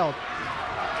getting wild.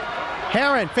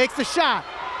 Heron fakes the shot.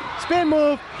 Spin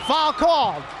move, foul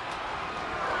called.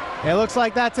 It looks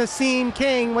like that's Asim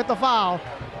King with the foul.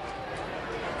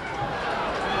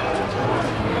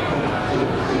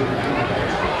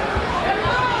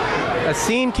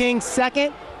 Asim King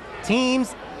second,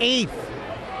 team's 8th.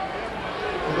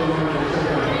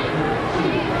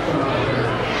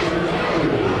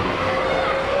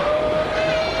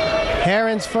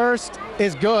 Heron's first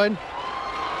is good.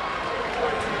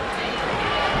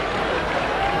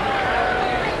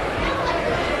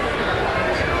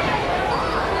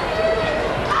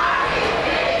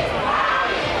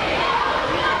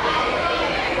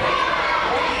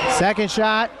 Second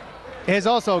shot is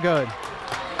also good.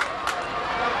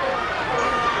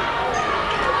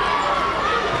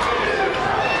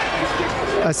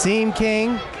 Asim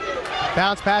King,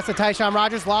 bounce pass to Tyshawn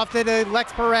Rogers, lofted to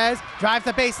Lex Perez, drives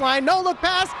the baseline, no look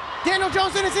pass. Daniel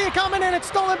Jones didn't see it coming, and it's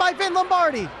stolen by Vin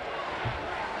Lombardi.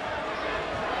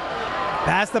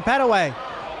 Pass to Petaway.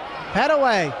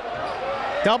 Petaway,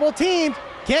 double teamed,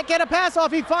 can't get a pass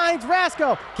off. He finds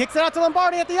Rasco, kicks it out to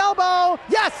Lombardi at the elbow.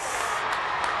 Yes!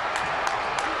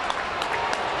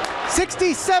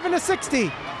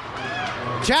 67-60.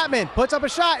 Chapman puts up a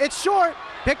shot. It's short.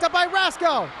 Picked up by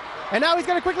Rasco. And now he's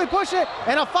going to quickly push it.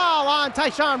 And a foul on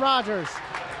Tyshawn Rogers.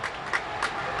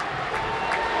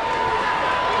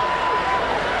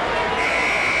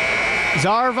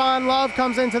 Zarvon Love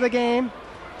comes into the game.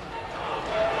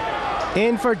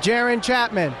 In for Jaron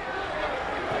Chapman.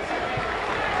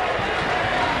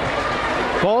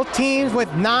 Both teams with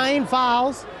 9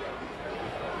 fouls.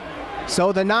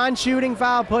 So the non-shooting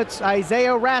foul puts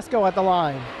Isaiah Rasco at the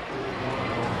line.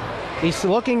 He's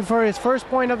looking for his first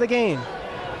point of the game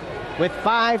with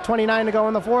 5:29 to go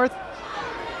in the fourth.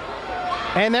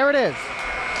 And there it is.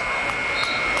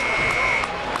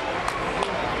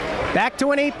 Back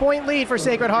to an 8-point lead for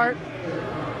Sacred Heart.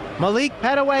 Malik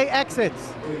Petaway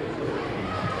exits.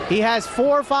 He has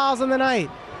 4 fouls in the night.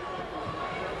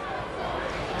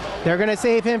 They're going to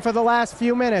save him for the last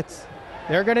few minutes.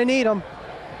 They're going to need him.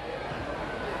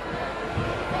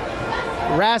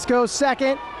 Rasco's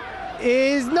second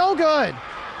is no good.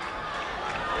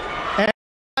 And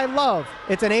I love,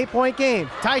 it's an 8-point game.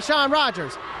 Tyshawn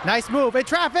Rogers, nice move in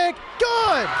traffic,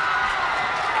 good!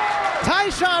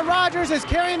 Tyshawn Rogers is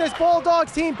carrying this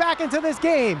Bulldogs team back into this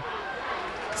game.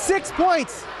 6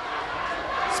 points.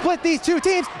 Split these two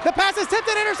teams. The pass is tipped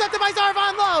and intercepted by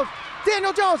Zarvon Love.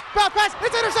 Daniel Jones, bounce pass,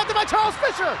 it's intercepted by Charles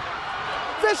Fisher.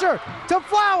 Fisher to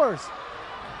Flowers.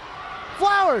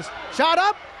 Flowers, shot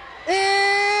up.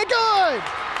 And good!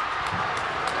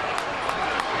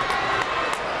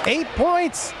 8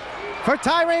 points for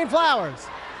Tyrain Flowers.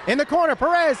 In the corner,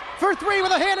 Perez for 3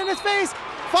 with a hand in his face.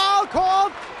 Foul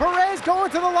called. Perez going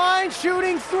to the line,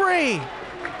 shooting 3.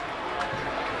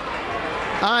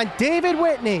 On David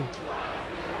Whitney.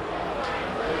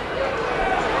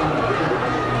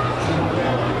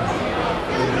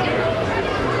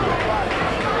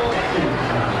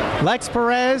 Lex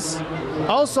Perez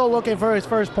also looking for his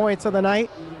first points of the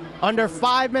night. Under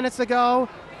 5 minutes to go.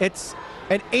 It's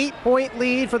an 8-point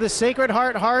lead for the Sacred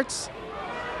Heart Hearts.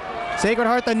 Sacred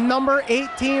Heart, the number 8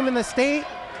 team in the state.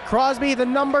 Crosby, the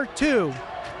number 2.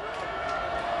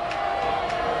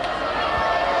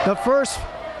 The first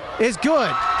is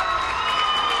good.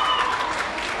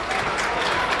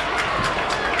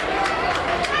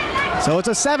 So it's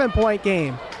a 7-point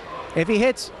game. If he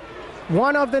hits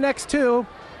one of the next 2,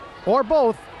 or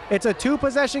both, it's a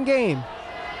 2-possession game.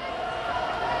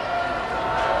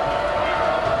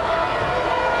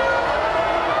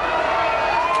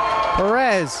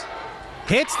 Perez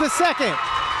hits the second.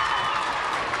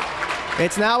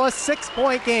 It's now a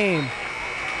 6-point game.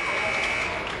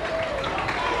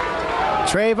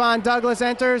 Trayvon Douglas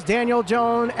enters. Daniel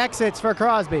Jones exits for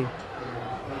Crosby.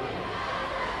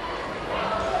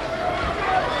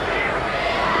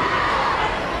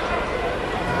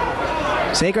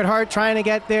 Sacred Heart trying to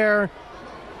get their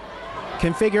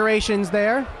configurations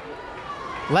there.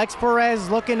 Lex Perez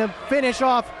looking to finish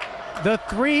off the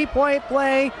 3-point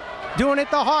play, doing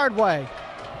it the hard way.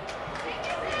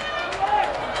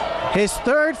 His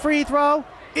third free throw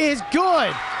is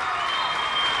good.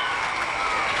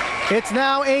 It's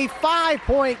now a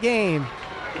 5-point game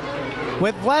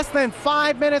with less than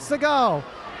 5 minutes to go.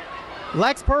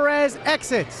 Lex Perez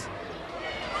exits.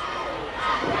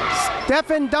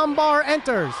 Stephen Dunbar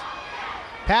enters.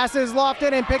 Passes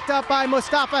lofted and picked up by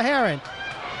Mustafa Heron.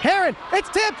 Heron, it's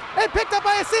tipped and picked up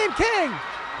by Asim King.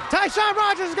 Tyshawn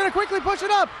Rogers is going to quickly push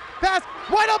it up. Pass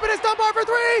wide open is Dunbar for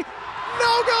 3.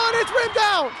 No good, it's rimmed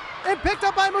out and picked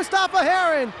up by Mustafa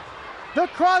Heron. The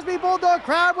Crosby Bulldog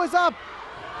crowd was up,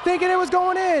 thinking it was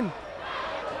going in.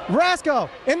 Rasco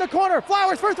in the corner,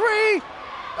 Flowers for 3.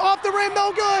 Off the rim,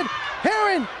 no good.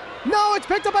 Heron, no, it's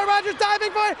picked up by Rogers,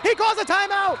 diving for it. He calls a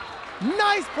timeout.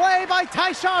 Nice play by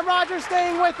Tyshawn Rogers,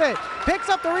 staying with it. Picks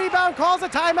up the rebound, calls a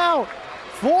timeout.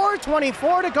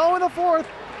 4:24 to go in the fourth.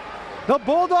 The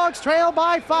Bulldogs trail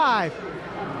by 5.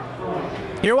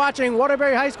 You're watching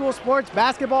Waterbury High School Sports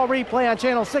Basketball Replay on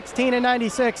channel 16 and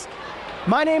 96.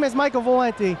 My name is Michael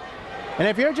Valenti, and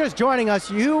if you're just joining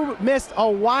us, you missed a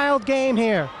wild game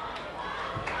here.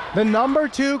 The number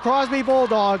 2 Crosby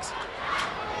Bulldogs,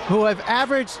 who have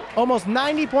averaged almost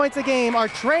 90 points a game, are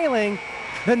trailing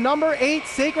the number 8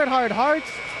 Sacred Heart Hearts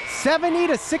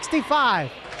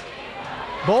 70-65.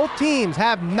 Both teams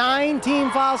have 9 team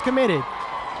fouls committed.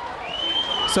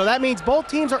 So that means both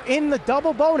teams are in the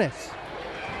double bonus.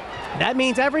 That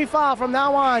means every foul from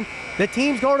now on, the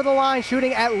teams go to the line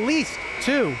shooting at least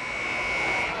 2.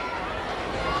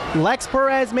 Lex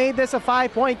Perez made this a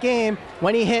 5-point game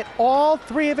when he hit all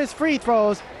 3 of his free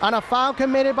throws on a foul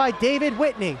committed by David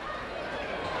Whitney.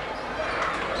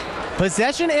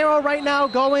 Possession arrow right now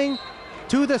going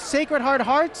to the Sacred Heart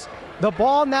Hearts. The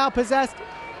ball now possessed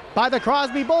by the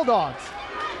Crosby Bulldogs.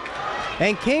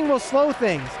 And King will slow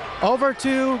things. Over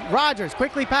to Rogers,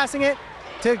 quickly passing it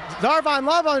to Zarvon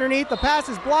Love underneath. The pass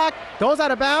is blocked, goes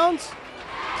out of bounds,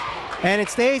 and it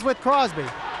stays with Crosby.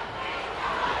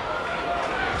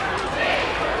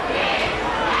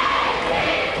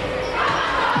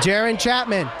 Jaron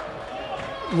Chapman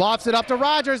lofts it up to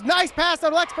Rogers. Nice pass to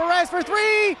Lex Perez for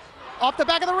 3, off the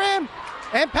back of the rim,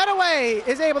 and Petaway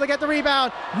is able to get the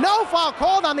rebound. No foul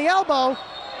called on the elbow,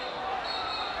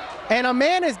 and a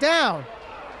man is down.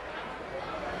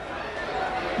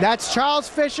 That's Charles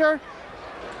Fisher.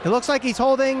 It looks like he's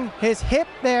holding his hip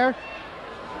there.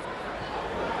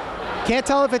 Can't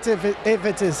tell if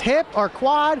it's his hip or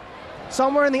quad.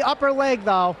 Somewhere in the upper leg,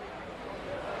 though.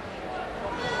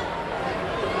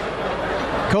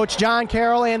 Coach John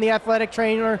Carroll and the athletic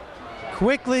trainer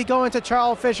quickly going to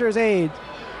Charles Fisher's aid.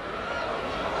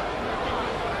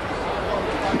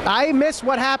 I missed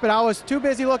what happened. I was too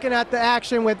busy looking at the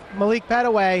action with Malik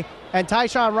Petaway and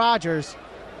Tyshawn Rogers.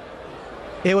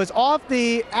 It was off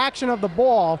the action of the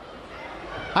ball.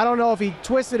 I don't know if he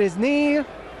twisted his knee,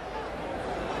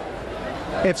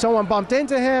 if someone bumped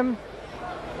into him.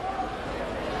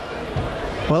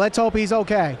 Well, let's hope he's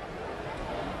okay.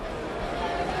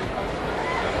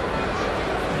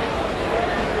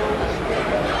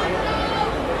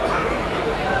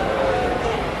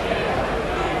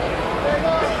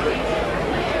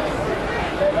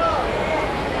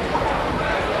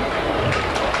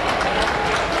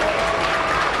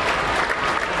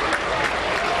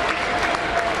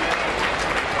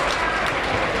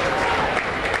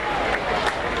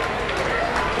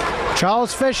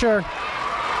 Charles Fisher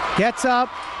gets up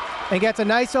and gets a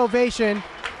nice ovation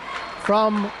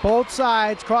from both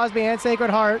sides, Crosby and Sacred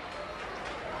Heart.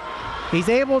 He's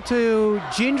able to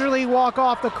gingerly walk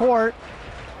off the court.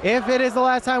 If it is the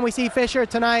last time we see Fisher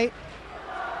tonight,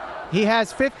 he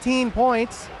has 15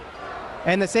 points,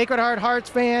 and the Sacred Heart Hearts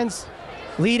fans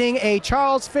leading a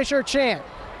Charles Fisher chant.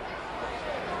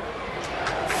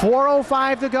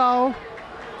 4:05 to go.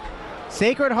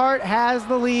 Sacred Heart has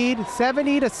the lead,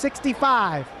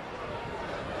 70-65.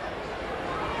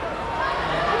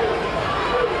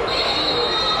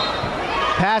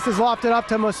 Pass is lofted up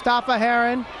to Mustafa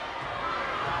Heron.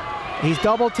 He's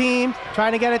double teamed,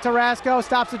 trying to get it to Rasco.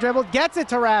 Stops the dribble, gets it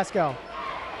to Rasco.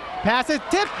 Pass is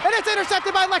tipped, and it's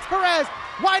intercepted by Lex Perez.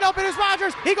 Wide open is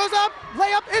Rogers. He goes up,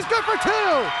 layup is good for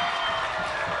 2.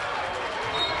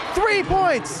 3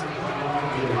 points.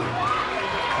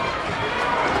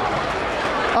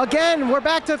 Again, we're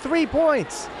back to 3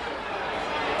 points.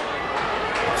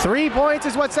 3 points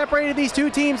is what separated these two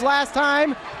teams last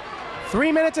time.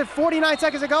 3 minutes and 49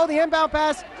 seconds ago, the inbound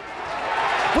pass.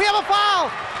 We have a foul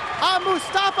on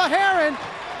Mustafa Heron.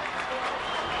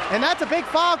 And that's a big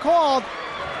foul called.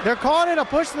 They're calling it a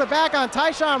push to the back on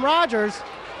Tyshawn Rogers.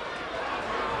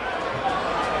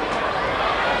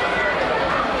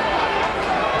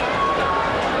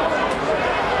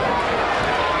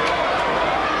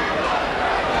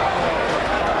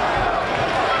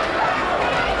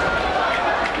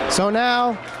 So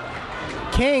now,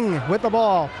 King with the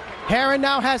ball. Heron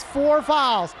now has 4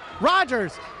 fouls.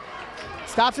 Rogers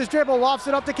stops his dribble, lofts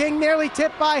it up to King, nearly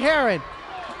tipped by Heron.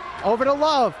 Over to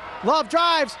Love. Love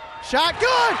drives, shot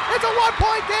good! It's a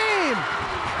 1-point game!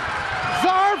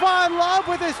 Zarvon Love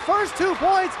with his first 2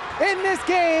 points in this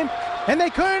game, and they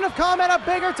couldn't have come at a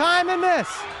bigger time than this.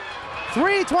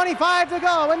 3:25 to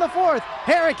go in the 4th.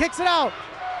 Heron kicks it out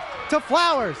to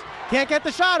Flowers. Can't get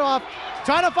the shot off.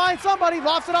 Trying to find somebody,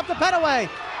 lofts it up to Petaway.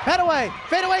 Petaway,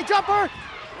 fadeaway jumper.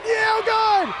 Yeah,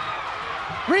 good!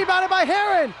 Rebounded by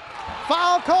Heron.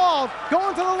 Foul called,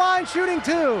 going to the line, shooting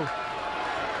 2.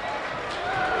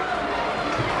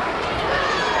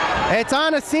 It's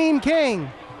on Asim King.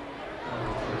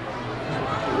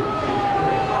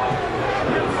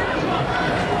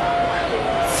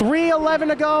 .311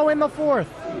 to go in the 4th.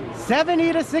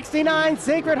 70-69,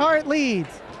 Sacred Heart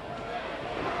leads.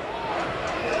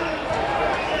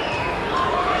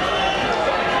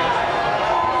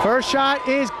 First shot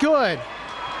is good.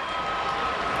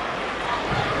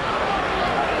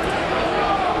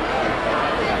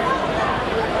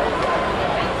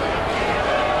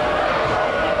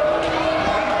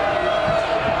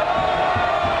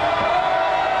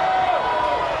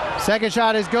 Second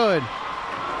shot is good.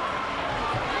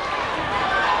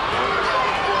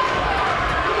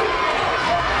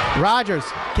 Rogers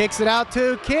kicks it out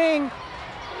to King.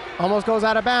 Almost goes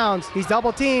out of bounds. He's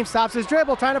double teamed, stops his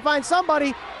dribble, trying to find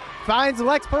somebody. Finds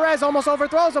Lex Perez, almost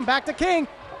overthrows him. Back to King.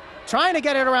 Trying to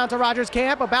get it around to Rogers'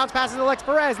 camp. A bounce passes to Lex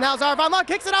Perez. Now Zarvan Love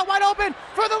kicks it out wide open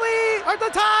for the lead, or the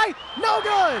tie. No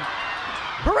good.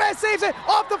 Perez saves it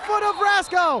off the foot of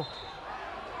Rasco.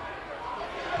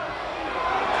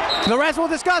 The rest will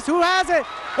discuss who has it.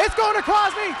 It's going to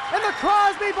Crosby, and the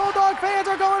Crosby Bulldog fans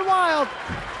are going wild.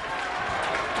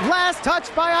 Last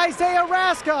touch by Isaiah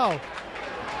Rasco.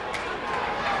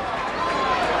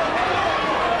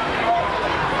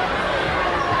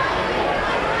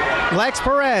 Lex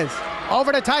Perez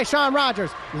over to Tyshawn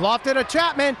Rogers. Lofted to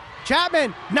Chapman.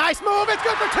 Chapman, nice move. It's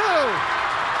good for two.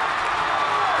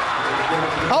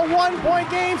 A 1-point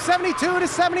game,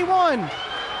 72-71.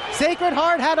 Sacred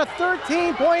Heart had a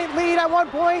 13-point lead at one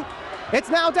point. It's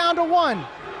now down to one.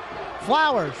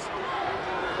 Flowers.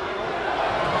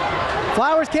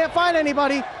 Flowers can't find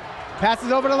anybody.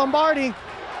 Passes over to Lombardi.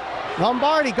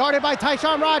 Lombardi guarded by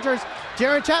Tyshawn Rogers.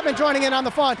 Jaron Chapman joining in on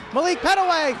the front. Malik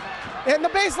Petaway in the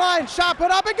baseline. Shot put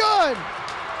up and good.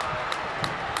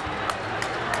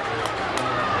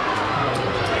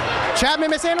 Chapman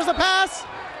mishandles the pass.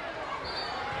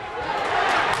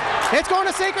 It's going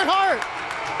to Sacred Heart.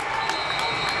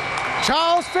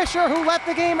 Charles Fisher, who left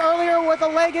the game earlier with a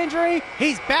leg injury,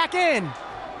 he's back in.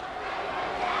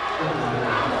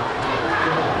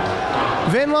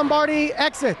 Vin Lombardi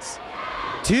exits.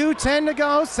 2:10 to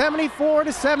go,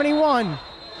 74-71.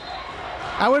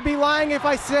 I would be lying if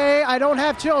I say I don't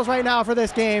have chills right now for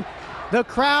this game. The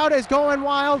crowd is going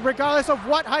wild regardless of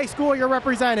what high school you're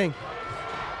representing.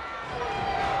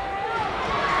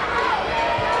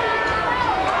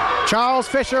 Charles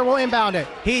Fisher will inbound it.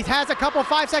 He has a couple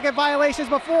 5-second violations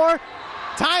before.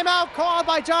 Timeout called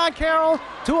by John Carroll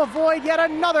to avoid yet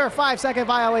another 5-second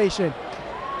violation.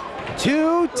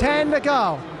 2:10 to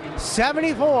go.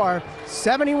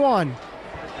 74-71.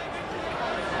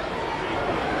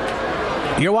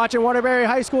 You're watching Waterbury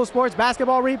High School Sports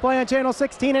Basketball Replay on Channel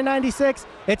 16 and 96.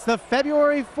 It's the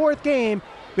February 4th game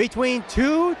between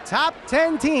two top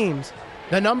 10 teams.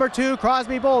 The number 2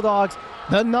 Crosby Bulldogs,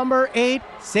 the number 8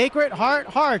 Sacred Heart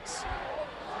Hearts.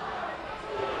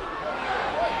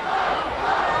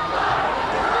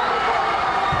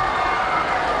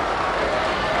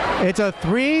 It's a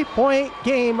 3-point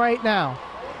game right now.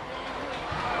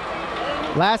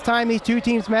 Last time these two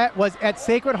teams met was at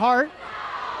Sacred Heart.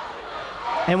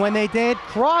 And when they did,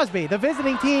 Crosby, the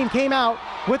visiting team, came out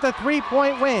with a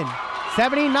 3-point win,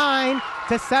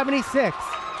 79-76.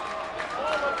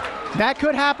 That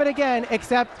could happen again,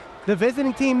 except the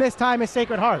visiting team this time is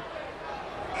Sacred Heart.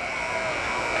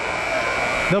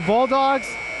 The Bulldogs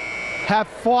have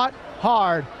fought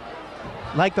hard,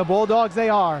 like the Bulldogs they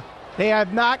are. They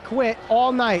have not quit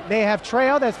all night. They have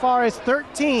trailed as far as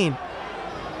 13.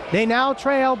 They now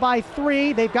trail by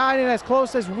 3. They've gotten as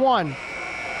close as 1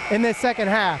 in this second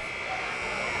half.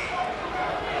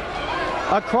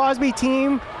 A Crosby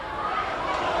team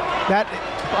that,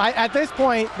 at this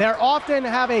point, they often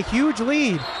have a huge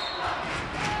lead.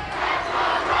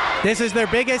 This is their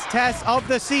biggest test of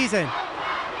the season.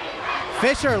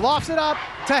 Fisher lofts it up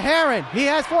to Heron. He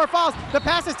has 4 fouls. The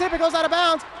pass is tipped, it goes out of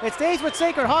bounds. It stays with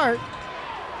Sacred Heart.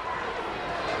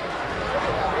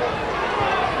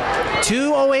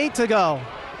 2:08 to go.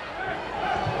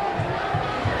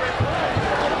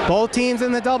 Both teams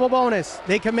in the double bonus.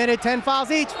 They committed 10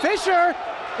 fouls each. Fisher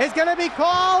is going to be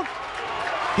called.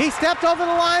 He stepped over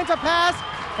the line to pass,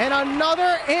 and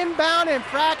another inbound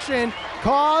infraction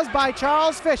caused by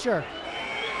Charles Fisher.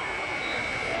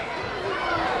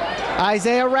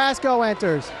 Isaiah Rasco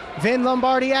enters. Vin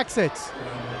Lombardi exits.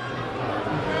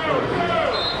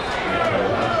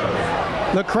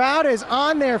 The crowd is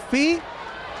on their feet.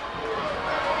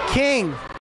 King.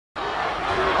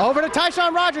 Over to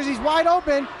Tyshawn Rogers. He's wide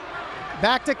open.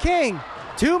 Back to King.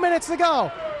 2 minutes to go.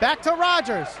 Back to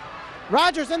Rogers.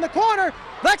 Rogers in the corner.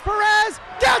 Lex Perez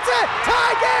gets it.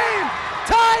 Tie game.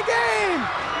 Tie game.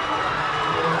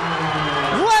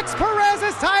 Lex Perez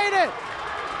has tied it.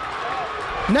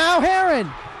 Now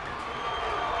Heron.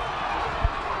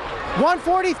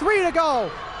 1:43 to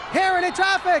go. Heron in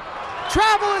traffic.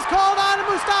 Travel is called on to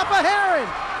Mustafa Heron.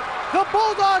 The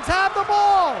Bulldogs have the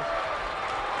ball.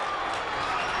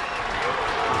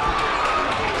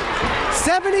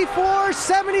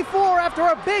 74-74 after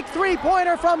a big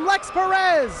three-pointer from Lex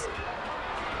Perez.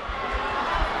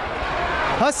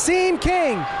 Hakeem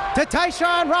King to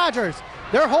Tyshawn Rogers.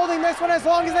 They're holding this one as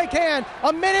long as they can.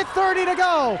 1:30 to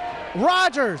go.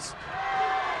 Rogers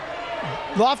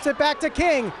lofts it back to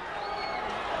King.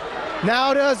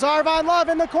 Now to Zarvon Love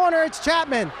in the corner. It's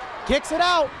Chapman. Kicks it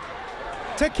out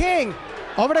to King.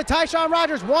 Over to Tyshawn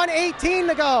Rogers. 1:18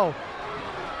 to go.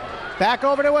 Back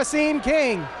over to Hakeem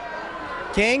King.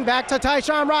 King back to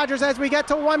Tyshawn Rogers as we get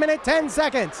to 1 minute 10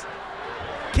 seconds.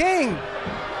 King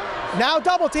now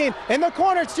double team in the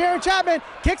corner. It's Jaron Chapman.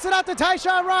 Kicks it out to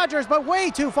Tyshawn Rogers, but way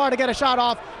too far to get a shot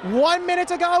off. 1 minute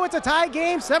to go. It's a tie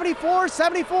game,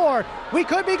 74-74. We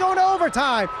could be going to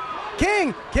overtime.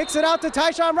 King kicks it out to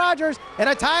Tyshawn Rogers, and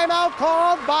a timeout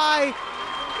called by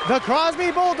the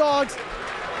Crosby Bulldogs.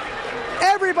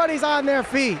 Everybody's on their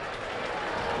feet.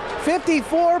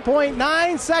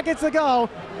 54.9 seconds to go.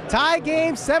 Tie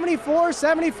game,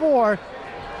 74-74.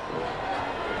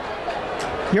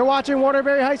 You're watching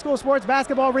Waterbury High School Sports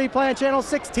Basketball Replay on Channel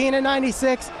 16 and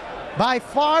 96. By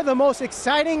far the most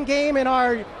exciting game in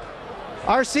our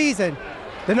season.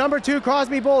 The number 2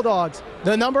 Crosby Bulldogs.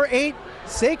 The number 8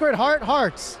 Sacred Heart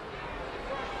Hearts.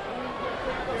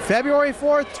 February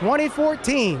 4th,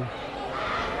 2014.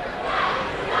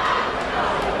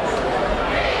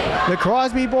 The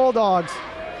Crosby Bulldogs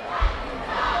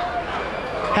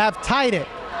have tied it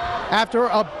after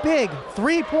a big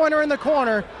three-pointer in the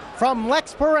corner from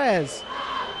Lex Perez.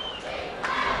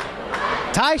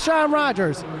 Tyshawn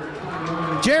Rogers,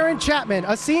 Jaron Chapman,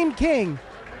 Hakeem King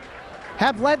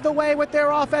have led the way with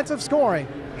their offensive scoring.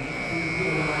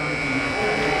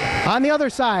 On the other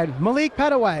side, Malik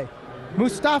Petaway,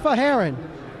 Mustafa Heron,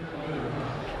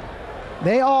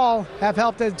 they all have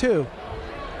helped it too.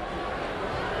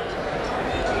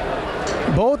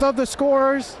 Both of the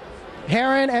scorers,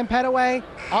 Heron and Petaway,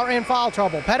 are in foul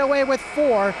trouble. Petaway with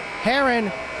 4,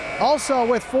 Heron also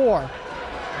with 4.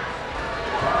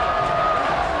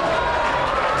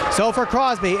 So for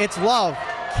Crosby, it's Love,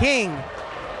 King,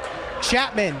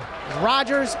 Chapman,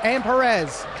 Rogers, and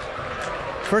Perez.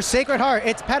 For Sacred Heart,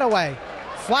 it's Petaway,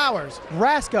 Flowers,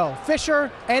 Rasco,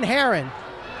 Fisher, and Heron.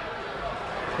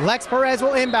 Lex Perez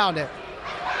will inbound it.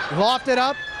 Lofted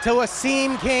up to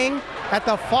Hakeem King at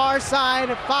the far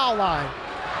side foul line.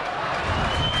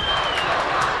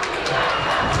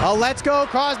 A Let's Go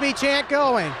Crosby chant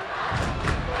going.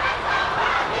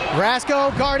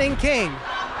 Rasco guarding King.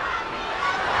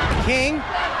 King.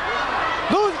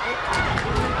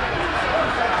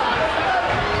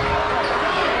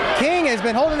 King has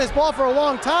been holding this ball for a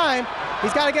long time.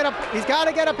 He's got to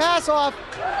get a pass off.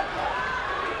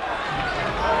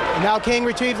 Now King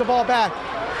retrieves the ball back.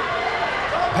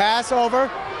 Pass over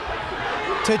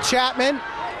to Chapman.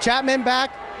 Chapman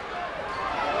back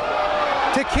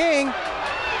to King.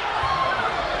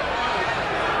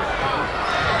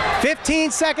 15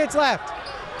 seconds left.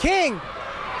 King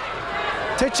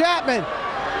to Chapman.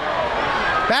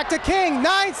 Back to King.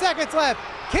 9 seconds left.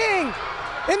 King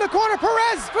in the corner.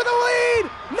 Perez for the lead.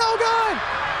 No good.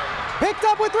 Picked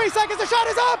up with 3 seconds. The shot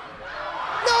is up.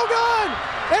 No good.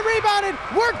 And rebounded.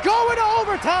 We're going to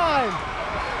overtime.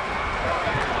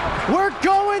 We're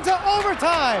going to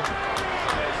overtime.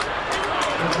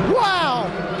 Wow.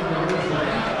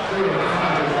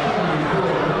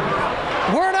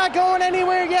 We're not going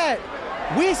anywhere yet.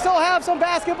 We still have some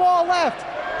basketball left.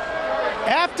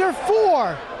 After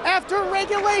 4, after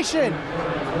regulation,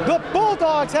 the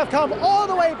Bulldogs have come all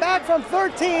the way back from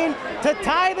 13 to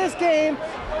tie this game,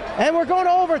 and we're going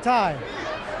to overtime.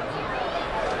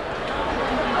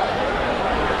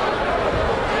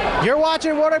 You're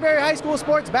watching Waterbury High School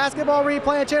Sports Basketball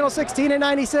Replay on Channel 16 and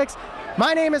 96.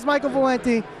 My name is Michael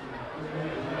Valenti,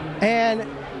 and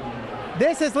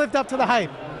this has lived up to the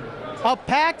hype. A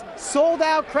packed,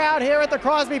 sold-out crowd here at the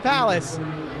Crosby Palace.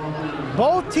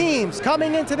 Both teams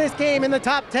coming into this game in the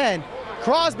top 10.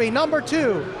 Crosby, number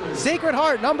 2. Sacred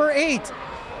Heart, number 8.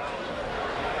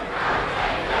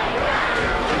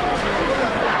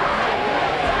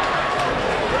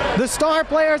 The star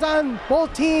players on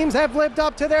both teams have lived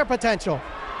up to their potential.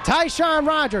 Tyshawn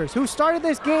Rogers, who started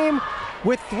this game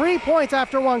with 3 points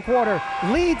after 1 quarter,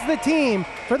 leads the team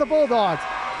for the Bulldogs.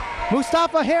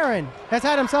 Mustafa Heron has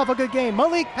had himself a good game.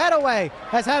 Malik Petaway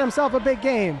has had himself a big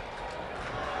game.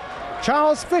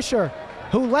 Charles Fisher,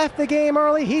 who left the game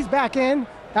early, he's back in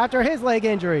after his leg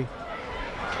injury.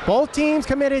 Both teams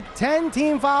committed 10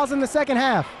 team fouls in the second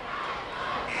half.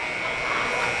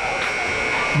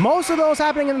 Most of those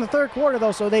happening in the third quarter,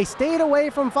 though, so they stayed away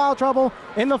from foul trouble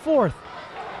in the fourth.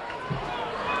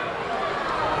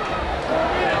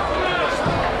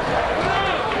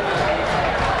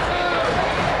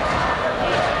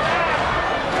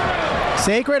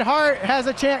 Sacred Heart has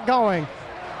a chant going.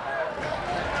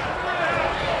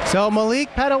 So Malik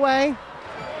Petaway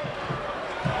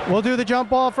will do the jump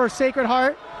ball for Sacred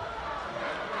Heart.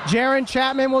 Jaron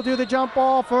Chapman will do the jump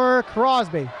ball for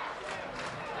Crosby.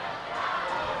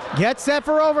 Get set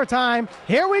for overtime.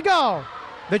 Here we go.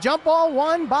 The jump ball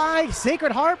won by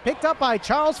Sacred Heart, picked up by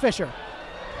Charles Fisher.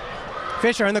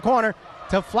 Fisher in the corner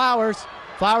to Flowers.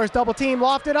 Flowers double team,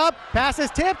 lofted up,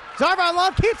 passes tipped. Zarvon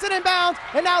Love keeps it in bounds,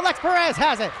 and now Lex Perez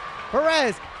has it.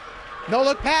 Perez, no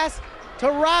look pass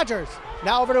to Rogers.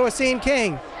 Now over to Asim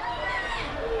King.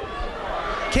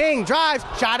 King drives,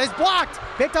 shot is blocked,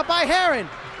 picked up by Heron.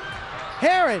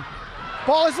 Heron,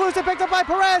 ball is loose and picked up by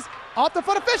Perez. Off the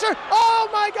foot of Fisher, oh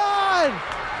my God!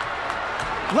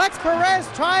 Lex Perez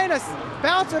trying to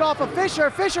bounce it off of Fisher.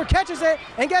 Fisher catches it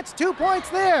and gets 2 points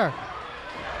there.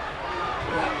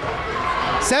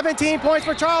 17 points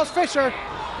for Charles Fisher.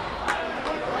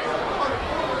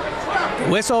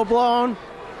 Whistle blown.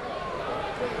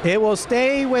 It will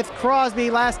stay with Crosby,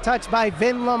 last touch by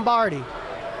Vin Lombardi.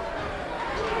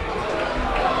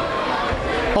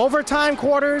 Overtime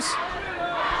quarters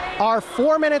are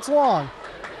 4 minutes long.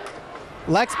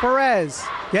 Lex Perez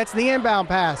gets the inbound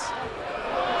pass.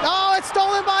 Oh, it's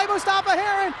stolen by Mustafa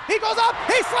Heron. He goes up,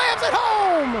 he slams it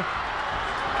home.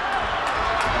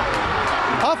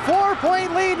 A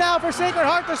 4-point lead now for Sacred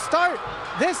Heart to start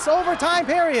this overtime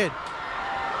period.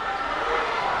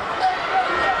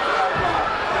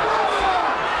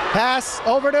 Pass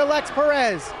over to Lex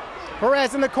Perez.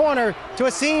 Perez in the corner to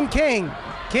Asim King.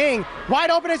 King wide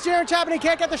open as Jaron Chapman. He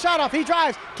can't get the shot off. He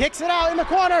drives, kicks it out in the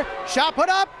corner. Shot put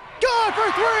up, good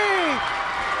for three.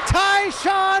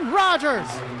 Tyshawn Rogers.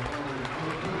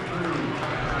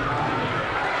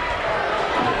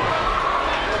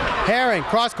 Herring,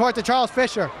 cross court to Charles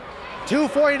Fisher.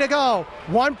 2:40 to go,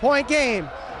 1 point game.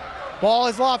 Ball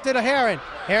is lofted to Herring.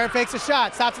 Herring fakes a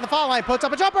shot, stops at the foul line, puts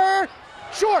up a jumper,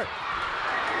 short.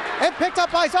 And picked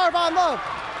up by Zarvon Love.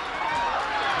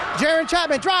 Jaron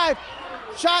Chapman, drive,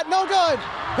 shot no good.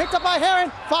 Picked up by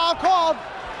Herring, foul called.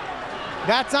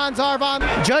 That's on Zarvon.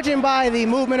 Judging by the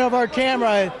movement of our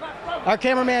camera, our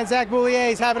cameraman Zach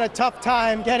Boulier is having a tough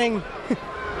time getting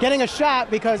a shot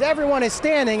because everyone is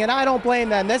standing, and I don't blame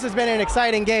them. This has been an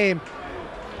exciting game.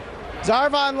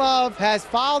 Zarvon Love has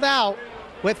fouled out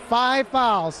with 5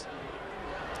 fouls.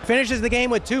 Finishes the game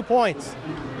with 2 points.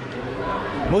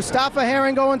 Mustafa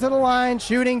Heron going to the line,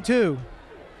 shooting 2.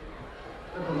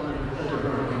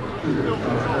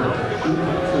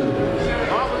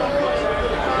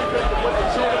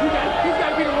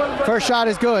 First shot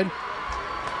is good.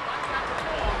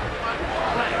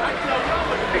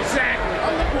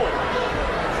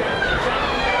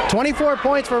 24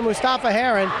 points for Mustafa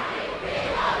Heron.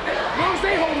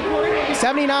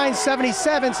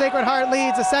 79-77, Sacred Heart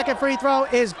leads. The second free throw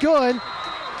is good.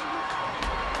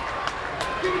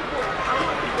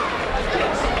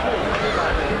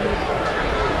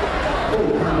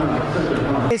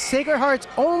 Is Sacred Heart's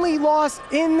only loss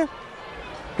in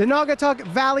the Naugatuck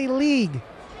Valley League.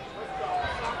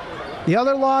 The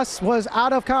other loss was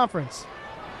out of conference.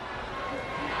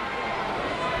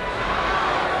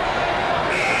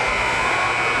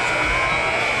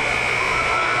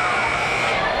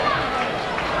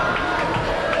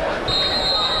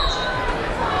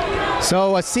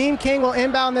 So Asim King will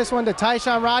inbound this one to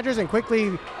Tyshawn Rogers and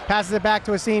quickly passes it back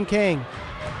to Asim King.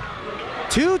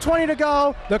 2:20 to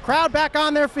go, the crowd back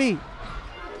on their feet.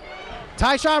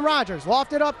 Tyshawn Rogers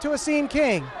lofted up to Asim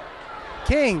King.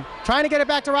 King trying to get it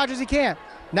back to Rogers, he can't.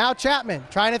 Now Chapman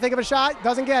trying to think of a shot,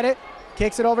 doesn't get it.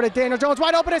 Kicks it over to Daniel Jones,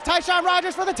 wide open is Tyshawn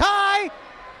Rogers for the tie.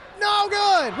 No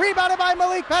good, rebounded by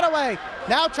Malik Petaway.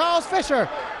 Now Charles Fisher.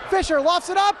 Fisher lofts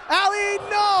it up, alley,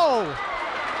 no.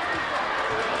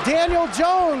 Daniel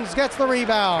Jones gets the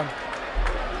rebound.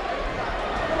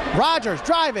 Rogers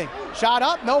driving, shot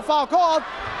up, no foul called.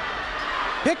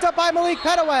 Picked up by Malik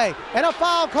Petaway, and a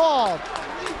foul called.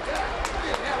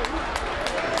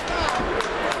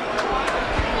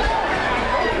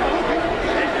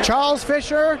 Charles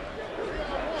Fisher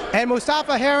and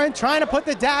Mustafa Heron trying to put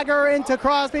the dagger into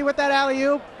Crosby with that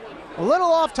alley-oop. A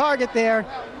little off target there.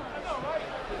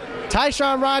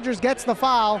 Tyshawn Rogers gets the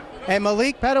foul, and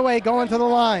Malik Petaway going to the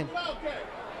line.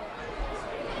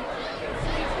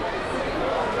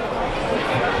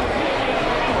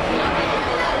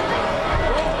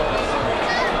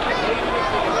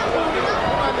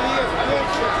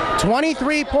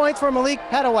 .23 points for Malik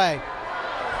Petaway.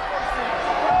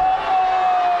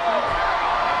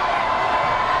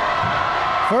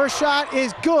 First shot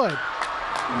is good.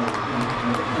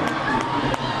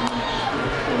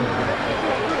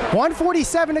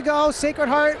 1:47 to go. Sacred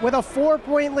Heart with a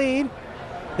 4-point lead.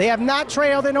 They have not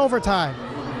trailed in overtime.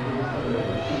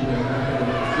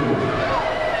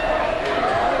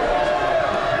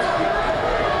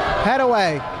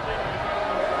 Petaway.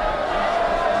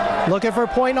 Looking for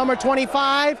point number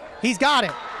 25. He's got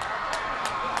it.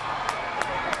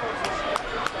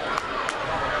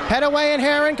 Petaway and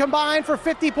Herron combined for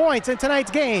 50 points in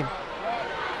tonight's game.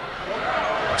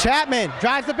 Chapman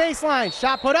drives the baseline.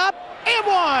 Shot put up and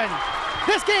one.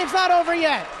 This game's not over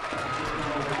yet.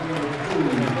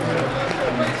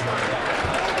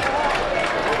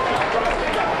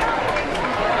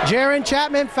 Jaron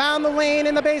Chapman found the lane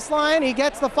in the baseline. He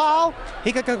gets the foul.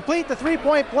 He could complete the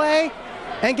three-point play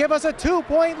and give us a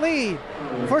 2-point lead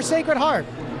for Sacred Heart.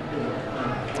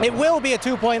 It will be a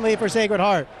 2-point lead for Sacred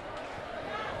Heart.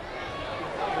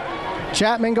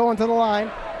 Chapman going to the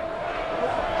line.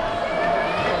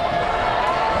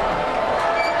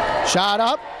 Shot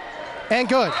up and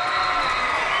good.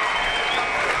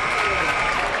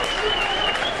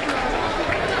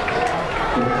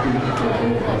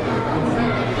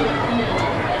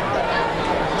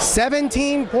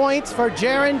 "17 points for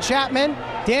Jaron Chapman.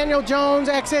 Daniel Jones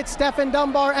exits, Stephen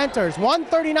Dunbar enters.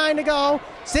 1:39 to go.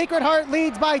 Sacred Heart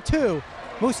leads by 2.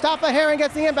 Mustafa Herron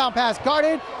gets the inbound pass,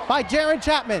 guarded by Jaron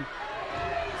Chapman.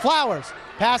 Flowers,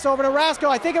 pass over to Rasco.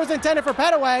 I think it was intended for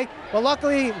Petaway, but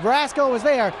luckily Rasco was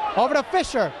there. Over to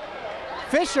Fisher.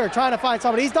 Fisher trying to find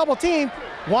somebody. He's double teamed.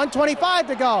 1:25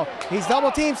 to go. He's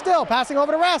double teamed still, passing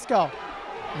over to Rasco.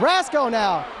 Rasco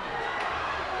now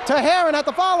to Herron at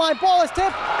the foul line. Ball is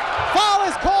tipped. Foul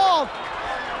is called.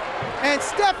 And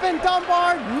Stephen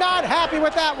Dunbar not happy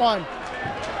with that one.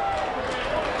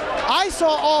 I saw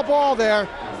all ball there,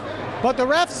 but the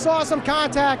refs saw some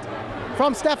contact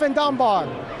from Stephen Dunbar.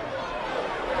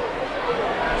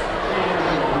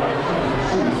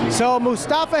 So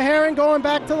Mustafa Herron going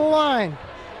back to the line.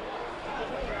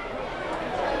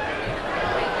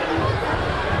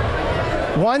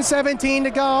 $1:17 to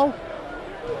go.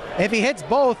 If he hits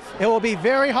both, it will be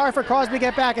very hard for Crosby to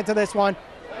get back into this one.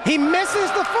 He misses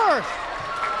the first.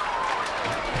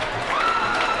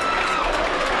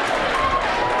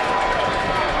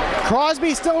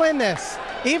 Crosby still in this.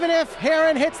 Even if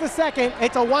Herron hits the second,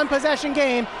 it's a one-possession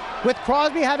game with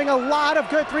Crosby having a lot of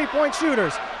good three-point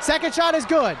shooters. Second shot is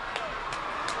good.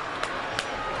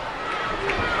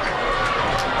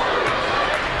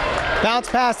 Bounce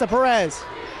pass to Perez.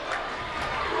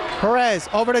 Perez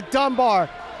over to Dunbar.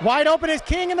 Wide open is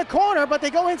King in the corner, but they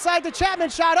go inside to Chapman.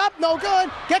 Shot up, no good.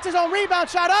 Gets his own rebound,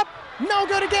 shot up, no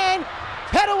good again.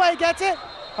 Petaway gets it.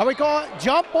 Are we calling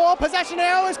jump ball? Possession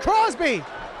arrow is Crosby.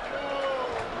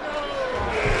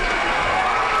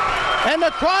 And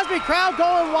the Crosby crowd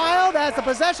going wild as the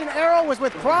possession arrow was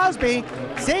with Crosby.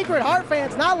 Sacred Heart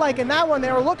fans not liking that one.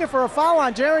 They were looking for a foul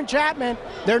on Jaron Chapman.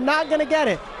 They're not going to get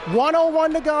it.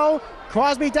 1:01 to go.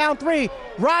 Crosby down 3.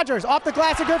 Rogers off the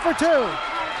glass and good for 2.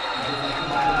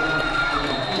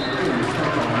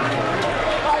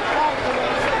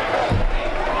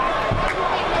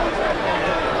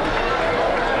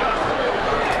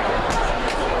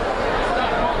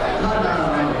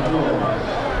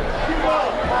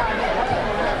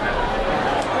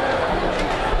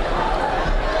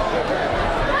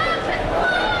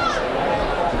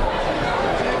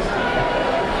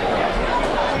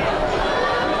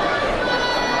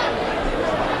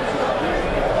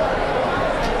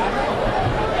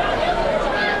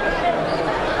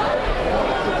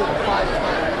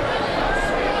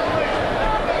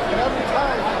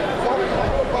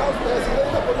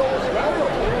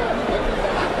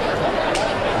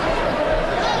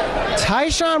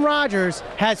 Tyshawn Rogers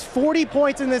has 40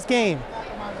 points in this game.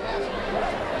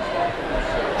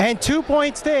 And 2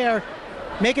 points there,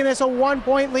 making this a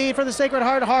 1-point lead for the Sacred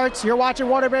Heart Hearts. You're watching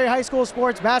Waterbury High School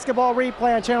Sports Basketball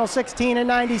Replay on Channel 16 and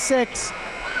 96.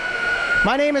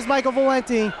 My name is Michael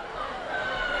Valenti.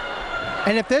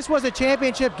 And if this was a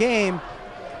championship game,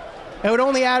 it would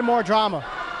only add more drama.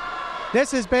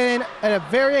 This has been a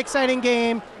very exciting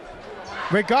game,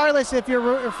 regardless if you're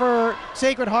rooting for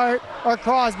Sacred Heart or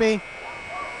Crosby.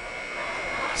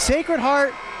 Sacred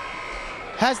Heart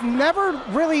has never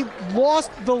really lost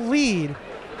the lead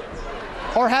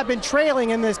or have been trailing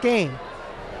in this game.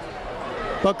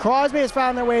 But Crosby has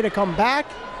found their way to come back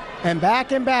and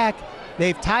back and back.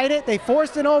 They've tied it, they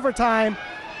forced an overtime,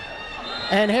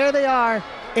 and here they are,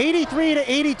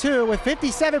 83-82 with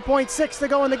 57.6 to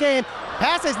go in the game.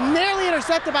 Pass is nearly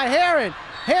intercepted by Herron.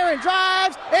 Herron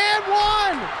drives and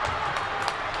one!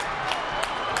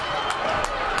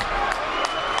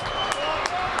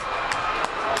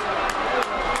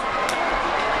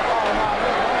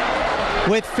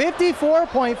 With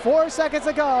 54.4 seconds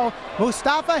to go,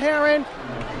 Mustafa Herron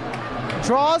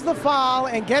draws the foul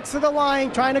and gets to the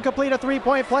line trying to complete a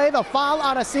three-point play. The foul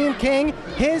on Asim King,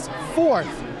 his fourth.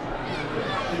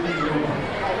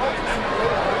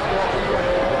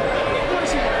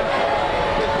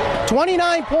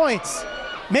 "29 points.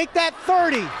 Make that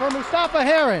 30 for Mustafa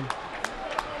Heron.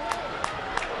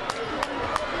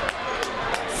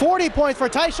 40 points for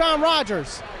Tyshawn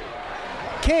Rogers.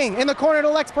 King in the corner to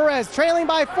Lex Perez, trailing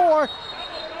by 4.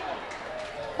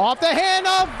 Off the hand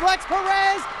of Lex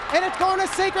Perez, and it's going to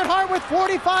Sacred Heart with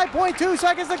 45.2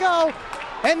 seconds to go.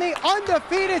 And the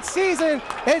undefeated season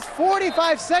is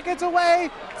 45 seconds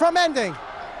away from ending.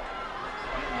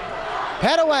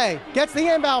 Petaway gets the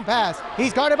inbound pass.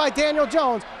 He's guarded by Daniel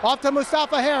Jones. Off to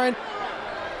Mustafa Heron.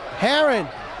 Heron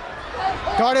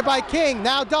guarded by King,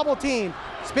 now double team.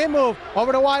 Spin move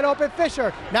over to wide open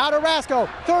Fisher. Now to Rasco.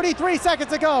 33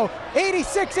 seconds to go.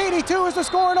 86-82 is the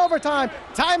score in overtime.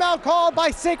 Timeout called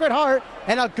by Sacred Heart,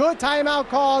 and a good timeout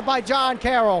called by John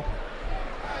Carroll.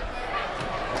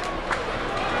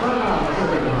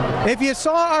 If you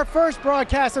saw our first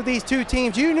broadcast of these two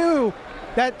teams, you knew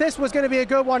that this was going to be a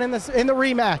good one in the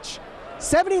rematch.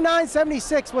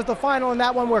 79-76 was the final in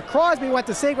that one, where Crosby went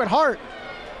to Sacred Heart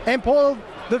and pulled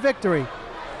the victory.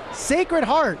 Sacred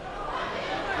Heart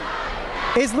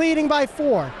is leading by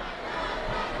 4.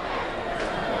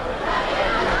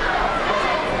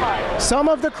 Some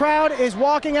of the crowd is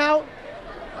walking out.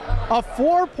 A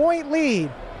 4-point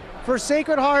lead for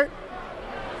Sacred Heart.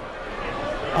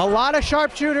 A lot of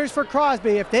sharpshooters for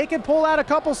Crosby. If they can pull out a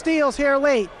couple steals here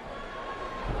late,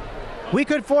 we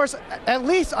could force at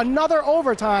least another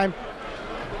overtime.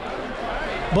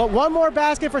 But one more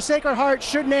basket for Sacred Heart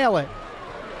should nail it.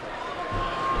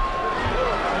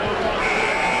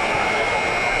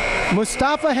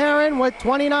 Mustafa Heron with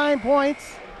 29 points,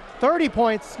 30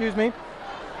 points, excuse me.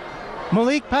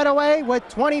 Malik Petaway with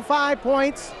 25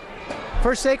 points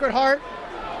for Sacred Heart.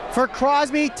 For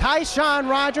Crosby, Tyshawn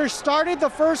Rogers started the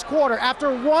first quarter.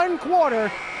 After one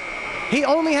quarter, he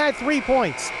only had 3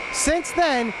 points. Since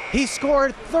then, he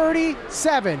scored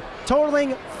 37,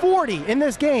 totaling 40 in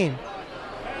this game.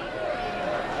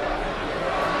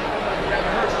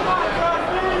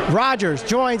 Rogers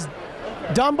joins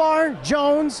Dunbar,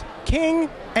 Jones, King,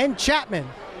 and Chapman.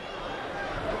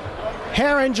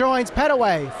 Heron joins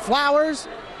Petaway, Flowers,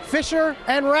 Fisher,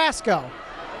 and Rasco.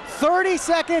 30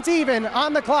 seconds even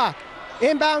on the clock.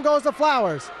 Inbound goes to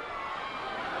Flowers.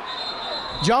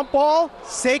 Jump ball,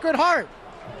 Sacred Heart.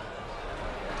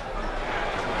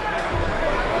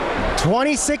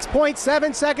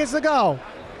 26.7 seconds to go.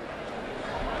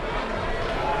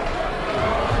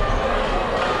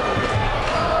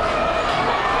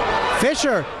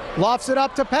 Fisher lofts it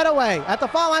up to Petaway at the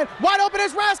foul line. Wide open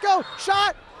is Rasco.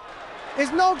 Shot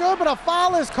is no good, but a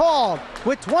foul is called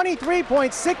with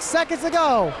 23.6 seconds to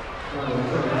go.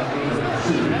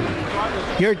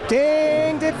 You're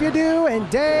dinged if you do and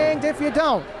danged if you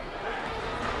don't.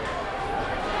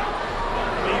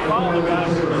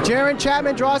 Jaron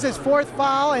Chapman draws his 4th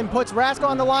foul and puts Rasco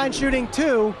on the line shooting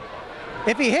 2.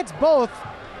 If he hits both,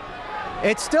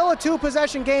 it's still a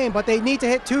 2-possession game, but they need to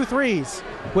hit 2 threes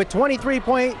with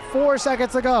 23.4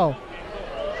 seconds to go.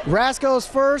 Rasco's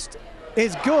first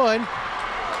is good.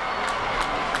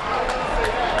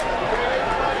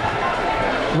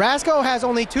 Rasco has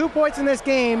only 2 points in this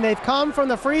game. They've come from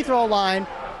the free throw line.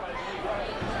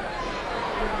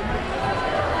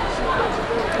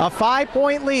 A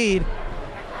 5-point lead.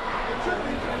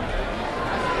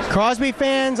 Crosby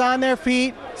fans on their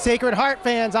feet. Sacred Heart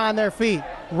fans on their feet.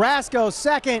 Rasco's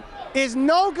second is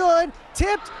no good.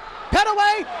 Tipped.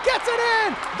 Petaway gets it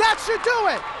in. That should do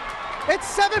it. It's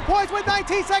 7 points with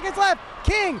 19 seconds left.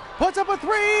 King puts up a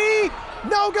 3.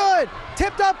 No good.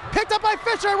 Tipped up, picked up by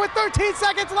Fisher with 13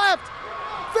 seconds left.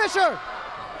 Fisher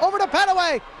over to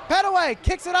Petaway. Petaway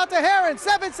kicks it out to Heron.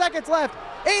 7 seconds left.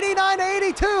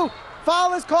 89-82.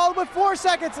 Foul is called with 4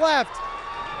 seconds left.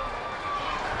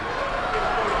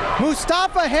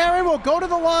 Mustafa Heron will go to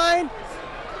the line.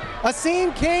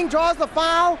 Asim King draws the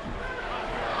foul.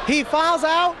 He fouls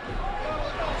out.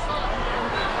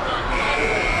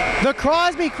 The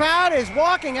Crosby crowd is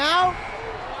walking out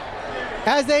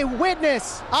as they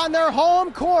witness on their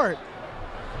home court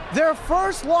their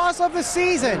first loss of the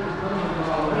season.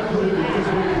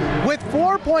 With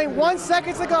 4.1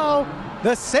 seconds to go,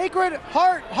 the Sacred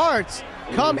Heart Hearts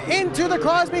come into the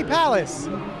Crosby Palace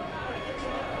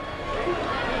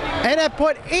and have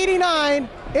put 89,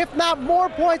 if not more,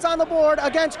 points on the board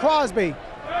against Crosby.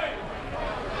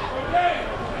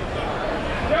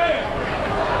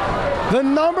 The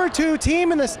number 2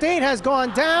 team in the state has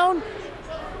gone down.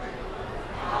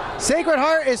 Sacred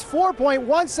Heart is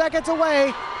 4.1 seconds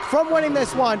away from winning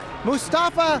this one.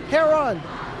 Mustafa Heron,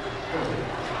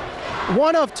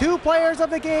 one of 2 players of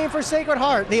the game for Sacred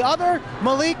Heart. The other,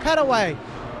 Malik Petaway.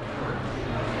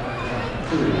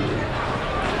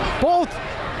 Both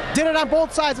did it on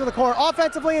both sides of the court,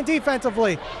 offensively and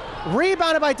defensively.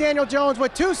 Rebounded by Daniel Jones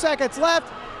with 2 seconds left.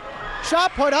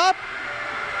 Shot put up,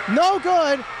 no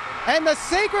good, and the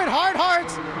Sacred Heart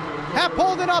Hearts have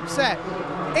pulled an upset.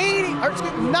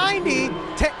 90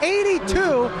 to 82,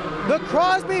 the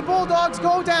Crosby Bulldogs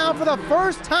go down for the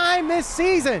first time this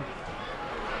season.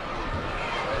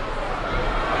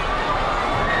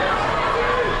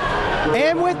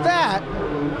 And with that,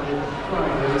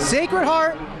 Sacred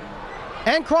Heart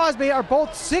and Crosby are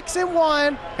both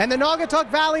 6-1 in the Naugatuck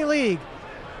Valley League.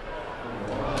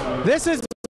 This is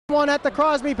one at the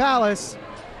Crosby Palace.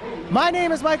 My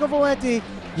name is Michael Valenti.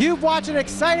 You've watched an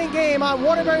exciting game on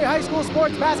Waterbury High School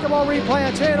Sports Basketball Replay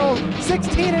on channel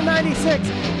 16 and 96.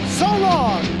 So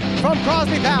long from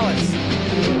Crosby Palace.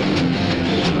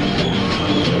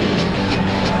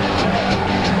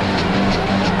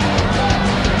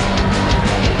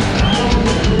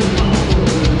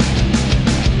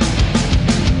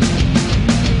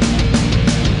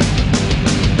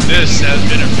 This has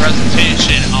been a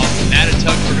presentation of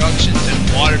Natatuck Productions and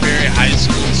Waterbury High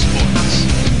School Sports.